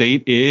 and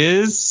state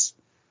is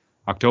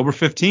October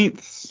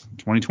 15th,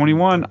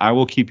 2021. I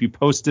will keep you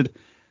posted.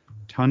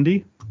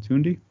 Tundi?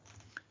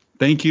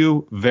 Thank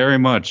you very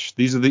much.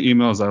 These are the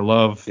emails I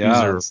love. Yeah,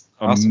 these are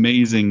awesome.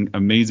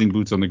 amazing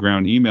boots on the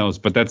ground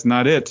emails, but that's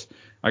not it.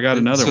 I got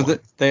another one.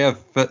 They have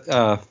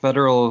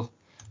federal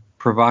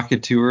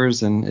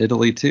provocateurs in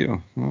Italy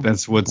too. Well,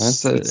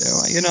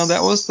 that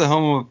was the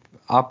home of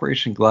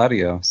Operation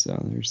Gladio. So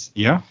there's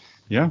yeah.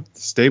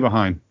 Stay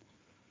behind.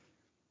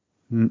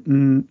 Oh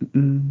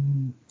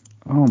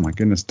my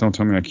goodness! Don't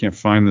tell me I can't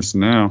find this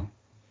now.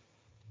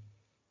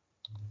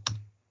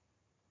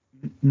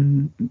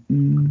 Oh,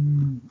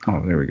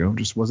 there we go.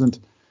 Just wasn't.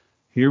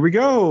 Here we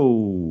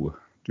go.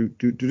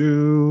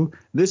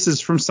 This is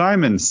from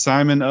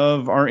Simon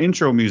of our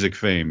intro music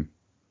fame.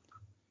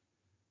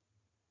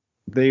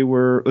 They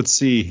were, let's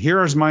see, here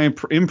are my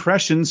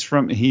impressions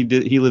from, he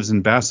lives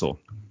in Basel,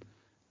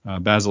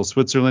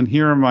 Switzerland.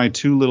 Here are my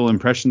 2 little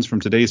impressions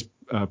from today's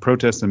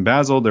protest in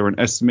Basel. There were an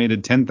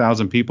estimated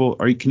 10,000 people.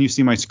 Can you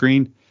see my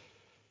screen?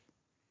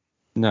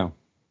 No.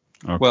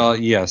 Okay. Well,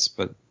 yes,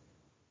 but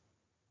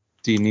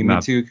do you need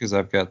me to? Because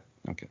I've got,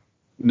 okay.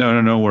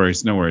 No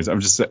worries.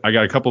 I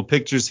got a couple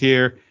pictures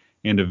here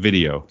and a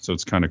video, so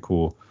it's kind of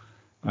cool.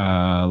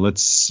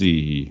 Let's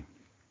see.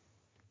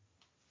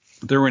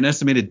 There were an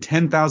estimated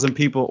 10,000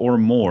 people or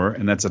more,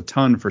 and that's a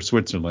ton for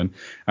Switzerland.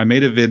 I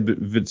made a vid, but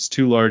if it's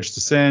too large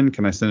to send,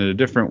 can I send it a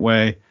different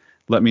way?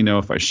 Let me know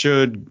if I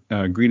should.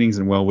 Greetings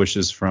and well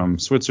wishes from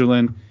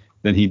Switzerland.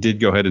 Then he did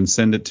go ahead and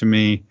send it to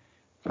me.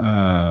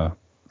 And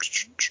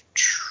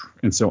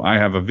so I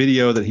have a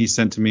video that he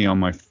sent to me on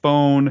my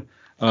phone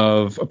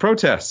of a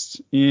protest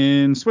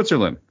in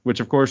Switzerland, which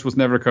of course was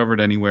never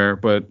covered anywhere.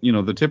 But,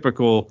 the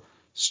typical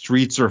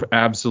streets are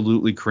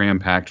absolutely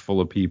cram-packed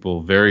full of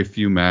people, very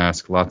few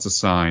masks, lots of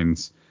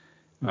signs.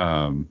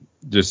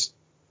 Just,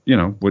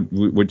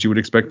 what you would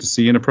expect to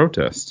see in a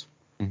protest.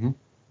 Mm-hmm.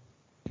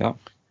 Yeah.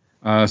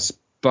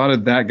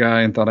 Spotted that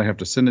guy and thought I have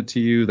to send it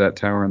to you. That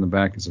tower in the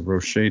back is a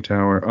Rocher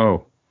tower.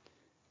 Oh,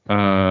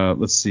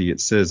 let's see.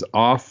 It says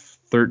off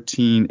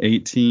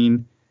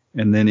 1318,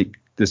 and then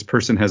this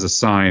person has a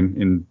sign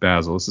in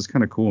Basel. This is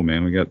kind of cool,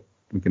 man.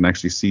 We can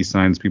actually see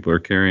signs people are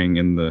carrying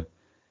in the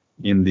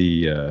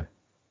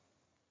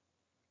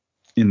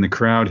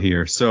crowd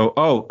here. So,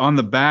 on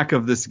the back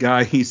of this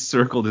guy, he's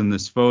circled in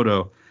this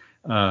photo.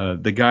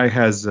 The guy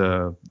has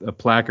a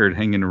placard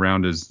hanging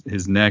around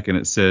his neck, and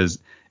it says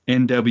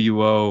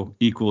NWO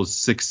equals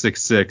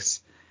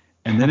 666.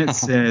 And then it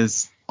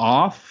says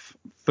off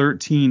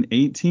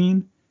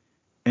 1318.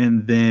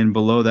 And then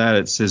below that,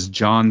 it says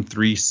John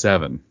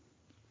 3:7.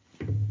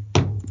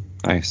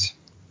 Nice.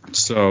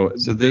 So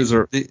these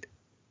are.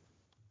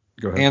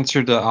 Go ahead.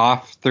 Answer to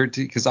off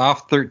 13, because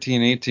off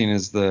 1318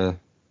 is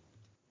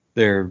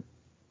their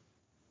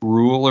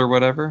rule or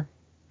whatever.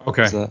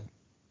 Okay.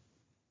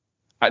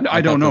 I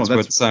don't know.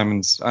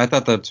 I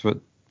thought that's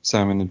what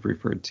Simon had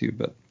referred to,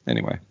 but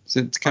anyway.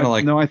 So it's kind of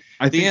like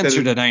I the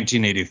answer to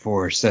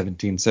 1984,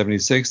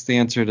 1776. The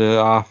answer to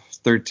off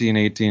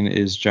 1318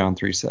 is John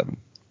 3:7.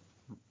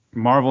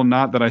 Marvel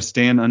not that I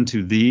stand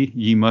unto thee,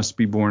 ye must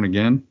be born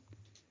again.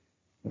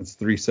 That's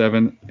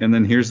 3:7. And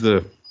then here's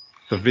the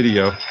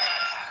video.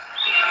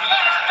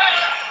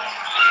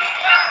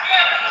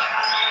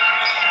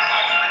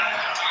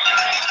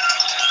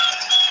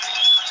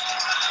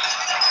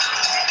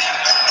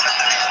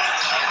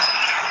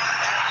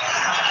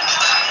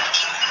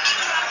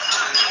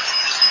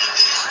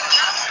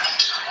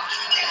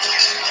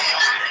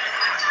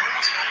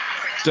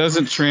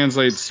 Doesn't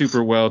translate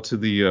super well to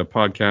the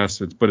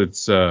podcast, but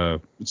it's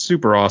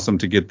super awesome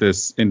to get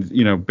this and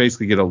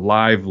basically get a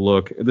live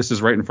look. This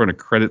is right in front of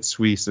Credit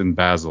Suisse in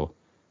Basel.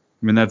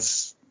 I mean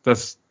that's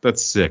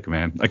sick,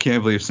 man. I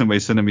can't believe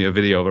somebody's sending me a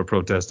video of a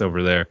protest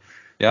over there.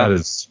 Yeah,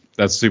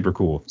 that's super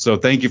cool. So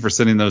thank you for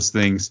sending those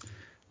things.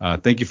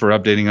 Thank you for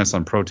updating us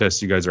on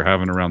protests you guys are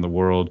having around the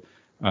world.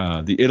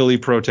 The Italy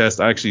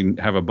protest, I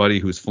actually have a buddy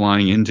who's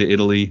flying into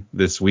Italy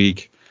this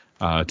week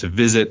to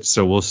visit,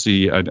 so we'll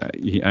see.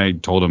 I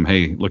told him,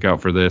 hey, look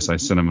out for this. I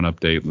sent him an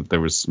update that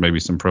there was maybe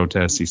some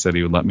protests. He said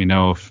he would let me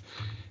know if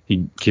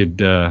he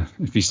could,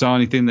 if he saw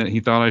anything that he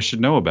thought I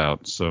should know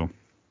about. So,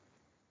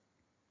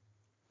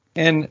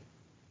 and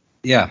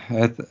yeah,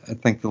 I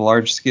think the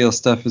large scale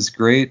stuff is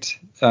great.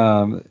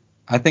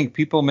 I think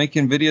people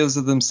making videos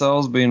of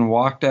themselves being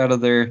walked out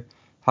of their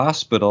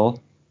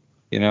hospital,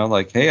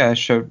 like, hey, I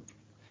showed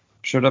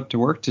up to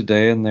work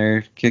today and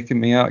they're kicking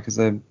me out because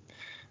I'm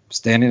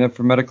standing up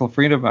for medical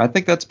freedom. I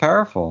think that's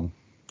powerful.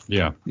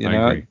 Yeah,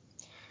 I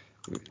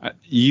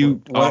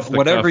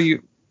agree.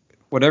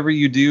 Whatever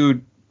you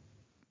do,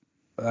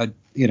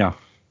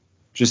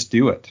 just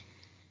do it.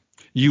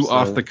 You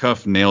off the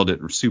cuff nailed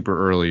it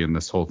super early in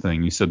this whole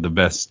thing. You said the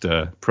best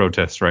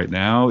protest right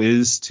now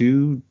is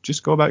to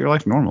just go about your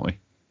life normally.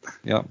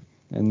 Yeah,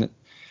 and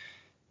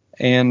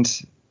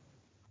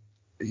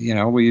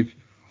we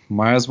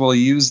might as well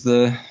use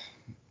the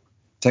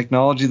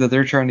technology that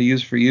they're trying to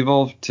use for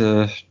evil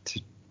to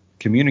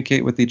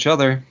communicate with each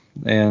other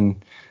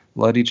and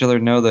let each other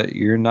know that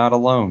you're not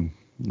alone.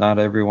 Not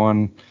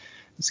everyone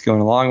is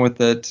going along with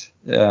it.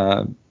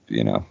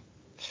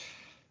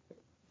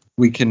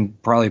 We can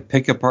probably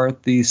pick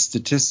apart the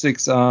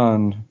statistics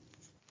on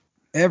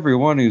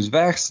everyone who's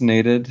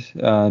vaccinated,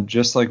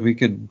 just like we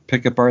could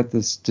pick apart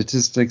the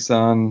statistics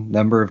on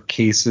number of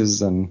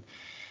cases and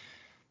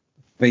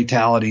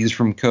fatalities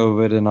from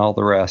COVID and all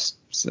the rest.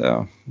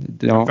 So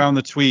I found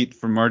the tweet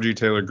from Marjorie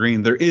Taylor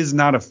Greene. There is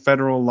not a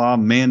federal law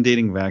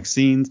mandating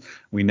vaccines.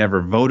 We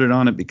never voted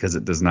on it because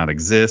it does not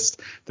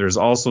exist. There's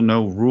also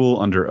no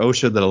rule under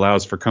OSHA that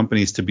allows for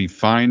companies to be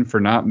fined for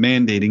not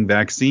mandating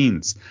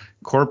vaccines.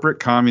 Corporate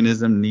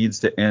communism needs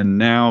to end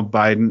now.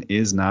 Biden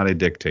is not a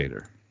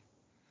dictator.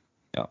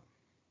 Yeah.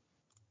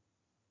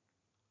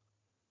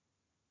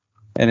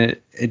 And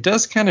it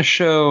does kind of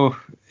show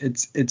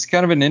it's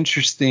kind of an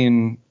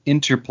interesting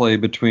interplay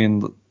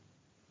between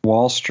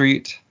Wall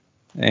Street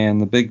and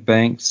the big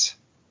banks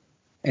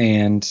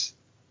and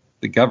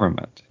the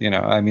government.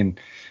 The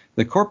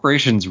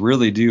corporations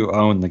really do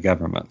own the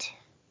government.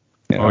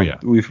 Oh yeah,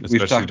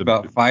 we've talked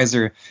about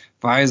Pfizer.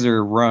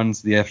 Pfizer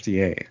runs the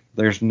FDA.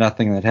 There's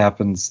nothing that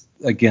happens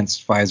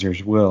against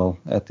Pfizer's will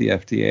at the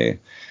FDA,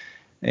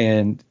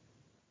 and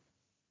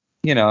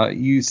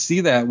you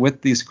see that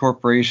with these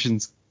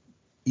corporations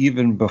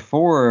even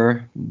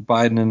before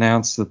Biden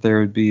announced that there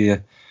would be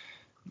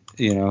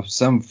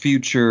some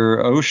future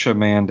OSHA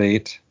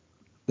mandate.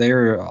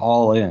 They're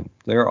all in.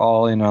 They're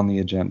all in on the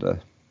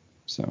agenda.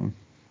 So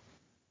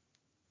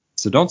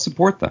don't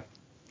support them.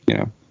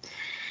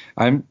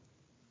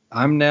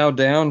 I'm now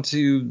down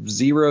to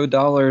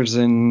 $0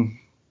 in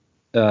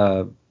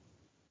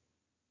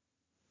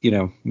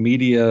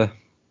media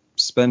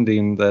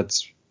spending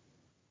that's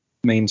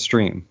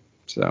mainstream.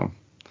 So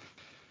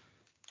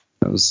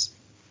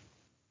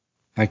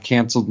I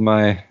canceled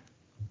my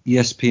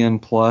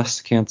ESPN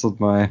Plus, canceled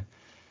my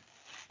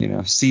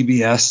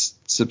CBS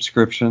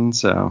subscription,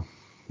 so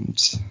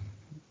it's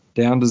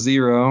down to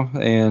 $0,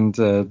 and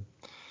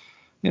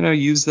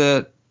use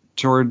that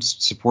towards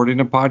supporting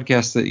a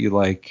podcast that you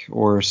like,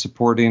 or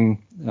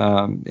supporting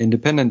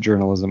independent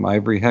journalism,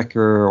 Ivory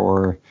Hecker,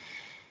 or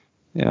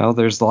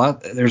there's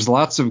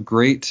lots of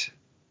great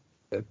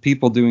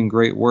people doing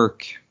great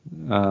work.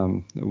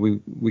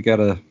 We got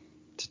to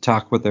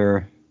talk with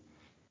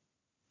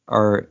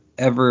our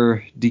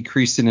ever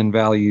decreasing in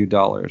value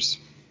dollars.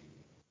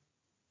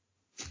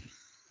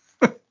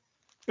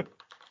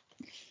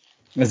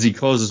 As he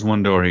closes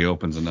one door, he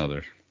opens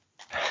another.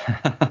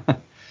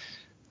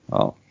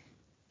 Well,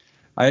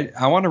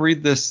 I want to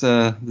read this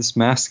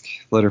mask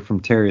letter from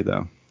Terry,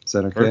 though. Is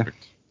that okay?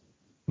 Perfect.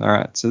 All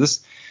right. So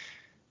this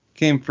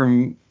came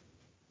from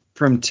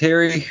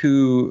Terry,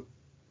 who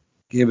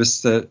gave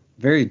us a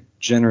very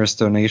generous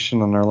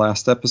donation on our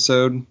last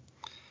episode.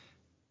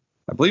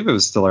 I believe it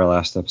was still our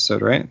last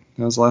episode, right?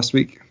 That was last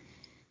week?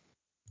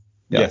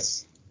 Yeah.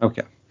 Yes.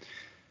 Okay.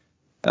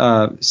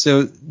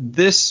 So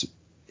this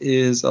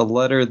is a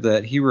letter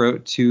that he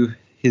wrote to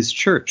his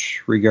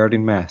church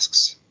regarding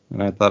masks,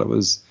 and I thought it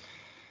was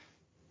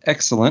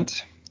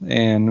excellent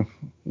and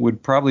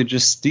would probably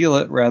just steal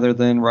it rather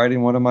than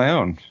writing one of my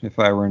own if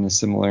I were in a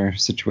similar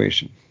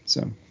situation.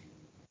 So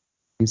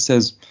he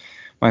says,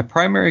 my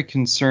primary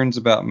concerns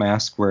about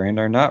mask wearing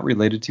are not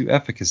related to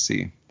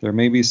efficacy. There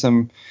may be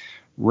some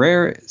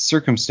rare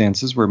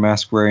circumstances where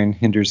mask wearing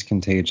hinders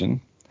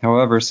contagion.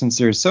 However, since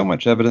there is so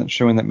much evidence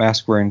showing that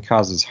mask wearing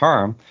causes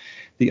harm,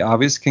 the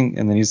obvious and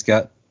then he's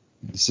got,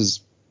 this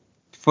is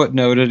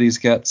footnoted, he's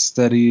got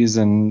studies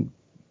and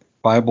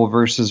Bible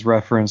verses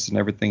referenced and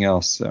everything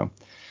else. So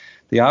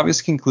the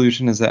obvious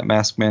conclusion is that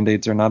mask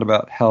mandates are not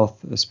about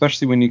health,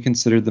 especially when you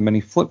consider the many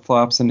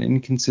flip-flops and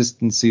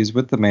inconsistencies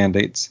with the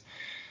mandates.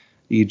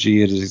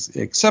 E.g., it is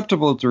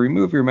acceptable to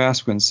remove your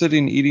mask when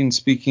sitting, eating,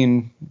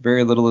 speaking.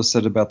 Very little is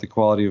said about the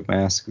quality of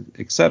masks,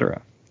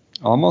 etc.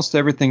 Almost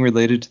everything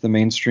related to the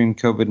mainstream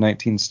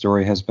COVID-19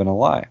 story has been a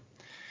lie.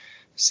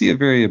 See a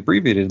very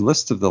abbreviated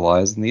list of the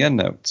lies in the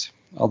endnotes.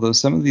 Although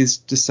some of these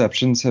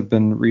deceptions have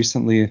been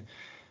recently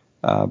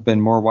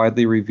been more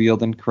widely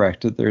revealed and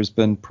corrected, there's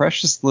been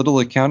precious little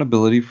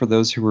accountability for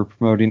those who were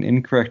promoting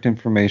incorrect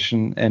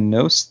information and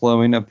no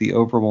slowing of the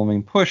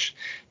overwhelming push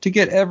to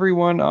get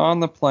everyone on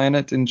the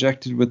planet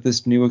injected with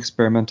this new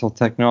experimental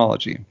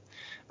technology.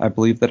 I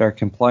believe that our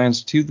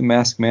compliance to the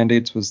mask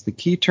mandates was the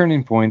key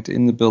turning point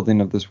in the building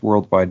of this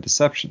worldwide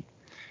deception.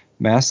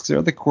 Masks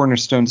are the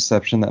cornerstone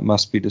deception that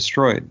must be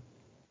destroyed.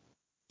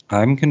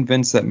 I'm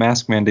convinced that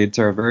mask mandates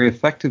are a very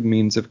effective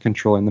means of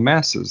controlling the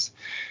masses,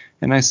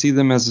 and I see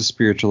them as a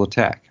spiritual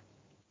attack.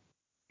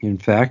 In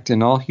fact,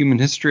 in all human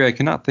history, I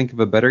cannot think of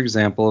a better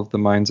example of the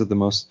minds of the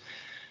most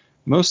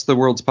of the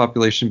world's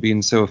population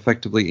being so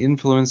effectively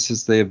influenced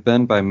as they have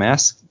been by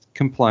mask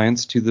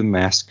compliance to the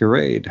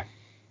masquerade.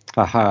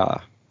 Haha.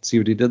 See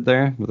what he did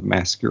there with a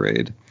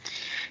masquerade?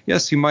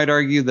 Yes, you might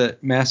argue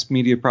that mass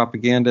media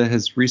propaganda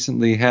has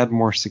recently had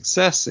more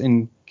success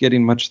in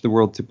getting much of the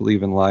world to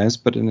believe in lies,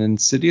 but an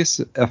insidious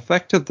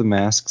effect of the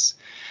masks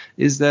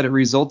is that it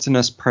results in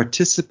us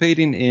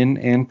participating in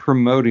and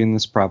promoting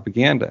this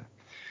propaganda.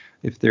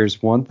 If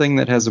there's one thing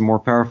that has a more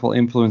powerful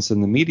influence in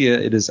the media,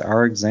 it is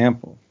our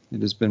example.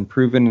 It has been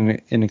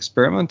proven in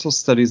experimental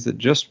studies that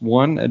just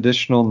one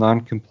additional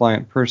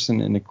non-compliant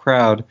person in a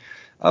crowd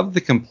of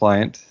the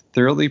compliant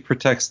thoroughly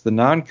protects the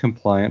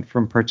non-compliant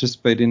from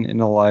participating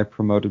in a lie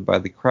promoted by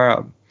the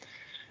crowd.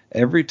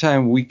 Every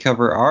time we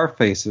cover our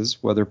faces,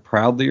 whether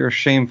proudly or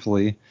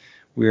shamefully,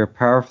 we are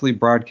powerfully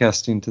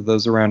broadcasting to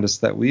those around us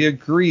that we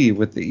agree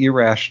with the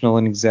irrational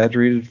and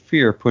exaggerated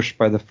fear pushed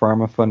by the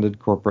pharma-funded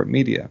corporate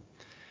media.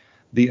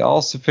 The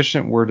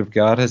all-sufficient Word of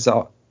God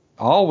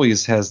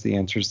always has the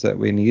answers that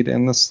we need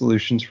and the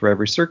solutions for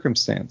every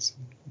circumstance.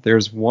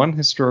 There's one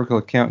historical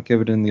account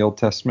given in the Old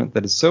Testament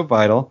that is so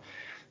vital,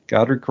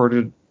 God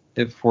recorded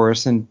it for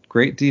us in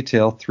great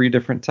detail 3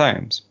 different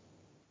times.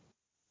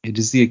 It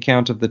is the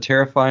account of the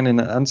terrifying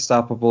and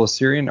unstoppable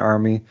Assyrian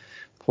army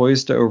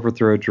poised to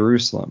overthrow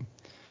Jerusalem.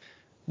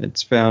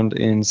 It's found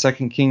in 2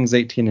 Kings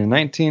 18 and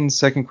 19,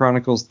 2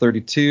 Chronicles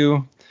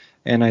 32,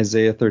 and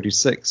Isaiah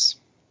 36.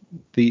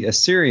 The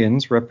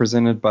Assyrians,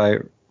 represented by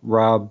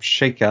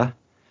Rabshakeh,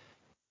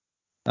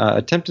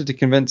 attempted to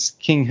convince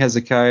King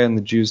Hezekiah and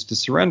the Jews to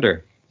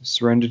surrender.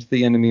 Surrender to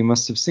the enemy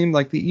must have seemed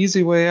like the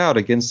easy way out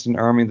against an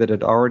army that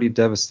had already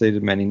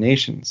devastated many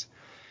nations.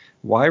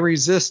 Why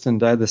resist and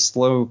die the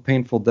slow,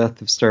 painful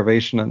death of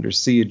starvation under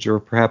siege, or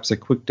perhaps a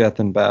quick death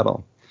in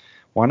battle?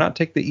 Why not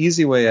take the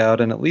easy way out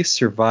and at least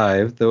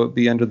survive, though it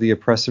be under the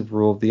oppressive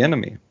rule of the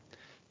enemy?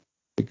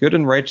 The good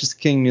and righteous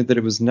king knew that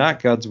it was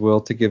not God's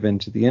will to give in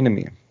to the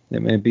enemy.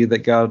 It may be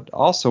that God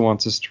also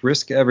wants us to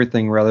risk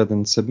everything rather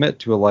than submit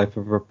to a life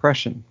of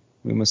oppression.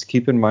 We must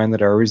keep in mind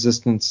that our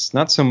resistance is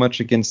not so much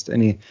against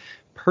any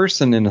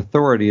person in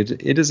authority,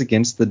 it is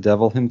against the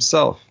devil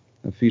himself,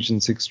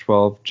 Ephesians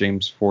 6:12,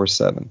 James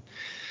 4:7,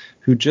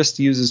 who just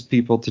uses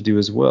people to do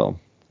his will.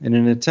 In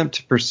an attempt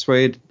to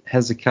persuade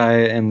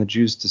Hezekiah and the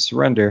Jews to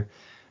surrender,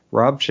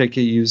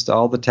 Rabshakeh used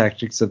all the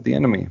tactics of the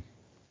enemy.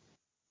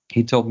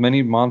 He told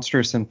many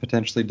monstrous and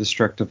potentially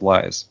destructive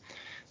lies.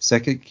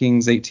 2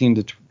 Kings 18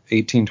 to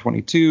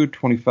 18:22,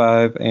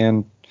 25,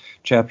 and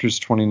chapters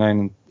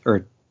 29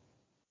 or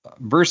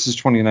verses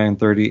 29 and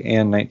 30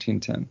 and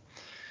 19:10.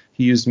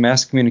 He used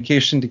mass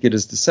communication to get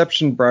his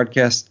deception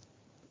broadcast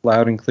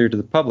loud and clear to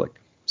the public.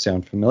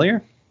 Sound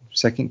familiar?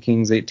 2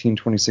 Kings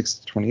 18:26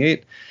 to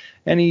 28.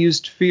 And he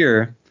used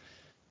fear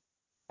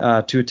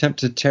to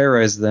attempt to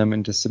terrorize them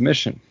into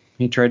submission.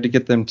 He tried to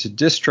get them to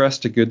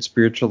distrust a good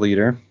spiritual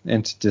leader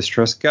and to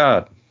distrust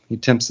God. He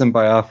tempts them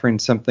by offering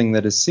something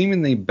that is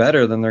seemingly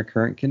better than their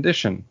current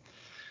condition.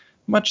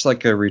 Much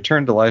like a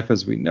return to life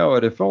as we know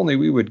it, if only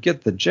we would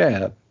get the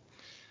jab.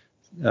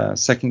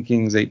 2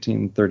 Kings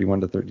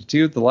 18:31 to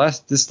 32.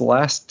 This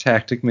last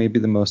tactic may be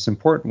the most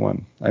important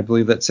one. I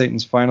believe that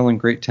Satan's final and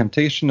great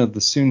temptation of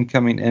the soon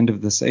coming end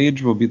of this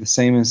age will be the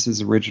same as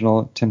his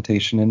original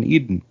temptation in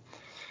Eden.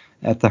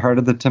 At the heart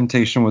of the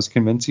temptation was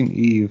convincing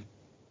Eve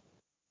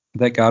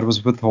that God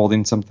was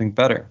withholding something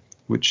better,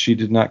 which she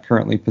did not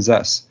currently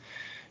possess.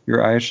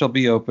 Your eyes shall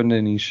be opened,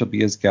 and ye shall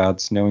be as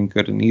gods, knowing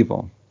good and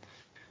evil.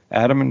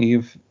 Adam and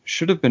Eve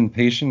should have been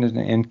patient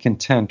and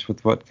content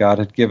with what God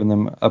had given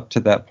them up to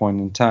that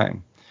point in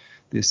time.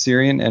 The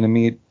Assyrian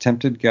enemy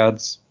tempted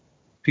God's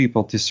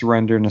people to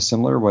surrender in a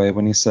similar way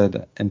when he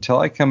said, "Until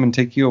I come and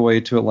take you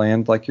away to a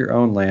land like your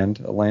own land,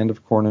 a land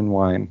of corn and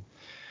wine."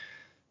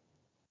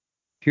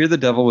 Here the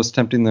devil was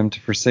tempting them to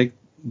forsake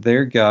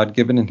their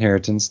God-given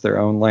inheritance, their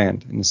own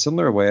land. In a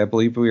similar way, I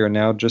believe we are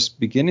now just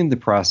beginning the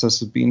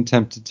process of being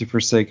tempted to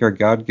forsake our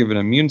God-given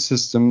immune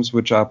systems,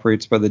 which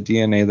operates by the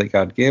DNA that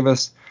God gave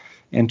us,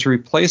 and to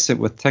replace it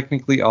with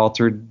technically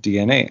altered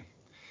DNA.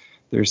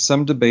 There's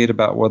some debate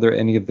about whether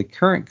any of the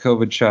current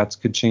COVID shots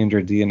could change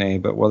our DNA,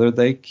 but whether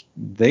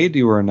they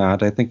do or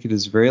not, I think it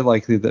is very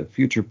likely that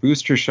future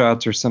booster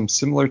shots or some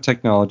similar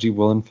technology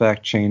will in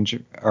fact change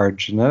our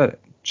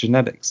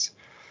genetics.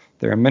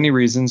 There are many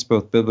reasons,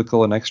 both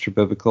biblical and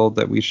extra-biblical,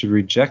 that we should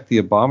reject the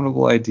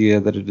abominable idea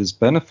that it is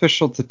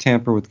beneficial to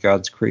tamper with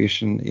God's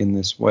creation in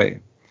this way.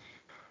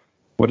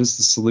 What is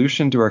the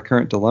solution to our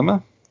current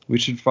dilemma? We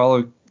should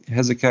follow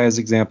Hezekiah's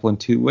example in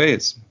two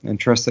ways, and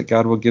trust that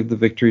God will give the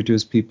victory to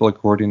his people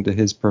according to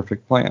his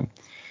perfect plan.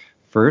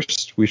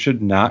 First, we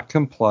should not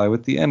comply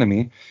with the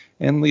enemy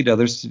and lead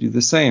others to do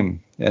the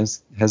same,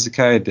 as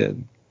Hezekiah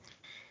did.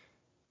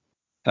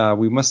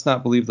 We must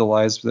not believe the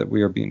lies that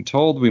we are being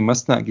told. We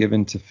must not give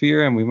in to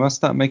fear, and we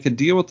must not make a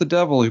deal with the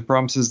devil who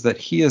promises that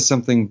he has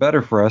something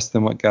better for us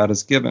than what God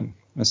has given,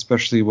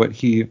 especially what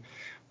he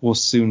will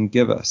soon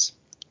give us.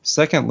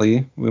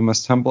 Secondly, we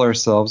must humble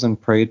ourselves and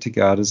pray to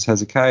God as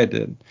Hezekiah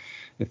did.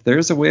 If there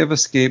is a way of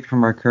escape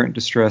from our current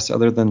distress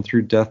other than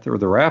through death or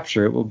the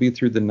rapture, it will be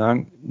through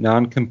the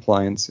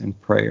non-compliance in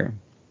prayer.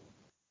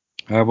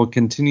 I will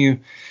continue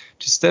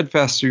to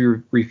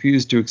steadfastly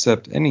refuse to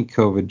accept any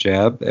COVID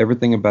jab.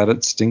 Everything about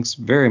it stinks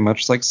very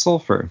much like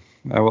sulfur.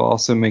 I will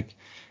also make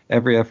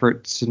every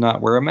effort to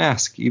not wear a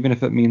mask, even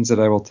if it means that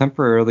I will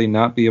temporarily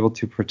not be able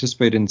to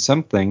participate in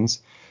some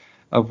things,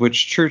 of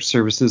which church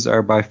services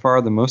are by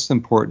far the most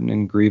important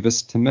and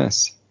grievous to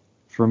miss.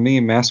 For me,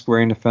 mask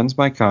wearing offends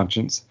my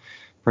conscience,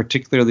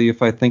 particularly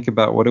if I think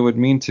about what it would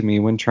mean to me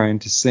when trying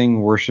to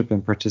sing, worship,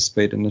 and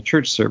participate in a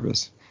church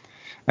service.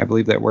 I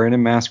believe that wearing a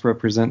mask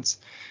represents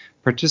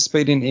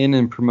participating in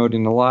and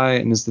promoting a lie,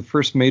 and is the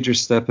first major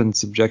step in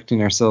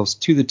subjecting ourselves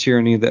to the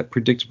tyranny that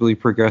predictably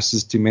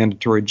progresses to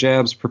mandatory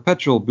jabs,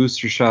 perpetual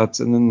booster shots,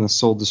 and then the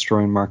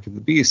soul-destroying mark of the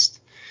beast.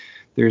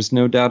 There is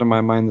no doubt in my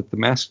mind that the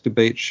mask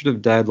debate should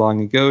have died long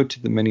ago to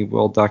the many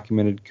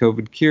well-documented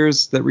COVID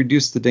cures that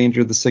reduce the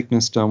danger of the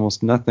sickness to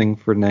almost nothing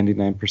for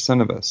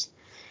 99% of us.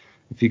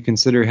 If you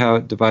consider how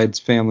it divides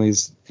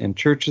families and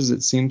churches,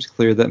 it seems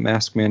clear that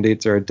mask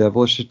mandates are a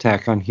devilish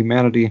attack on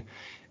humanity,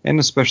 and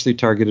especially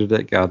targeted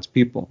at God's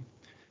people.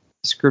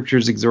 The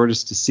scriptures exhort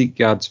us to seek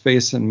God's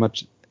face, and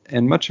much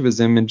of his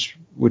image,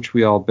 which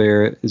we all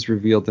bear, is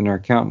revealed in our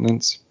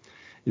countenance.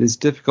 It is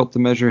difficult to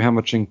measure how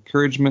much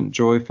encouragement,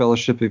 joy,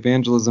 fellowship,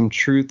 evangelism,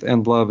 truth,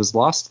 and love is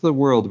lost to the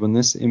world when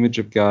this image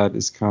of God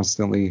is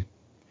constantly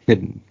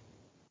hidden.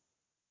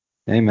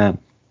 Amen.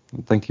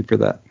 Well, thank you for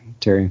that,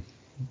 Terry.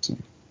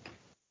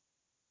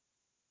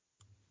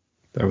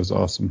 That was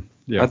awesome.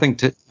 Yeah, I think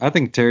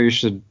Terry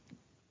should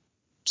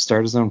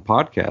start his own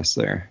podcast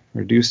there,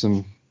 or do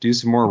some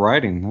more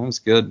writing. That was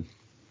good.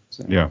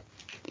 So. Yeah.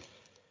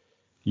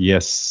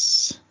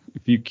 Yes.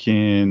 If you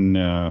can,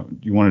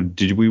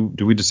 did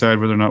we decide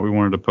whether or not we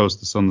wanted to post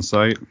this on the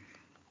site?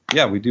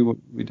 Yeah, we do.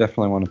 We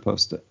definitely want to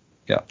post it.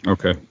 Yeah.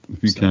 Okay.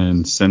 If you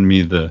can send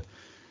me the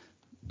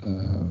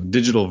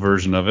digital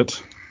version of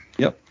it.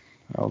 Yep.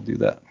 I'll do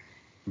that.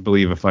 I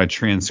believe if I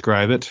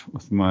transcribe it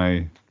with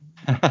my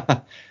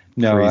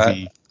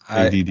crazy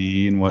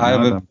ADD and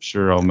whatnot, I'm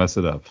sure I'll mess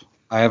it up.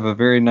 I have a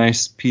very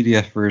nice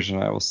PDF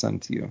version I will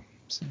send to you.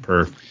 So.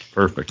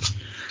 Perfect.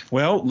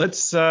 Well,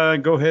 let's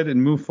go ahead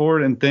and move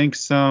forward and thank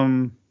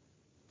some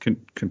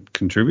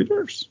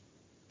contributors.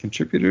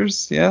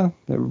 Contributors, yeah.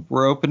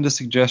 We're open to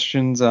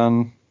suggestions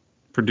on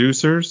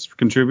producers,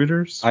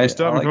 contributors. I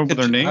still haven't come up with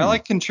their names. I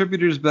like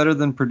contributors better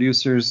than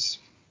producers,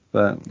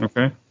 but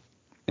okay.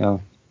 Yeah.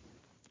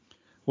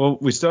 Well,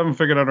 we still haven't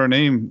figured out our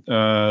name.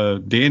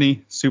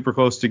 Danny, super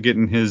close to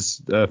getting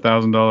his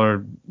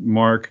 $1,000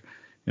 mark.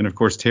 And of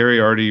course,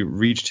 Terry already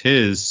reached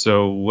his.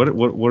 So what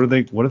are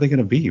they going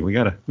to be? We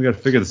gotta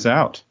figure this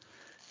out.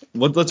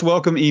 Let's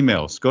welcome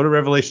emails. Go to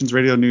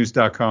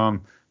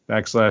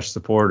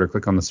revelationsradionews.com/support or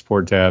click on the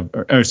support tab,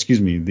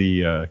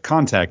 the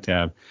contact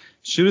tab.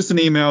 Shoot us an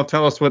email.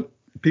 Tell us what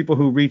people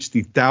who reach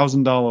the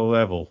 $1,000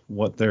 level,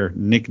 what their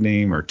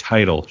nickname or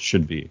title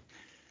should be.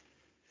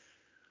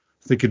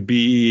 They could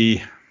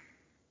be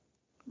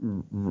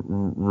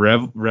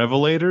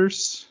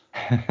revelators.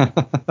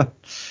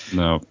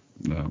 No.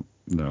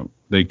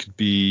 They could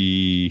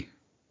be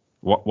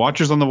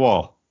watchers on the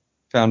wall.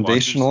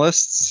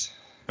 Foundationalists.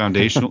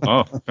 Foundation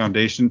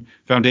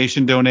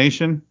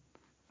donation.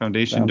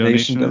 Foundation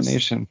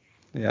donation.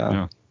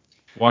 Yeah.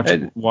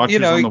 Watchers on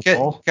the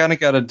wall. Kind of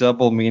got a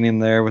double meaning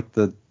there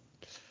with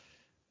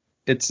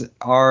it's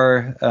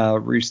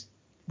our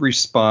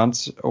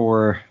response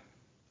or,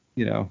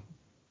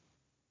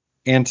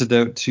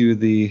 antidote to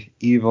the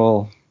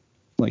evil,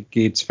 like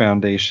Gates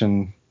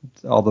Foundation,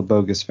 all the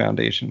bogus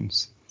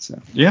foundations. So.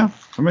 Yeah,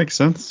 that makes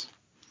sense.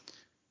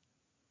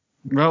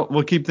 Well,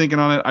 we'll keep thinking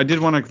on it. I did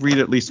want to read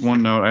at least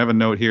one note. I have a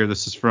note here.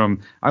 This is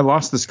I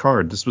lost this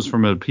card. This was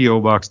from a P.O.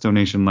 Box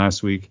donation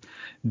last week.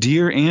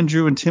 Dear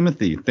Andrew and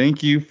Timothy,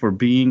 thank you for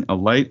being a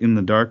light in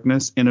the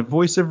darkness and a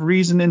voice of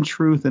reason and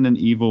truth in an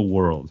evil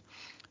world.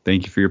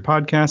 Thank you for your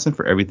podcast and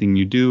for everything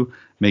you do.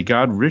 May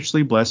God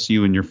richly bless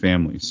you and your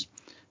families.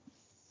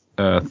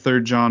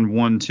 3 John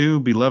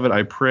 1:2, Beloved,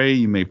 I pray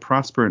you may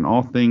prosper in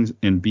all things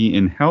and be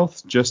in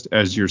health just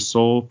as your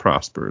soul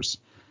prospers.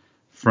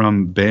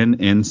 From Ben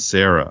and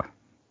Sarah.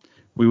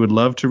 We would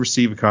love to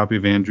receive a copy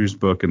of Andrew's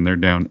book, and they're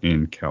down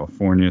in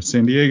California.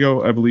 San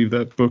Diego, I believe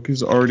that book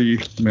is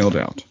already mailed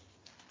out.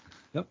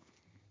 Yep.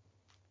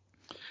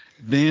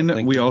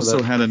 Then we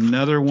also had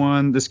another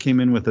one. This came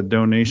in with a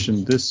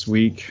donation this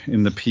week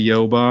in the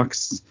P.O.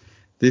 box.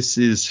 This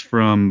is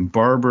from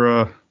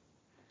Barbara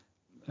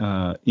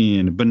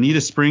in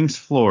Bonita Springs,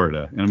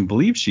 Florida. And I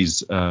believe she's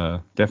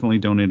definitely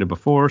donated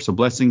before. So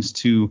blessings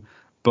to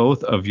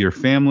both of your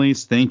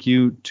families. Thank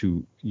you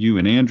to you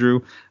and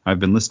Andrew. I've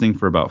been listening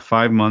for about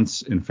 5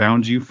 months and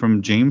found you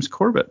from James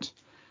Corbett.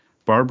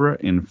 Barbara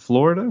in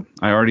Florida.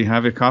 I already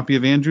have a copy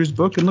of Andrew's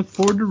book and look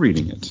forward to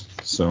reading it.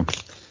 So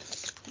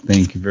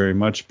thank you very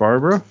much,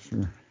 Barbara,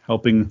 for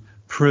helping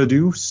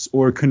produce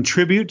or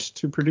contribute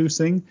to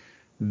producing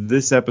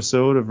this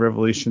episode of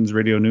Revelations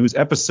Radio News.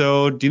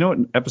 Do you know what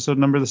episode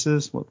number this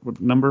is?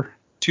 What number?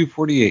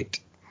 248.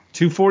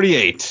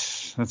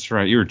 248. That's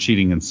right. You were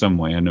cheating in some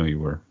way. I know you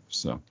were.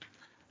 So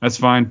that's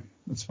fine.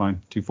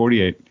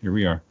 248. Here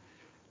we are.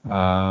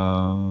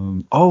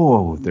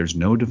 There's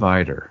no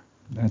divider.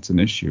 That's an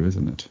issue,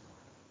 isn't it?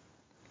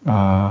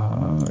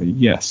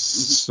 Yes.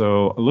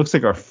 So it looks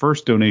like our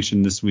first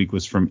donation this week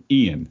was from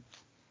Ian.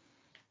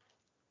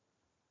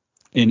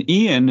 And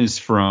Ian is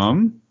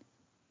from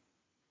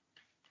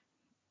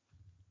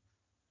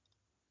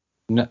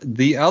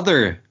the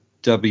other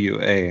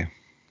WA.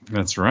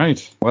 That's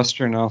right.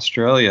 Western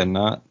Australia,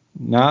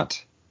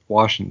 not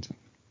Washington.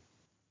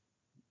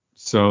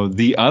 So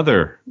the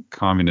other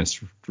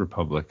communist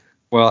republic.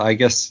 Well, I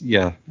guess,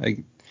 yeah.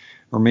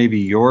 Or maybe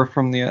you're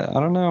from the, I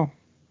don't know.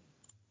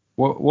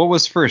 What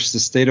was first, the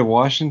state of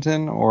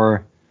Washington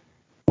or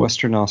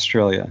Western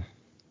Australia?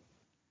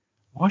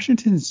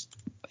 Washington's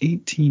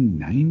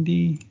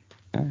 1890.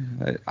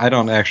 I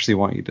don't actually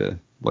want you to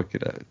look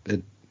at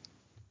it.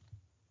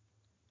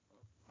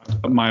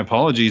 My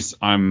apologies.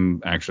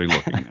 I'm actually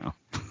looking now.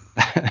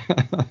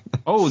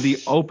 Oh, the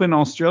Open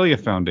Australia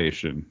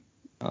Foundation.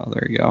 Oh,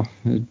 there you go.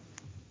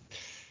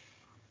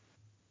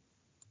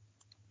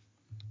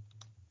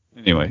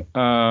 Anyway,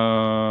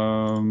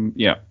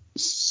 yeah.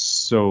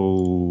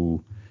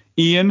 So,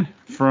 Ian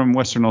from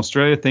Western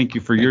Australia, thank you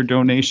for your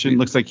donation.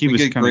 Looks like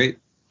we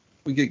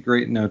get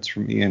great notes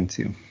from Ian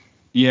too.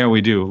 Yeah,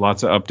 we do.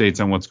 Lots of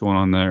updates on what's going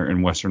on there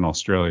in Western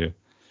Australia.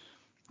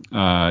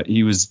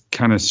 He was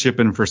kind of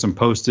shipping for some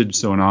postage,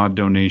 so an odd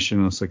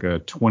donation. Looks like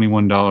a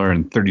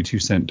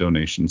 $21.32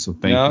 donation. So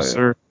thank you,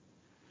 sir.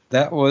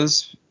 That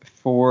was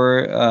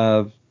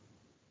for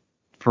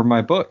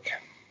my book.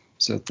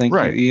 So thank you,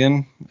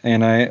 Ian.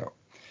 And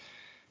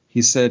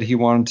he said he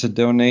wanted to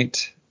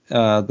donate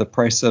the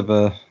price of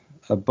a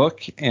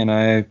book, and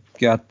I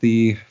got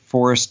the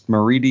Forrest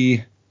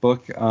Maridi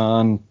book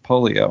on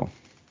polio.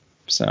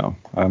 So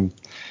I'm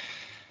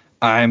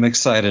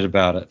excited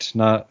about it.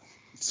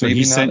 So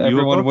he sent you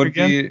a book would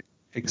again? Be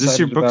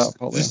excited about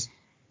polio. Is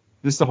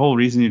this the whole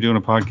reason you're doing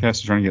a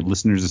podcast? You're trying to get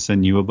listeners to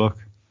send you a book?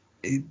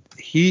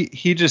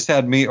 He just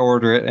had me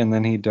order it, and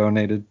then he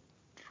donated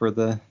for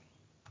the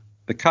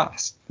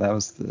cost. That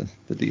was the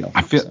deal.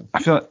 I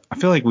feel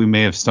like we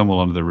may have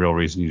stumbled onto the real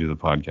reason you do the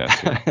podcast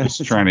here.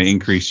 Just trying to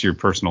increase your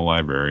personal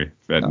library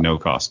at no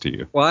cost to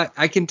you. Well,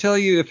 I can tell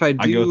you if I do.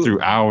 I go through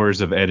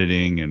hours of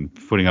editing and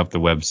putting up the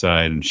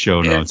website and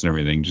show notes and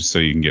everything just so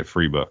you can get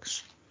free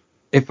books.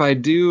 If I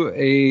do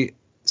a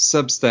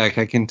Substack,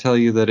 I can tell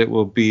you that it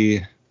will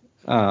be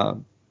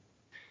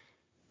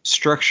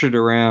structured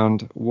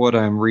around what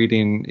I'm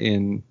reading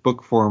in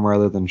book form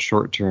rather than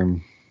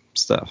short-term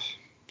stuff.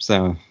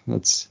 So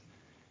that's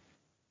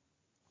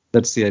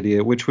the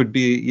idea, which would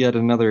be yet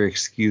another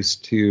excuse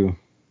to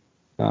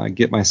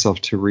get myself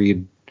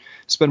to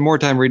spend more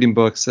time reading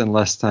books and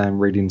less time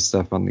reading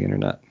stuff on the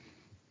internet.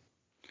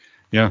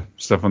 Yeah,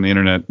 stuff on the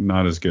internet,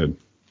 not as good.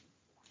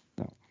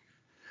 No.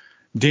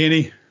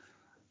 Danny,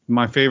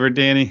 my favorite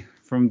Danny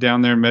from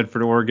down there in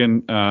Medford,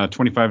 Oregon,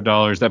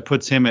 $25. That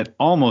puts him at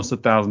almost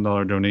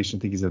 $1,000 donation.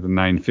 I think he's at the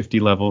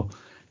 $950 level.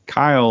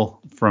 Kyle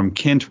from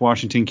Kent,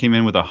 Washington came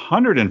in with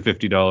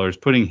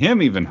 $150, putting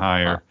him even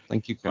higher. Wow,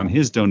 thank you, Kyle. On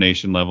his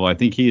donation level. I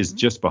think he is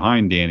just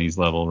behind Danny's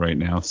level right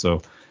now.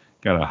 So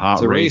got a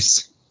hot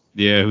race.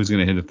 Yeah, who's going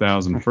to hit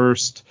 1,000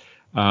 first?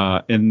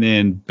 And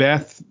then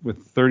Beth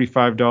with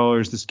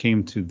 $35. This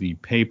came to the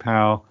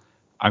PayPal.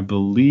 I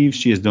believe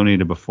she has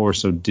donated before,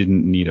 so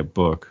didn't need a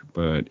book.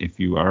 But if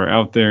you are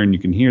out there and you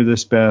can hear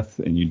this, Beth,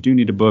 and you do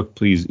need a book,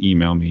 please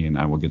email me and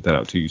I will get that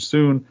out to you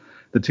soon.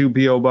 The 2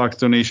 P.O. Box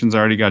donations, I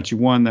already got you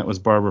one. That was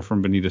Barbara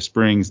from Bonita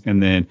Springs.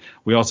 And then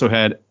we also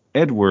had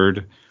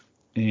Edward.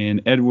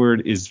 And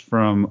Edward is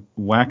from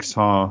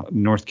Waxhaw,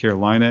 North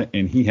Carolina.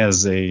 And he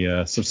has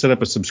set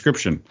up a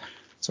subscription.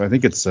 So I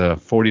think it's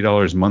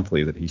 $40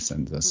 monthly that he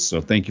sends us.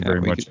 So thank you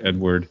very much,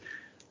 Edward.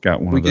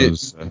 Got one of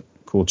those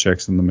cool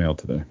checks in the mail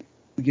today.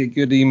 We get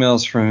good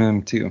emails from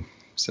him, too.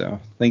 So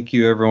thank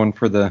you, everyone,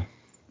 for the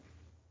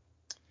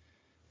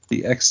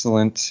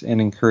excellent and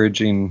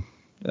encouraging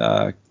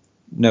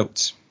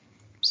notes.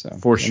 So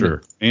for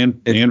sure,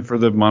 and for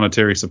the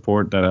monetary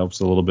support, that helps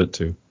a little bit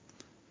too.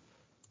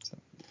 So,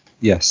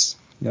 yes.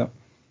 Yep.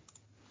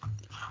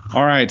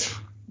 All right.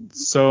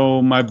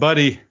 So my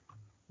buddy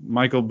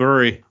Michael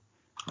Burry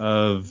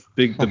of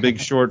the Big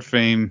Short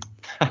fame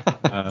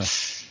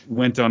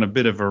went on a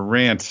bit of a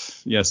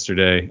rant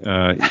yesterday.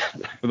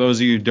 For those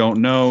of you who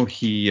don't know,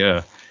 he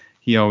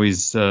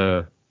always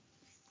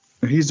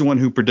he's the one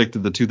who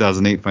predicted the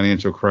 2008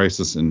 financial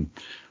crisis and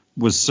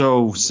was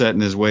so set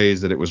in his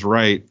ways that it was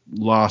right.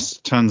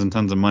 Lost tons and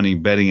tons of money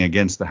betting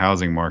against the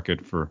housing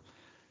market for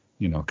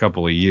a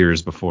couple of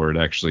years before it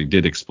actually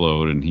did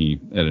explode, and he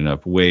ended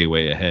up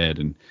way ahead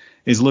and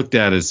is looked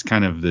at as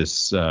kind of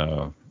this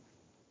the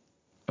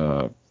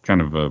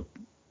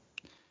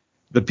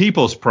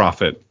people's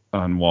prophet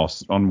on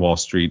Wall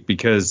Street,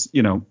 because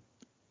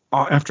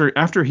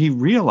after he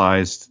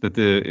realized that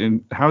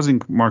the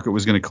housing market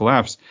was going to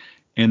collapse,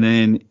 and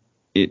then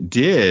it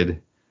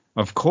did.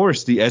 Of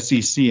course, the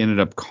SEC ended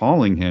up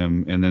calling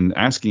him and then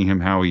asking him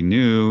how he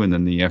knew, and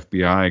then the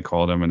FBI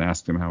called him and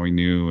asked him how he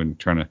knew, and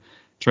tried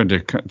to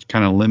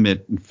kind of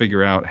limit and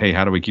figure out, hey,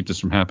 how do we keep this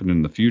from happening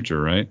in the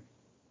future, right?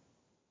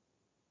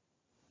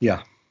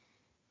 Yeah.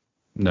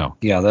 No.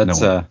 Yeah, that's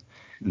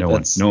no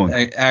one.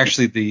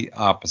 Actually, the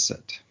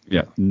opposite.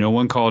 Yeah, no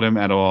one called him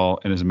at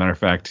all, and as a matter of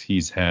fact,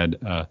 he's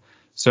had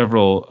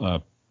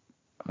several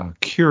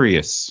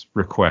curious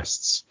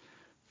requests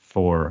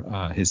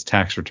for his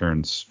tax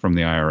returns from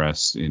the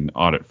IRS in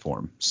audit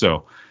form.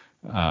 So,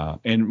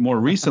 and more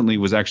recently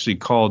was actually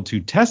called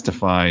to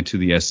testify to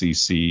the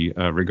SEC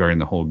regarding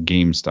the whole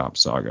GameStop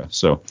saga.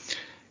 So,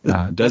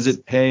 does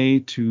it pay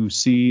to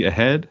see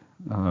ahead?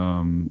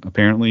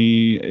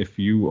 Apparently, if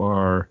you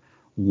are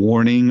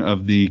warning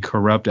of the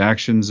corrupt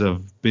actions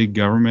of big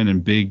government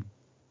and big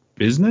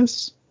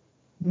business,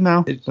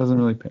 no, it doesn't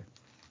really pay.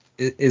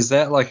 Is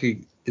that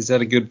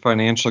a good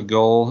financial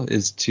goal?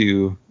 Is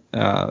to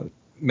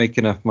make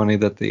enough money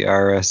that the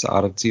IRS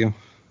audits you?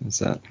 Is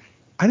that?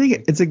 I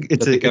think it's a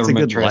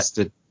good tries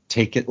to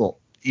take it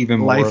even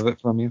more of it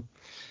from you.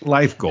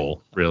 Life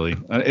goal, really.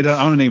 I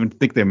don't even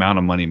think the amount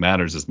of money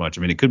matters as much.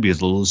 I mean, it could be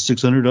as little as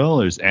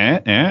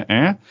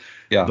 $600.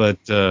 Yeah. But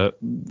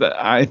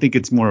I think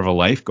it's more of a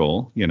life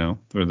goal,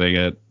 where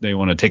they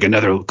want to take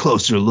another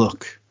closer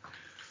look.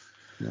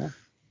 Yeah.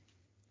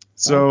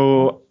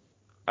 So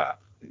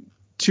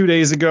 2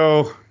 days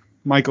ago,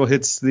 Michael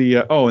hits the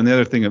and the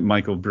other thing that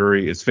Michael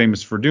Burry is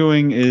famous for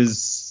doing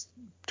is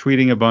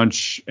tweeting a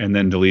bunch and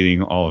then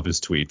deleting all of his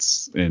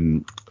tweets,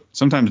 and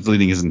sometimes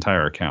deleting his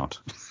entire account.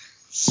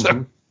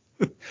 So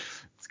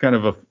it's kind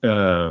of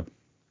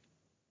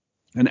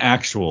an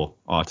actual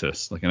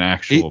autist, like an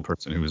actual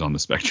person who was on the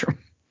spectrum.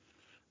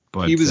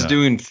 But he was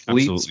doing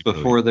fleets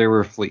before there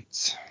were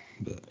fleets.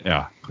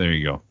 Yeah, there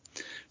you go.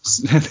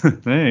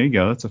 There you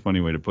go. That's a funny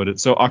way to put it.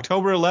 So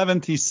October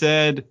 11th, he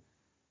said,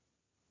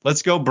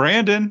 "Let's go,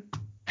 Brandon."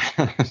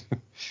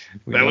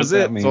 That was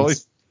it.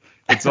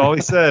 That's all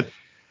he said.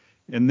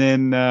 And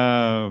then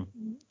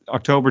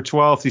October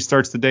 12th, he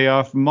starts the day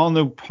off.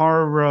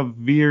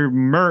 Molnupiravir,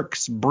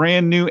 Merck's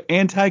brand new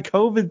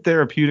anti-COVID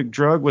therapeutic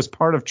drug, was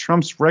part of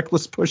Trump's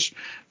reckless push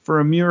for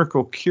a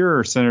miracle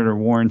cure, Senator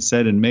Warren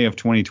said in May of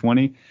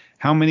 2020.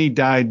 How many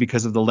died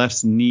because of the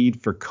left's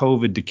need for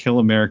COVID to kill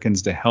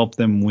Americans to help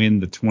them win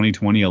the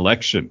 2020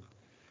 election?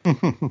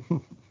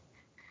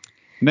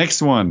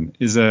 Next one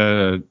is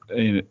a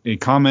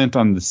comment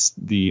on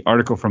the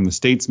article from The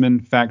Statesman.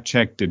 Fact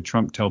check: did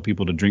Trump tell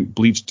people to drink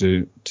bleach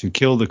to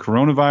kill the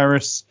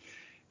coronavirus?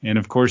 And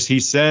of course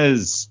he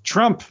says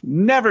Trump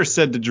never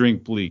said to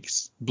drink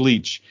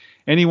bleach.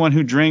 Anyone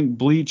who drank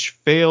bleach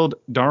failed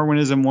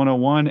Darwinism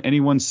 101.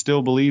 Anyone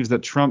still believes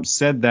that Trump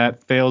said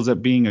that fails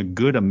at being a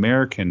good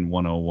American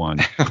 101.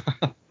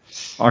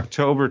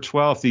 October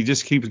 12th, he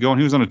just keeps going.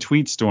 He was on a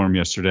tweet storm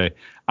yesterday.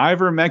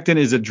 Ivermectin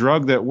is a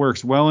drug that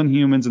works well in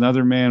humans and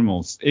other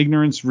mammals.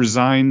 Ignorance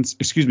reigns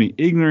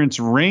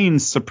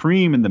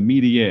supreme in the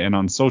media and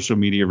on social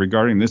media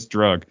regarding this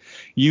drug.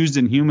 Used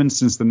in humans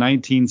since the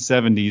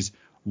 1970s.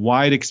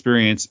 Wide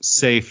experience,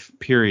 safe,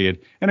 period.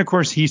 And of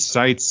course, he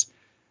cites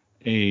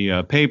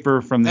a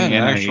paper from the NIH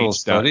actual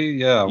study.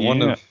 Yeah,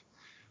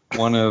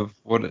 one of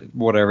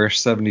whatever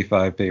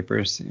 75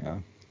 papers.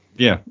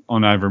 Yeah,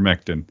 on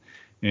ivermectin.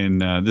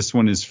 And this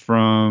one is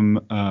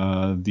from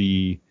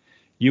the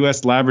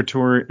U.S.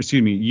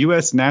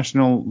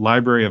 National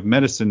Library of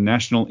Medicine,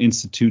 National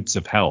Institutes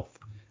of Health.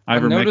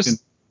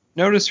 Ivermectin.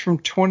 Notice from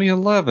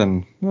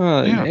 2011.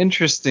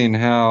 Interesting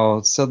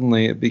how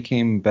suddenly it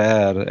became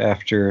bad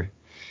after.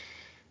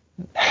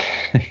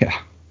 Yeah.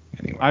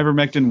 Anyway.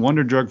 Ivermectin,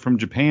 wonder drug from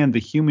Japan, the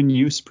human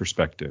use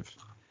perspective.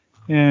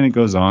 And it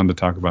goes on to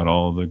talk about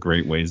all the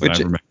great ways that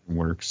ivermectin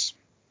works.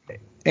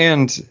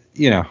 And,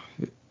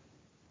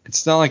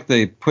 it's not like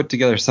they put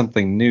together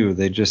something new.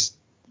 They just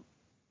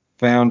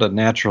found a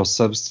natural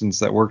substance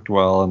that worked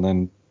well and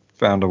then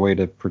found a way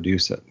to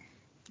produce it.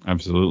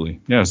 Absolutely.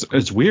 Yeah,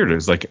 it's weird.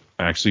 It's like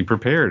actually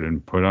prepared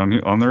and put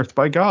on earth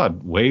by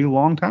God way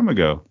long time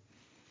ago.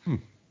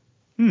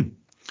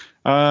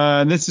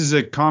 This is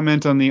a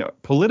comment on the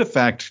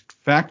PolitiFact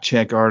fact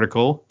check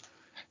article.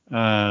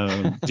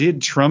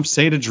 Did Trump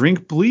say to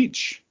drink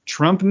bleach?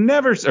 Trump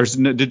never, or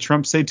did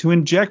Trump say to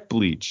inject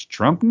bleach?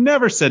 Trump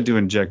never said to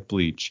inject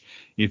bleach.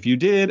 If you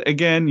did,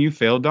 again, you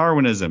failed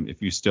Darwinism.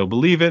 If you still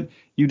believe it,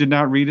 you did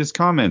not read his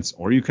comments,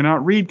 or you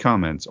cannot read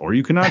comments, or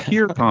you cannot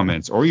hear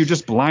comments, or you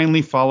just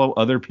blindly follow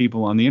other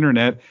people on the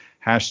internet.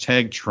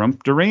 Hashtag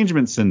Trump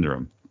derangement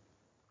syndrome.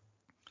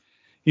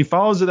 He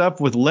follows it up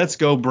with "Let's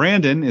go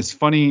Brandon" is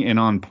funny and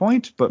on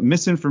point, but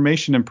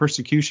misinformation and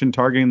persecution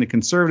targeting the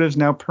conservatives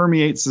now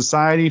permeate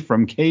society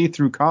from K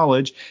through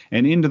college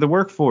and into the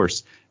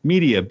workforce.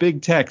 Media,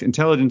 big tech,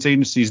 intelligence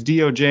agencies,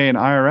 DOJ, and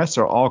IRS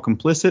are all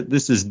complicit.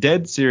 This is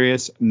dead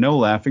serious, no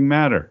laughing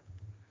matter.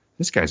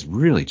 This guy's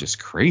really just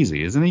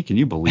crazy, isn't he? Can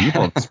you believe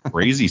all this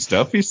crazy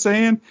stuff he's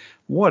saying?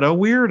 What a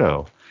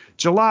weirdo.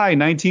 July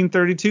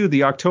 1932,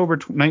 the October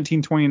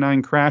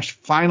 1929 crash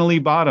finally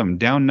bottomed,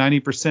 down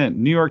 90%.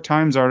 New York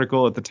Times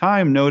article at the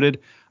time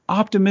noted,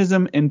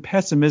 optimism and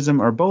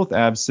pessimism are both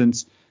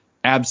absent.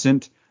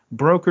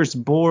 Brokers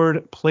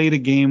board played a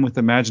game with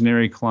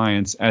imaginary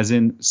clients, as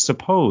in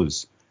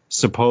suppose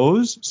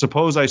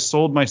I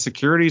sold my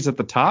securities at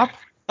the top?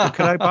 What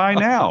could I buy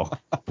now?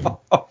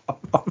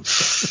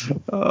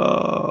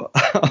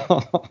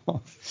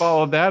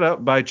 Followed that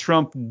up by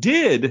Trump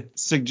did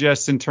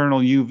suggest internal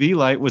UV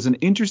light was an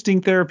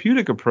interesting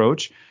therapeutic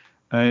approach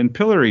and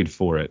pilloried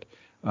for it.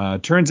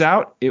 Turns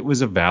out it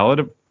was a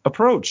valid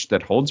approach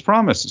that holds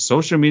promise.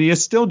 Social media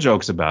still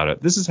jokes about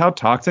it. This is how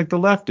toxic the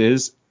left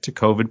is to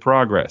COVID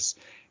progress.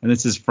 And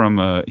this is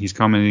from, he's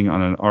commenting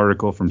on an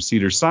article from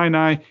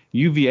Cedars-Sinai.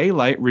 UVA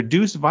light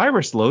reduced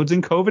virus loads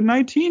in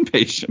COVID-19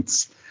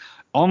 patients.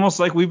 Almost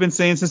like we've been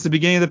saying since the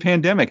beginning of the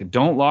pandemic.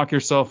 Don't lock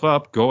yourself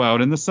up. Go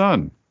out in the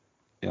sun.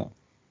 Yeah.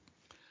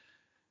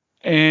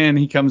 And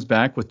he comes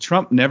back with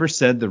Trump never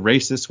said the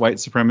racists, white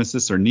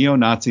supremacists, or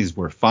neo-Nazis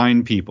were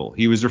fine people.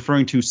 He was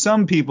referring to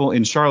some people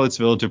in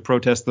Charlottesville to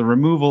protest the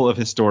removal of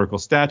historical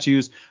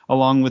statues,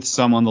 along with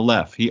some on the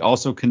left. He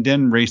also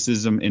condemned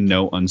racism in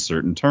no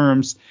uncertain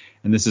terms.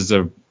 And this is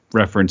a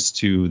reference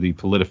to the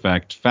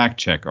PolitiFact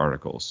fact-check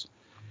articles.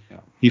 Yeah.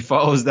 He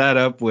follows that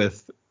up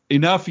with,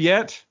 enough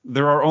yet?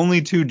 There are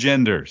only two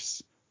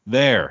genders.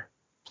 There.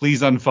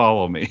 Please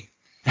unfollow me.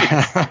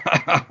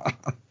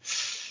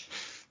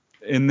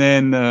 And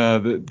then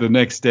the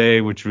next day,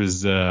 which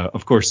was,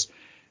 of course,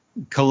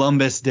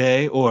 Columbus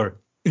Day or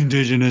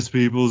Indigenous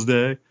Peoples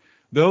Day.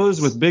 Those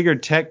with bigger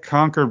tech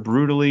conquer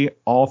brutally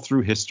all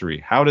through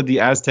history. How did the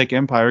Aztec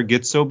Empire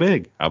get so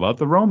big? How about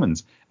the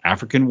Romans?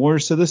 African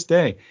wars to this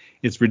day.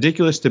 It's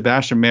ridiculous to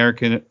bash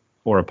American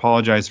or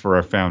apologize for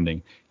our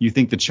founding. You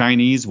think the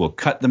Chinese will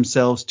cut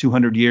themselves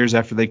 200 years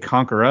after they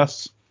conquer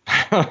us?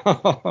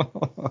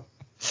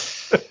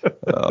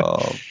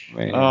 Oh,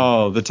 man.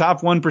 Oh, the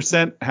top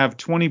 1% have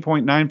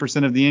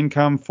 20.9% of the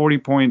income,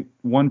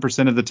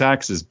 40.1% of the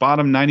taxes.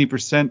 Bottom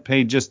 90%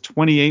 pay just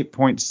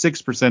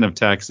 28.6% of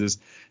taxes.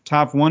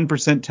 Top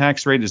 1%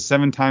 tax rate is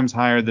 7 times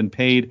higher than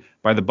paid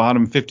by the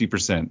bottom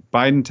 50%.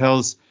 Biden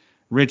tells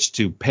rich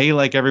to pay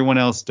like everyone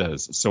else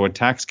does. So a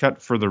tax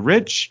cut for the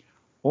rich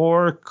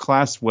or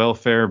class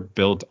welfare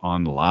built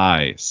on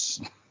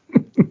lies.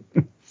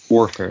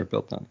 Warfare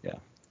built on, yeah.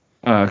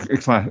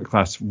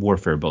 Class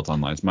warfare built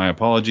on lies. My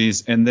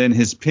apologies. And then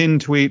his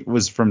pinned tweet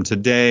was from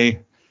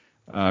today.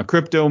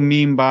 Crypto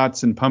meme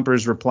bots and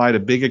pumpers reply to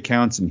big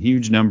accounts in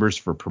huge numbers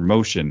for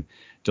promotion.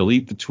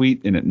 Delete the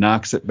tweet and it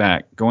knocks it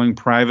back. Going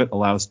private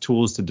allows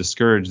tools to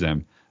discourage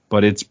them,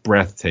 but it's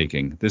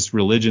breathtaking. This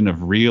religion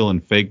of real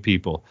and fake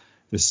people.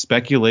 The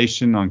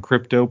speculation on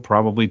crypto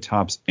probably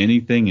tops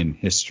anything in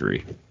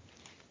history.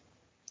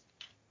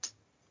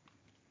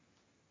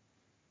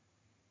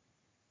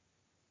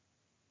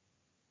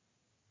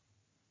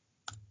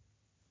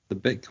 The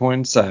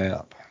Bitcoin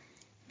PSYOP.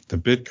 The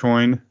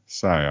Bitcoin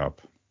PSYOP.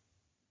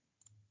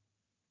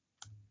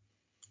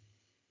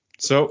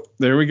 So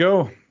there we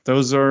go.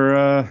 Those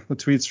are the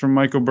tweets from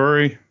Michael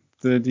Burry.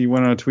 He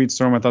went on a tweet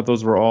storm. I thought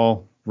those were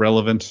all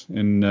relevant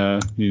and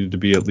needed to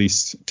be at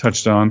least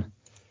touched on.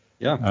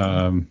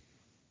 Yeah.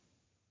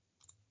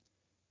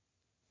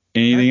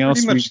 Anything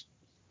else?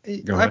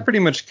 I pretty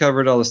much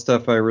covered all the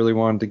stuff I really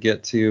wanted to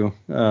get to.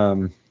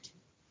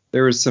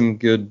 There was some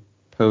good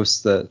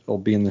posts that will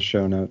be in the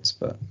show notes,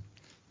 but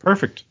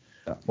perfect.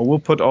 Yeah. Well, we'll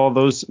put all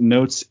those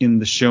notes in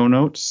the show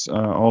notes,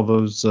 all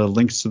those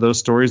links to those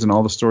stories and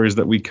all the stories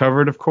that we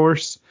covered, of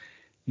course.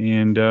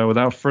 And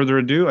without further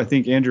ado, I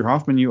think Andrew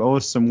Hoffman, you owe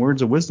us some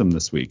words of wisdom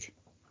this week.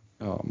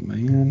 Oh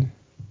man,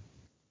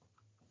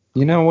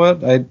 you know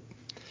what?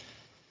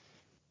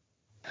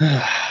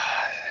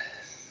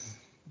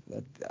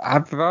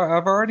 I've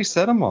already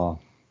said them all.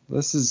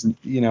 This is,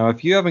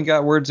 if you haven't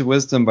got words of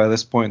wisdom by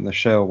this point in the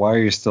show, why are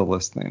you still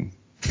listening?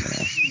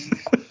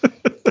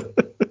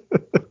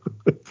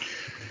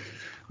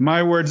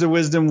 My words of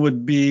wisdom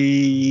would be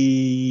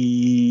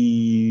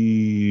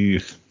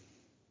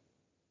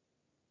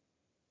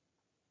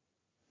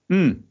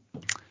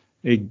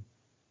a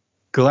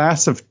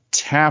glass of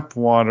tap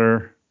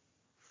water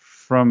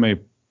from a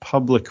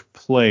public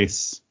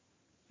place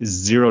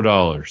is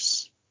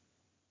 $0.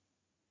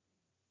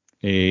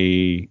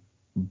 A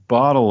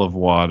bottle of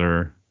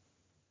water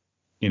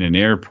in an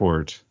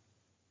airport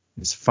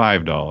is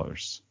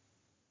 $5.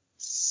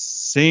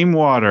 Same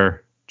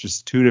water,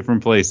 just two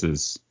different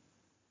places.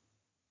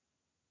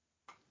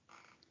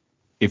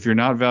 If you're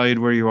not valued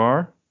where you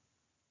are,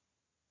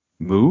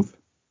 move.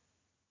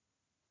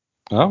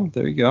 Oh,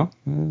 there you go.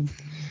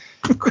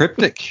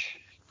 Cryptic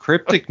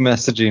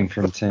messaging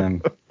from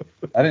Tim.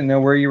 I didn't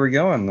know where you were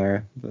going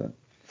there, but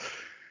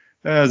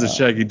that was a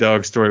Shaggy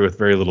Dog story with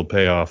very little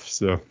payoff.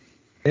 So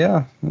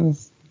yeah,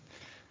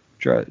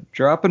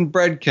 dropping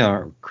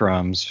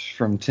breadcrumbs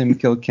from Tim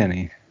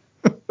Kilkenny.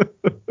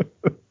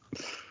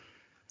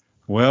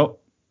 Well,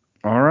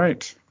 all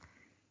right.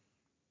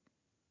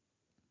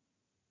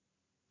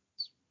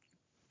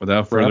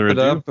 Without further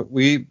ado,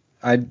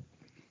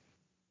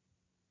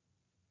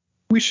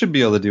 we should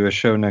be able to do a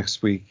show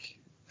next week.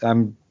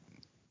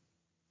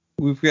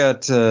 We've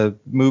got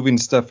moving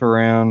stuff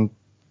around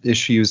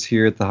issues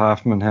here at the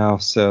Hoffman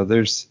House, so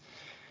there's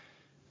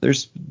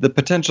the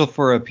potential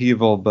for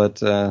upheaval,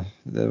 but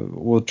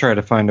we'll try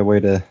to find a way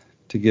to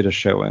get a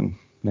show in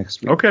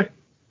next week. Okay.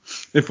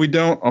 If we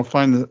don't, I'll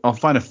find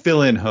a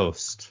fill-in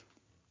host.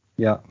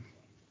 Yeah.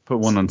 Put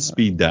one on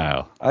speed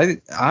dial.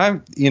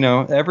 I'm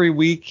every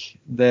week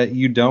that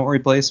you don't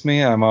replace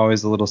me, I'm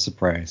always a little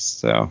surprised.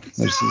 So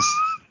there's just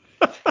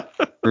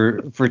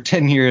for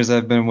 10 years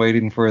I've been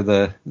waiting for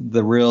the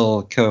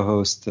real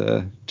co-host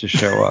to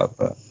show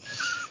up.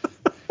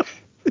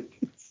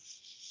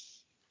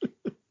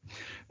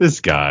 This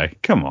guy,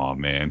 come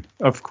on, man.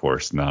 Of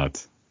course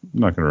not. I'm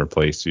not going to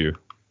replace you.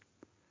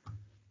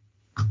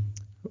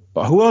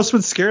 Who else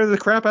would scare the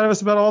crap out of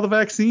us about all the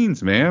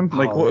vaccines, man?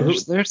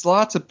 There's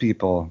lots of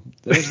people.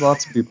 There's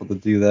lots of people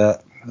that do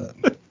that.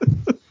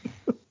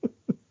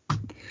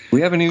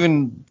 We haven't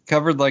even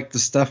covered the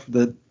stuff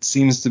that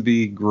seems to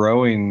be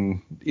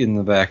growing in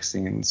the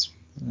vaccines.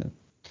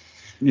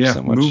 Yeah,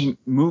 so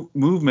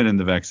movement in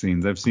the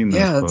vaccines. I've seen that.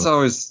 Yeah, that's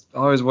always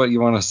what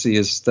you want to see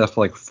is stuff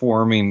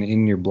forming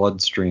in your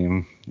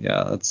bloodstream.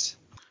 Yeah, that's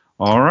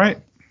all right.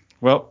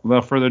 Well,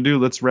 without further ado,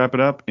 let's wrap it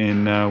up,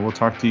 and we'll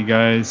talk to you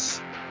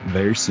guys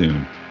very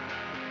soon.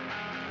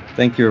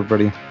 Thank you,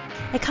 everybody.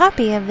 A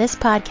copy of this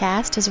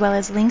podcast, as well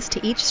as links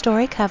to each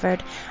story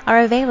covered, are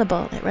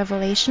available at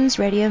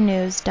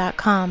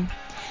revelationsradionews.com.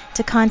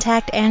 To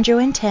contact Andrew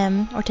and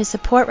Tim, or to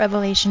support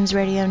Revelations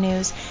Radio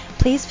News,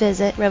 please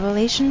visit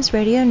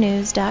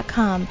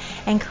revelationsradionews.com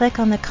and click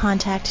on the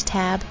Contact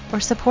tab or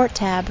Support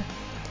tab.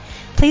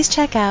 Please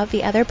check out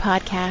the other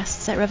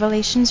podcasts at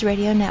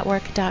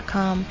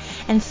revelationsradionetwork.com,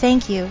 and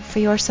thank you for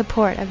your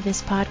support of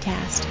this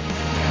podcast.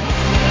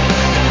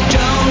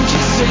 Don't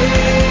you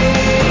say